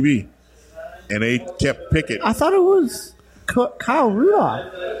QB, and they kept Pickett. I thought it was Kyle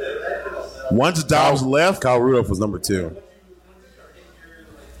Rudolph. Once Dobbs left, Kyle Rudolph was number 2.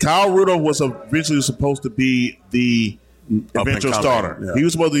 Kyle Rudolph was eventually supposed to be the eventual starter. Yeah. He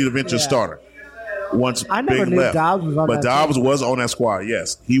was supposed to be the eventual starter. Once I never Big knew left, Dobbs was on but that Dobbs team. was on that squad.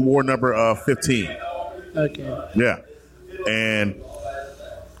 Yes, he wore number 15. Okay. Yeah, and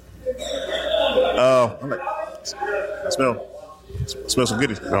I smell some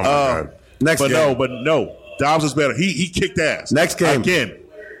goodies. Oh my God. Next game. But no, Dobbs is better. He kicked ass. Next game. Again.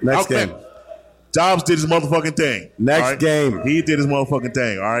 Next game. Dobbs did his motherfucking thing. Next all right? game. He did his motherfucking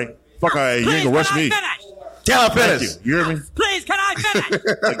thing. All right. Fuck, you ain't gonna rush me. Can I Thank finish? you. You hear me? Please, can I finish?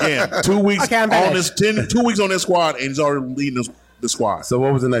 Again, 2 weeks Okay, I'm on finished. this 2 weeks on this squad, and he's already leading the squad. So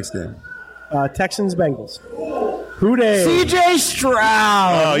what was the next game? Texans Bengals. Who dey? CJ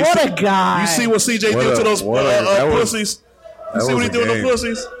Stroud. You What see- a guy. You see what CJ did to those that was- pussies? You that see what was he a did to game. those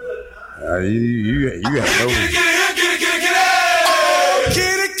pussies? You got no.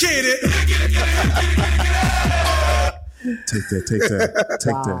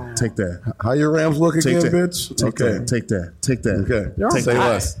 Take that. How your Rams look Take again, that. bitch? Take that. Take that. Okay. Take Say that.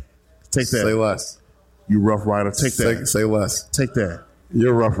 less. Take that. Say less. You rough rider. Take that. Say less. Take that.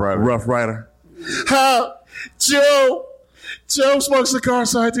 You're a rough rider. Rough rider. How? Joe smokes the car,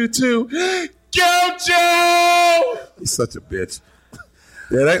 so I do too. Go, Joe! He's such a bitch.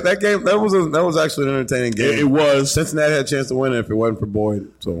 Yeah, that game that was actually an entertaining game. It was. Cincinnati had a chance to win it if it wasn't for Boyd.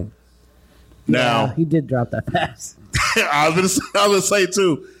 So Now, He did drop that pass. I was gonna say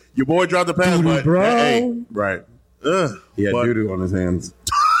too. Your boy dropped the pass, but bro. hey, right, ugh, he had but doo doo on his hands.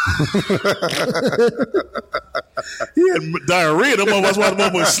 he had diarrhea. Them motherfuckers, why the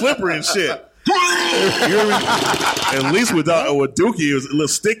motherfucker slippery and shit. You hear me? At least with Dookie, it was a little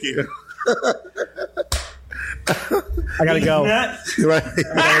sticky. I gotta go.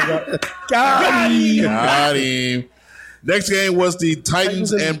 Got him. Next game was the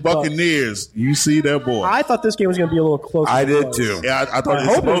Titans and Buccaneers. You see that boy? I thought this game was going to be a little closer. I than it did was. too. Yeah, I thought I it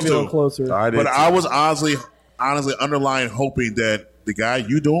was hope it was supposed a little to. closer. I did But too. I was honestly underlying hoping that the guy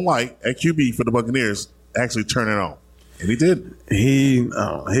you don't like at QB for the Buccaneers actually turn it on. And he did.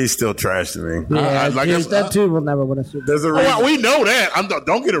 He's still trash to me. Yeah, like dude, that dude will never win a Super Bowl. There's a Oh, reason. well, we know that.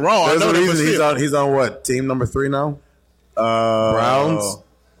 Don't get it wrong. I There's know a that, but reason still. he's on what team number 3 now? Browns,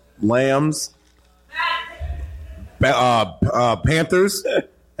 Lambs, Panthers,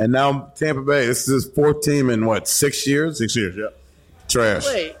 and now Tampa Bay. This is his 4th team in 6 years? 6 years, yeah. Trash.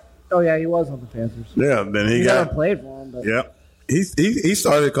 Wait. Oh, yeah, he was on the Panthers. Yeah, then He he never got. played for him, but Yeah. He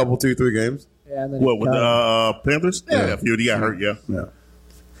started a couple 2-3 games. yeah, and then What, he with cut the Panthers? Yeah, he got hurt, yeah. Yeah,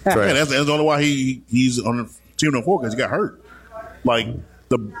 Man, trash. that's the only why he's on the team number 4 because he got hurt. Like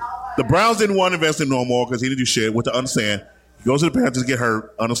the Browns didn't want to invest in no more because he didn't do shit. With the understand, he goes to the Panthers, get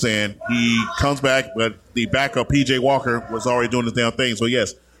hurt. Understand, he comes back, but the backup PJ Walker was already doing his damn thing. So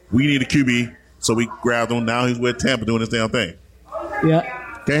yes, we need a QB, so we grabbed him. Now he's with Tampa doing his damn thing. Yeah.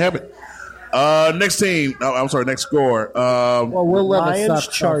 Can't have it. Next team. Oh, I'm sorry. Next score. Well, Will Levis Lions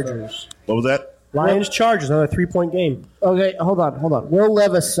sucked. Chargers. What was that? Lions Chargers, another 3-point game. Okay, hold on. Will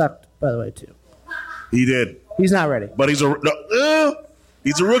Levis sucked, by the way, too. He did. He's not ready. But he's a rookie.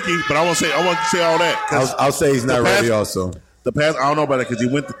 But I want to say all that. 'Cause I'll say he's not the past- ready. Also, The past, I don't know about that because he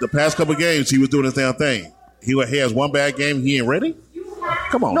went the past couple games. He was doing his damn thing. He has one bad game. He ain't ready.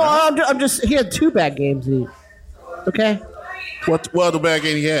 Come on. No, man. I'm just. He had 2 bad games. Okay. What other bad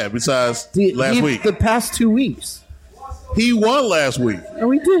game he had besides last week? The past 2 weeks. He won last week. No,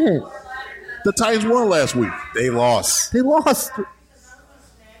 he didn't. The Titans won last week. they lost. They lost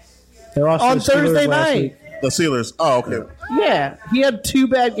They're also on the Steelers Thursday last night. week. The Steelers. Oh, okay. Yeah, he had 2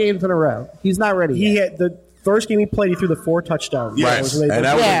 bad games in a row. He's not ready. He yet. had the first game he played. He threw the 4 touchdowns. Yes. That was when they And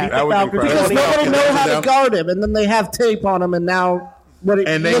that beat was- the that was Falcons incredible. because 20. nobody Okay, know how down. to guard him, and then they have tape on him, and now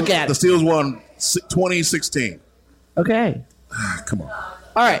And look at the it. Steelers won 2016. Okay. Come on.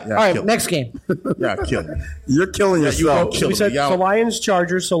 All right. Yeah, All right. kill Next game. Yeah, kill me. You're killing you yourself. go kill We said Y'all- so Lions,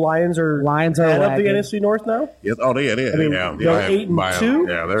 Chargers. So Lions are Lions are ahead of the lagging. NFC North now. Yes. Oh, they I mean, yeah. they're 8-2,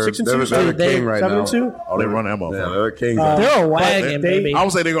 Yeah, they're 6-2, they're the They- king right now. 7-2. Oh, they run that motherfucker. Yeah, they're the kings. They're a wagon, they- baby. I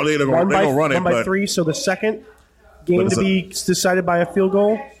would say they're gonna One by run it, but 3. So the second game But it's to be decided by a field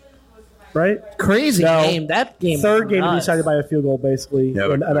goal, right? Crazy No. game. That game. Third game to be nuts. decided by a field goal, basically.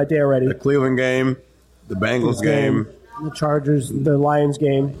 Yeah, and I dare already. The Cleveland game, the Bengals game. The Chargers. The Lions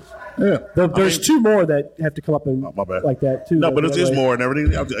game. yeah. There's 2 more that have to come up in my bad. like that too. No, but it's just Way. more and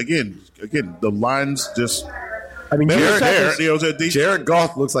everything. Again, the Lions just I mean, you they're said there. this- You know, they- Jared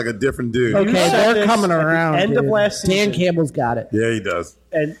Goff looks like a different dude. Okay, said they're this coming at the around. end of dude. last Dan season. Campbell's got it. Yeah, he does.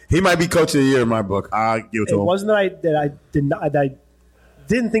 and He might be coach of the year in my book. I give it to it him. wasn't that I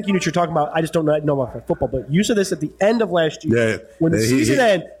didn't think you knew what you're talking about. I just don't know about football. But you said this at the end of last year. Yeah, when the he- season he-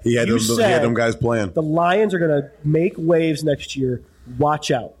 ended, he had you them- he said had them guys playing. The Lions are going to make waves next year.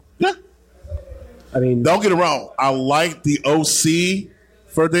 Watch out. Yeah. I mean, Don't get it wrong. I like the OC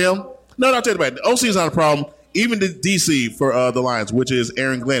for them. No, I'll tell you about it. The OC is not a problem. Even the DC for the Lions, which is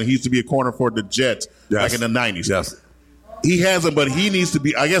Aaron Glenn. He used to be a corner for the Jets back in the 90s. Yes. He hasn't, but he needs to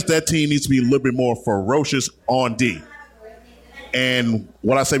be. I guess that team needs to be a little bit more ferocious on D. And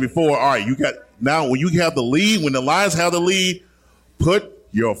what I said before, all right, you got now when you have the lead, when the Lions have the lead, put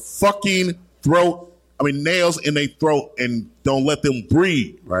your fucking nails in their throat and don't let them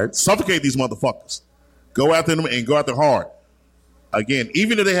breathe. Right. Suffocate these motherfuckers. Go after them and go after hard. Again,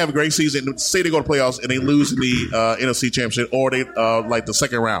 even if they have a great season, say they go to playoffs and they lose in the NFC Championship or they like the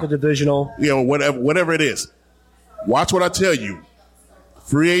second the round, divisional. whatever it is. Watch what I tell you.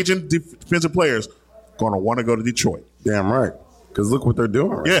 Free agent defensive players gonna want to go to Detroit. Damn right. Because look what they're doing.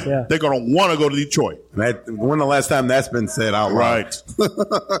 Right? Yeah, they're gonna want to go to Detroit. And when the last time that's been said out loud?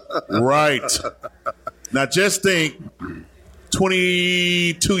 Right. Right. Now just think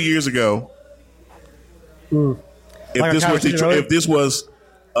 22 years ago, Like a conversation if this was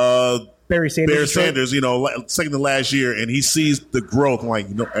Barry Sanders. Barry Detroit. Sanders, second to last year, and he sees the growth, I'm like,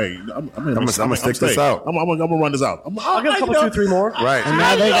 hey, I'm gonna stick this out. I'm gonna run this out. I'll get a couple, 2, 3 more. Right. And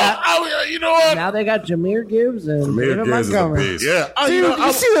now they got. You know what? Now they got Jameer Gibbs and Jameer David Gibbs is a Montgomery. beast. Yeah. Dude,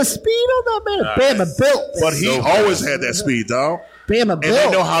 you see the speed on that man? Bama built. But he So always fast. had that speed, dog. Bama And built. they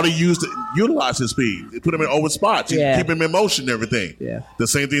know how to utilize his speed. They put him in open spots. Yeah. Keep him in motion and everything. Yeah. The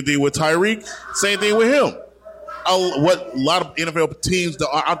same thing they did with Tyreek. Same thing with him. What a lot of NFL teams don't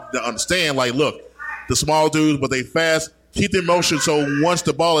understand, like, look, the small dudes, but they fast. Keep them in motion so once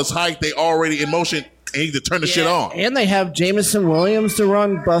the ball is hiked, they already in motion and he can turn the shit on. And they have Jamison Williams to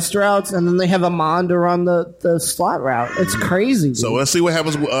run bust routes, and then they have Amon to run the slot route. It's crazy. Dude. So let's see what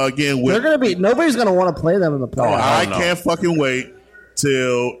happens again with. They're gonna be. Nobody's gonna want to play them in the playoffs. I can't fucking wait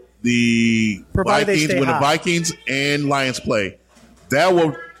till the Provided they Vikings, stay when the hot. Vikings and Lions play. That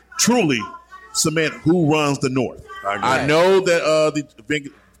will truly cement who runs the North. I know that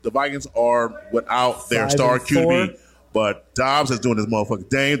the Vikings are without their 5-4. star QB, but Dobbs is doing his motherfucking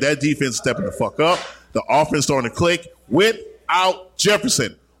thing. That defense stepping the fuck up. The offense starting to click without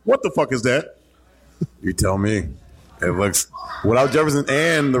Jefferson. What the fuck is that? You tell me. It looks without Jefferson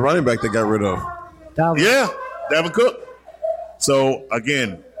and the running back they got rid of. Yeah, Dalvin Cook. So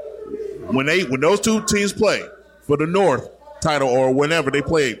again, when those two teams play for the North title or whenever they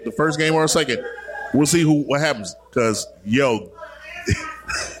play the first game or a second, we'll see what happens. Because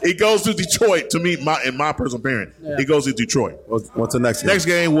it goes to Detroit to meet my personal opinion. Yeah. It goes to Detroit. What's the next game? Next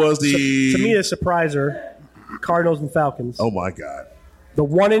game was To me, a surpriser: Cardinals and Falcons. Oh my God! The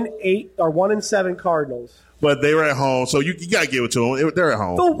 1-8 or 1-7 Cardinals. But they were at home, so you gotta give it to them. They're at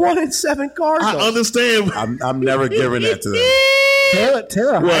home. The 1-7 Cardinals. I understand. I'm never giving that to them.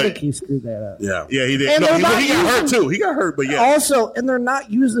 Taylor What? Heineke screwed that up. Yeah. Yeah, he did. And No, they're he not got hurt using- too. He got hurt, but yeah. Also, and they're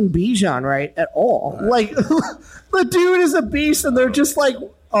not using Bijan right at all. Like, the dude is a beast, and they're just like,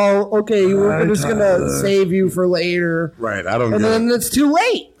 oh, okay, we're just going to save you for later. Right. I don't And get then it. it's too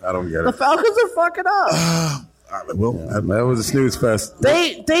late. I don't get The it. Falcons are fucking up. Well, That was a snooze fest.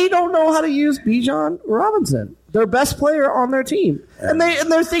 They don't know how to use Bijan Robinson, their best player on their team, and they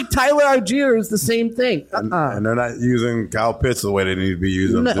think Tyler Algier is the same thing. And they're not using Kyle Pitts the way they need to be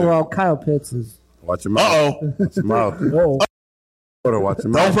using him. too. Well, Kyle Pitts is. Watch your mouth. Uh-oh. Watch your mouth. Whoa. Watch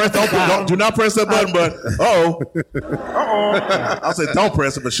your Don't mouth. do not press that button, but I'll say don't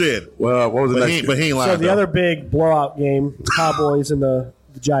press it, but shit. Well, what was the But next? he ain't lying. So the though. other big blowout game, Cowboys and the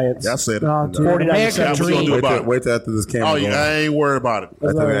Giants. That's it. Oh, dude, 49 American What you gonna dream. do about it? Wait till after this camera. Oh, goes. yeah, I ain't worried about it.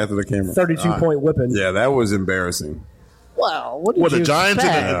 After the camera. 32-point whipping. Yeah, that was embarrassing. Well, what did What, you the Giants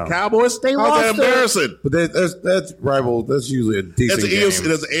expect? and the Cowboys? They How's lost that their- embarrassing? But that's rival. That's usually a decent It's game.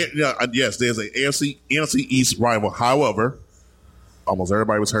 yes, there's an NFC East rival. However, almost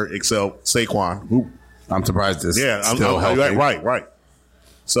everybody was hurt except Saquon. Who, I'm surprised this. yeah, still I'm healthy. right.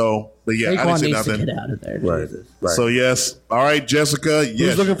 So, but yeah, I didn't Saquon say needs to nothing. get out of there. Right. Jesus. Right. So yes, all right, Jessica. Who's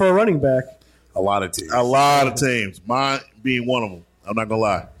Yes, looking for a running back? a lot of teams. a lot of teams. Mine being one of them. I'm not gonna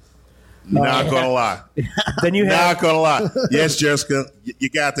lie. Not gonna lie. Then you have Not gonna lie. Yes, Jessica, you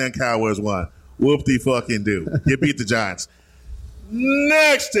got them Cowboys won. Whoop de fucking do. You beat the Giants.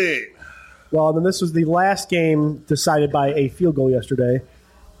 Next team. well, then this was the last game decided by a field goal yesterday.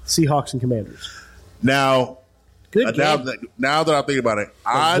 Seahawks and Commanders. Now, Good now, game. now that I think about it,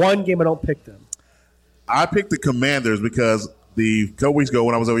 One game I don't pick them. I picked the Commanders because the couple weeks ago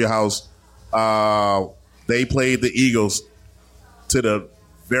when I was over your house, they played the Eagles to the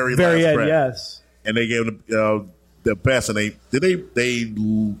very last end, breath. yes. And they gave them the best, and they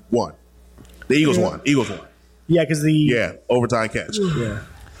won. The Eagles won. Eagles won. Yeah, because the Overtime catch. yeah.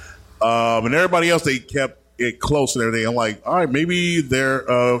 And everybody else, they kept it close and everything. I'm like, all right, maybe their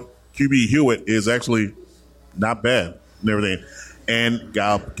QB Hewitt is actually not bad and everything. And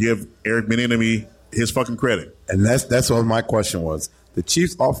I'll give Eric Bieniemy his fucking credit. And that's what my question was. The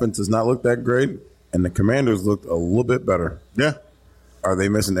Chiefs' offense does not look that great, and the Commanders looked a little bit better. Yeah. Are they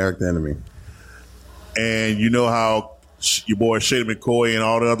missing Eric the Enemy? And you know how your boy Shady McCoy and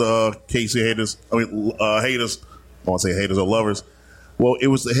all the other Casey haters, haters, I want to say haters or lovers. Well, it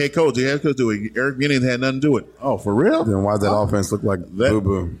was the head coach. The head coach do it. Eric Bieniemy had nothing to do with it. Oh, for real? Then why does that offense look like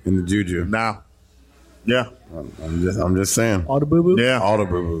boo-boo in the juju? Now. Yeah. I'm just saying. All the boo-boo? Yeah. All the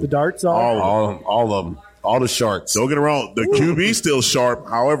boo-boo. The darts? All of them. All the sharks. Don't get it wrong. The QB's still sharp.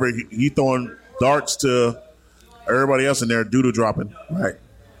 However, he throwing darts to everybody else in there, doodle dropping. Right.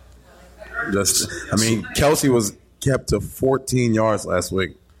 Kelsey was kept to 14 yards last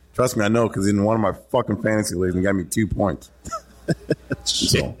week. Trust me, I know, because in one of my fucking fantasy leagues, he got me 2 points.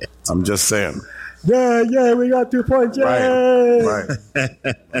 So, I'm just saying. Yeah, we got 2 points. Yay! Right.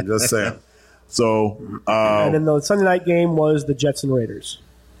 I'm just saying. So, And then the Sunday night game was the Jets and Raiders,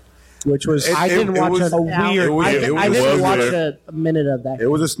 which was I didn't watch was a weird- I it didn't was watch weird. a minute of that. It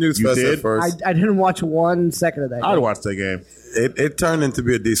was a snooze You fest did? at first. I didn't watch 1 second of that. I'd game. watch that game. It turned into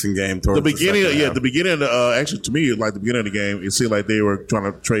be a decent game towards The beginning, second half. the beginning of the, actually to me, like the beginning of the game, it seemed like they were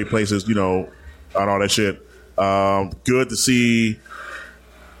trying to trade places, and all that shit. Good to see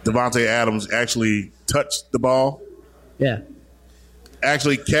Devontae Adams actually touch the ball, Yeah.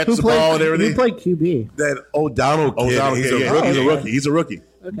 actually catch the ball and everything. Who played QB? That O'Donnell kid. O'Donnell, he's yeah, a rookie. he's a rookie. He's a rookie.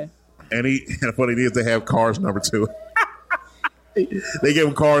 Okay. And the funny thing is they have Carr's number 2. They gave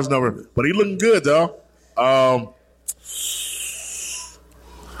him Carr's number, but he looking good though.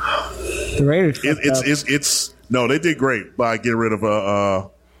 The Raiders. fucked up. It's no, they did great by getting rid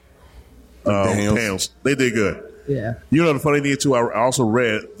of Daniels. They did good. Yeah. The funny thing too, I also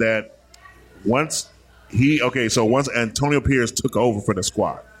read that once Antonio Pierce took over for the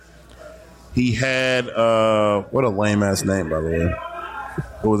squad, he had What a lame ass name, by the way.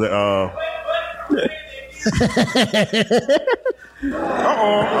 what was it?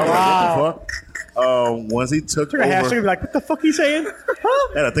 Once he took Took a half second to over, be like, what the fuck he saying?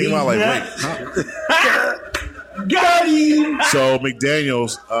 and I think about like, wait, huh? Got him. So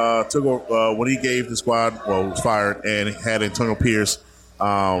McDaniels took over when he gave the squad, was fired, and had Antonio Pierce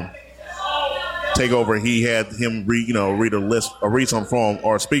take over. He had him read a list or read some for him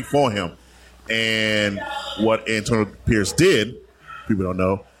or speak for him. And what Antonio Pierce did, people don't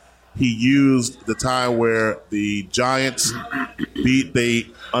know, he used the time where the Giants beat the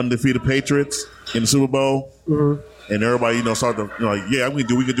undefeated Patriots in the Super Bowl, and everybody started to yeah, we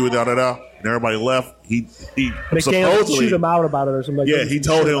can do it, da da da. And everybody left. He McDaniel supposedly shoot him out about it or something like that. he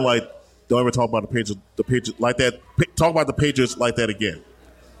told him like, Don't ever talk about the Patriots like that. Talk about the Patriots like that again.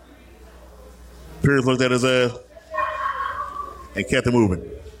 Pierce looked at his ass and kept it moving.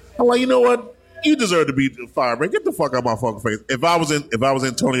 I'm like, you know what? You deserve to be fired, man. Get the fuck out of my fucking face. If I was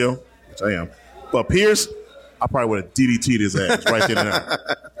Antonio, which I am, but Pierce, I probably would have DDT'd his ass right then and there.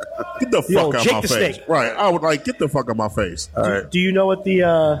 Get the fuck out of my face. Right. I would get the fuck out of my face. All right. Do you know what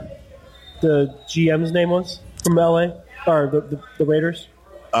the GM's name was from LA? Or the Raiders?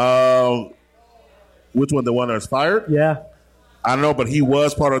 Which one? The one that's fired? Yeah. I don't know, but he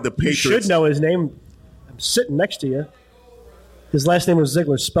was part of the Patriots. You should know his name. I'm sitting next to you. His last name was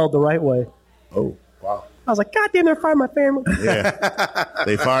Ziegler, spelled the right way. Oh, wow. I was like, God damn, they're firing my family. Yeah.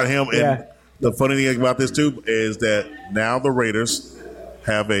 They fired him. And the funny thing about this, too, is that now the Raiders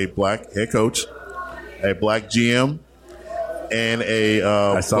have a black head coach, a black GM, and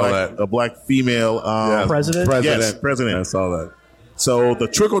a black female president. Yes, president. I saw that. So the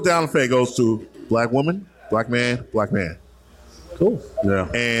trickle-down effect goes to black woman, black man, black man. Cool. Yeah.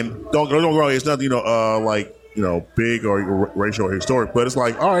 And don't get me wrong, it's nothing, big or racial or historic, but it's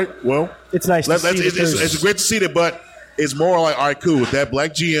like, all right, well, it's nice to see. It's great to see that, but it's more like, all right, cool. With that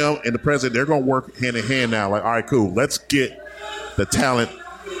black GM and the president, they're going to work hand in hand now. Like, all right, cool. Let's get the talent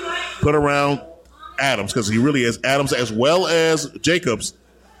put around Adams, because he really is Adams as well as Jacobs,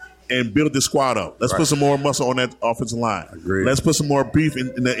 and build this squad up. Let's put some more muscle on that offensive line. Agreed. Let's put some more beef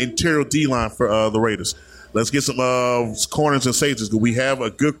in the interior D line for the Raiders. Let's get some corners and safeties, because we have a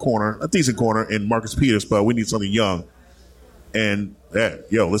good corner, a decent corner in Marcus Peters, but we need something young. And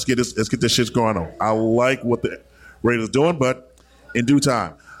let's get this shit going on. I like what the Raiders doing, but in due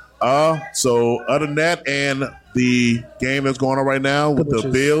time. So other than that, and the game that's going on right now with the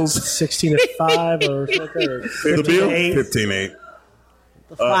Bills, 16-5 or something, or 15-8. 15-8.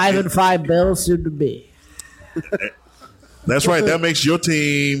 5-5 Bills soon to be. That's right. That makes your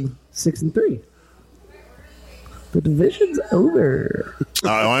team 6-3. The division's over. It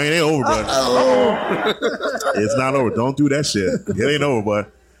ain't over, bud. It's not over. Don't do that shit. It ain't over,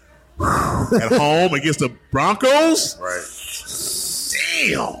 bud. At home against the Broncos? Right.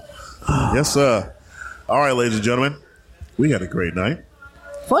 Damn. Yes, sir. All right, ladies and gentlemen. We had a great night.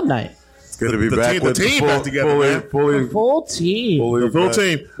 Fun night. It's good to be back with the team back together, man. Full team. The full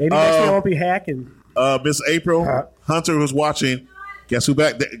team. Maybe next year I won't be hacking. Miss April Hunter, who's watching, guess who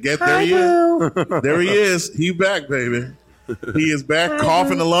back? There he is. There he is. He back, baby. He is back,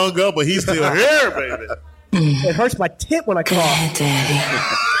 coughing the lung up, but he's still here, baby. It hurts my tit when I cough.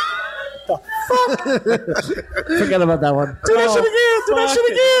 Forget about that one. Do that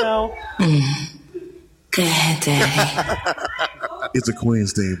shit again. Go ahead, Daddy. It's a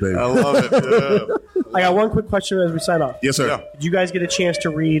Queen's team, baby. I love it. Yeah. I got one quick question as we sign off. Yes, sir. Yeah. Did you guys get a chance to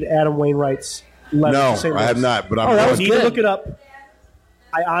read Adam Wainwright's letter to St. No, Louis? I have not, but I'm that going was You to. need to good. look it up.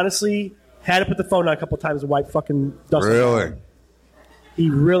 I honestly had to put the phone on a couple times and wipe fucking dust. Really? He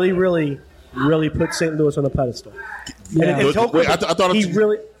really, really, really put St. Louis on a pedestal. Yeah. And Tokyo, Wait, I thought he it was-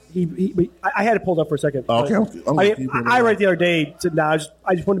 really. I had it pulled up for a second. Oh, okay. I read it the other day. I just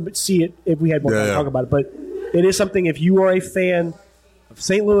wanted to see it if we had more time to talk about it. But it is something, if you are a fan of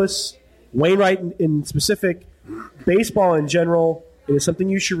St. Louis, Wainwright in specific, baseball in general, it is something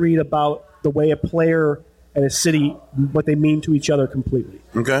you should read about the way a player and a city, what they mean to each other completely.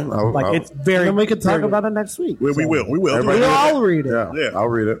 Okay. It's very. Then we can talk very- about it next week. We will. Everybody- We'll all read it. Yeah, Yeah. I'll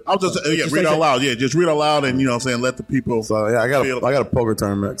read it. I'll just read out loud. Yeah, just read out loud, and what I'm saying, let the people. So yeah, I feel- got a poker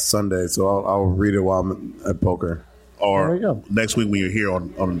tournament next Sunday, so I'll read it while I'm at poker. There or we go. next week when you're here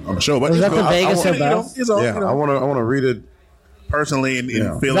on the show. But Is that the I Vegas want- or Bell? it's all, Yeah, I want to read it. personally and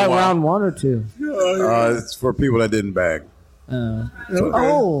Yeah. feeling Is that why. round 1 or 2? It's for people that didn't bag.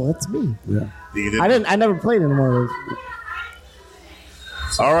 Oh, that's me. Yeah. I never played in one of those.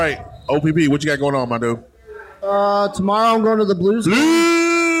 All right, OPP, what you got going on, my dude? Tomorrow I'm going to the Blues.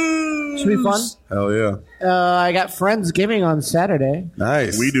 Should be fun. Hell yeah. I got Friendsgiving on Saturday.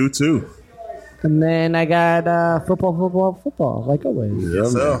 Nice. We do too. And then I got football, like always. Yeah, man.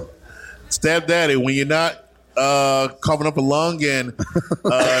 So, Stab Daddy, when you're not coughing up a lung and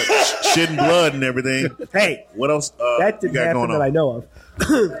shitting blood and everything. Hey, What else that you didn't got happen going that on? I know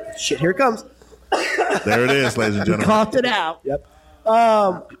of. Shit, here it comes. There it is, ladies and gentlemen. Coughed it out. Yep.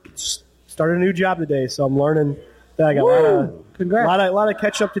 Started a new job today, so I'm learning that I got Congrats. a lot of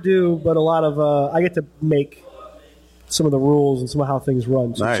catch up to do, but a lot of I get to make some of the rules and some of how things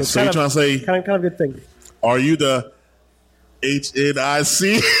run. So, Nice. it's So you're trying to say, kind of a good thing. are you the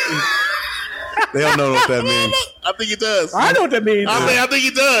HNIC? They don't know what that means. I think it does. I know what that means. I think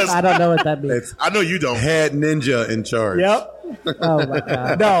it does. I don't know what that means. It's I know you don't. head ninja in charge. Yep. Oh my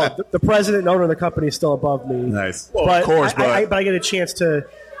god. No, the president and owner of the company is still above me. Nice. Well, But of course, I get a chance to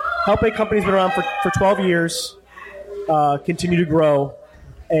Help A Company's been around for 12 years, continue to grow,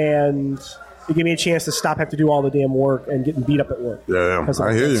 and it gave me a chance to stop having to do all the damn work and getting beat up at work. Yeah,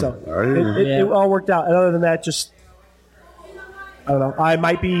 I hear you. So I hear you. it all worked out. And other than that, just, I don't know. I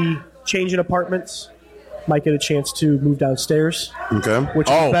might be changing apartments, might get a chance to move downstairs, Okay. which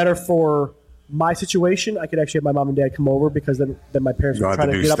is better for my situation. I could actually have my mom and dad come over because then my parents You were don't have trying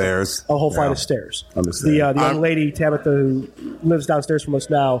to to do get stairs. up a whole flight Yeah. of stairs. Understand. The young lady, Tabitha, who lives downstairs from us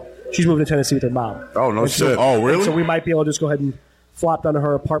now, she's moving to Tennessee with her mom. Oh, no And so- shit. Oh, really? So we might be able to just go ahead and flop down to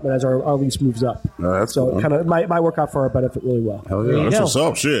her apartment as our lease moves up. No, that's So cool. it kind of might work out for our benefit really well. Hell yeah. That's what's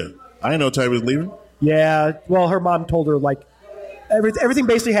up. Shit. I didn't know Tabby was leaving. Yeah, well, her mom told her like everything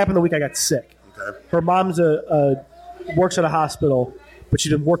basically happened the week I got sick. Okay. Her mom's works at a hospital, but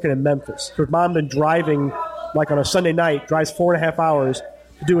she's been working in Memphis. Her mom been driving like on a Sunday night, drives 4.5 hours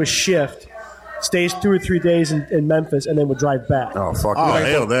to do a shift, stays 2 or 3 days in Memphis, and then would drive back. Oh, fuck. Oh, that.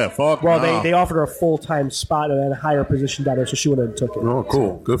 hell that. Fuck. Well, nah. they offered her a full-time spot and a higher position down there, so she went and took it. Oh,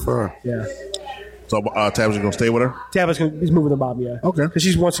 cool. Good for her. Yeah. So Tabby's going to stay with her? Tabitha's he's moving with her mom, yeah. Okay. Because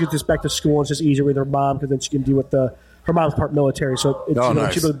she wants to get this back to school, and it's just easier with her mom because then she can deal with her mom's part military, so it's,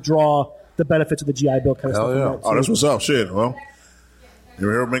 nice. she's able to draw the benefits of the GI Bill kind of Hell stuff. yeah. from that, Oh, that's too. what's up. Shit. Well, you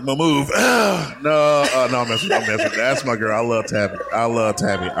ever make my move? No, I'm messing. That's my girl. I love Tabby. That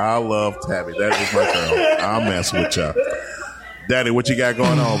is my girl. I'm messing with y'all. Daddy, what you got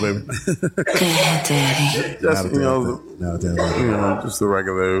going on, baby? Go ahead, Daddy. Just, just the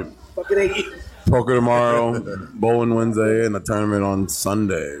regular poker tomorrow, bowling Wednesday, and a tournament on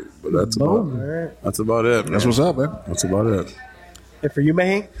Sunday. But that's about it. Man. That's what's up, man. That's about it. And for you,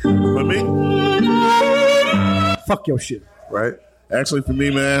 Mahane, For me, fuck your shit. Right? actually, for me,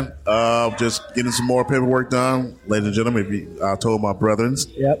 man, just getting some more paperwork done. Ladies and gentlemen, I told my brethrens,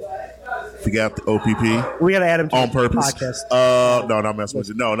 Yep. forgot the OPP. We got to add him to On the purpose. podcast. No, not messing with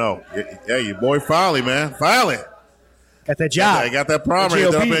you. No. Hey, your boy finally, man. Finally. Got that job. I got that primary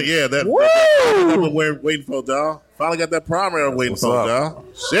GOP. done. Yeah, that Woo! I've been waiting for, dog. Finally got that primary I'm waiting What's for, up? dog.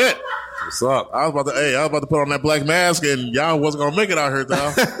 Shit. What's up? I was about to put on that black mask and y'all wasn't gonna make it out here,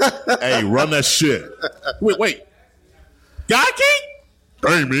 dog. Hey, run that shit. Wait. God King?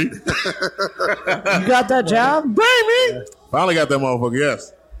 Bang me. You got that job? Bang me. Finally got that motherfucker,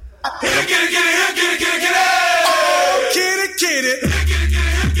 yes.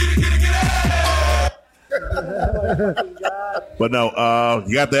 But no,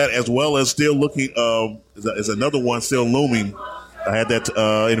 you got that as well as still looking. Is another one still looming? I had that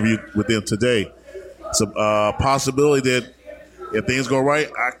interview with them today. Some possibility that if things go right,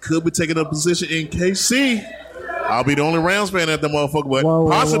 I could be taking a position in KC. I'll be the only Rams fan at the motherfucker, but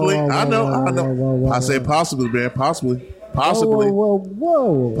possibly. I know. I say possibly, man. Possibly, possibly,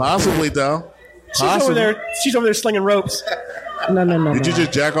 though. She's over there slinging ropes. No. Did you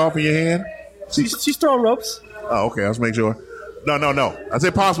just jack off in your hand? She's throwing ropes. Oh, okay. Let's make sure. No. I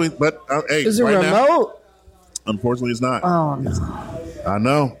say possibly, but hey, Is it right remote? now, unfortunately, it's not. Oh no. I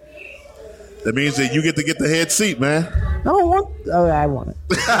know. That means that you get to get the head seat, man. I don't want. Oh, I want it.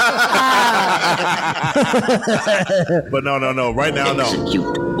 But no. Right now, no.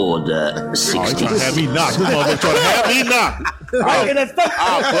 Execute Order Oh, he's trying to 66. have me knocked. This motherfucker trying to have me knocked.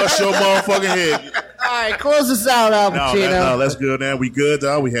 I'll bust your motherfucking head. All right, close this out, Al No, Pacino. that's good, man. We good,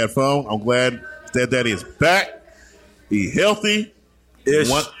 dog. We had fun. I'm glad that Daddy is back. He healthy. Ish.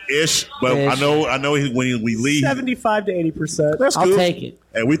 But Ish. I know when we leave. 75 to 80%. That's I'll cool. take it.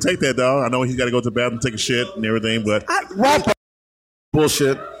 And we take that, dog. I know he's got to go to the bathroom, take a shit and everything, but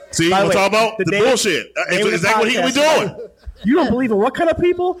Bullshit. see By the what I'm way, talking about? the The name- bullshit. name of Is the that what he we podcast. doing? You don't believe in what kind of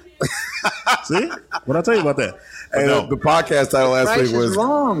people? See? What I tell you about that? But Hey, no. the podcast title last Price week was is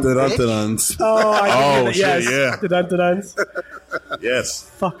wrong, bitch. Dun-dun-duns. Oh, I Oh, can hear that. shit, Yes. yeah. Dun-dun-duns. Yes.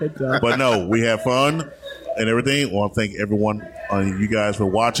 Fucking dumb. But no, we have fun and everything. I want to thank everyone, you guys, for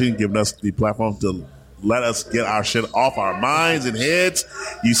watching, giving us the platform to let us get our shit off our minds and heads.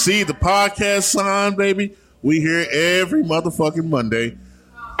 You see the podcast sign, baby. We here every motherfucking Monday.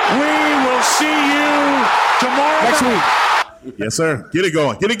 We will see you tomorrow Next night. week. Yes, sir. Get it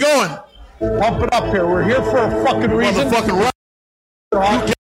going. Get it going. Pump it up here. We're here for a fucking reason. Motherfucking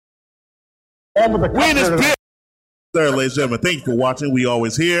right. On with the We in this cup bitch. Sir, ladies and gentlemen, thank you for watching. We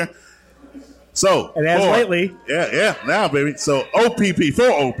always here. So, And as lately. Yeah, now, baby. So, OPP, for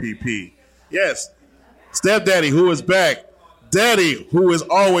OPP. Yes. Stepdaddy, who is back. Daddy, who is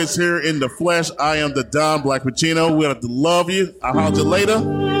always here in the flesh. I am the Don Black Pacino. We have to love you. I'll holler you later.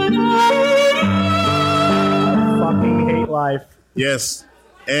 Fucking hate life. Yes.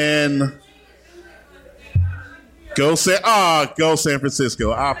 And go San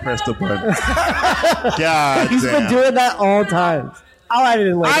Francisco. I'll press the button. God He's been damn. doing that all times. I'll add it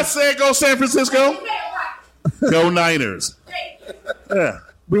in later. I said go San Francisco. Go Niners. Yeah.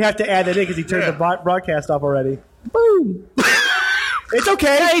 We have to add that in because he turned the broadcast off already. Boom. It's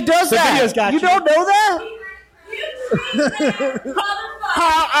okay. Yeah, he does The that. video's got you don't know that?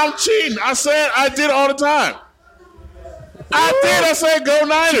 How I'm cheating? I said I did it all the time. I did. I said go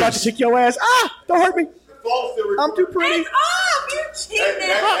Niners. About to kick your ass. Don't hurt me. I'm too pretty. It's cheating.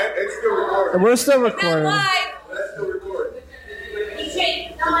 It's still recording. And we're still recording. That's still recording. He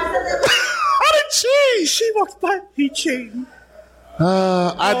cheated. No, I said that. I didn't cheat. She walks by. He cheating.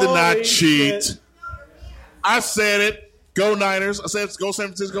 I did not Holy cheat. shit. I said it. Go Niners. I said go San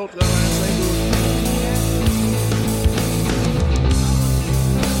Francisco. Go Niners.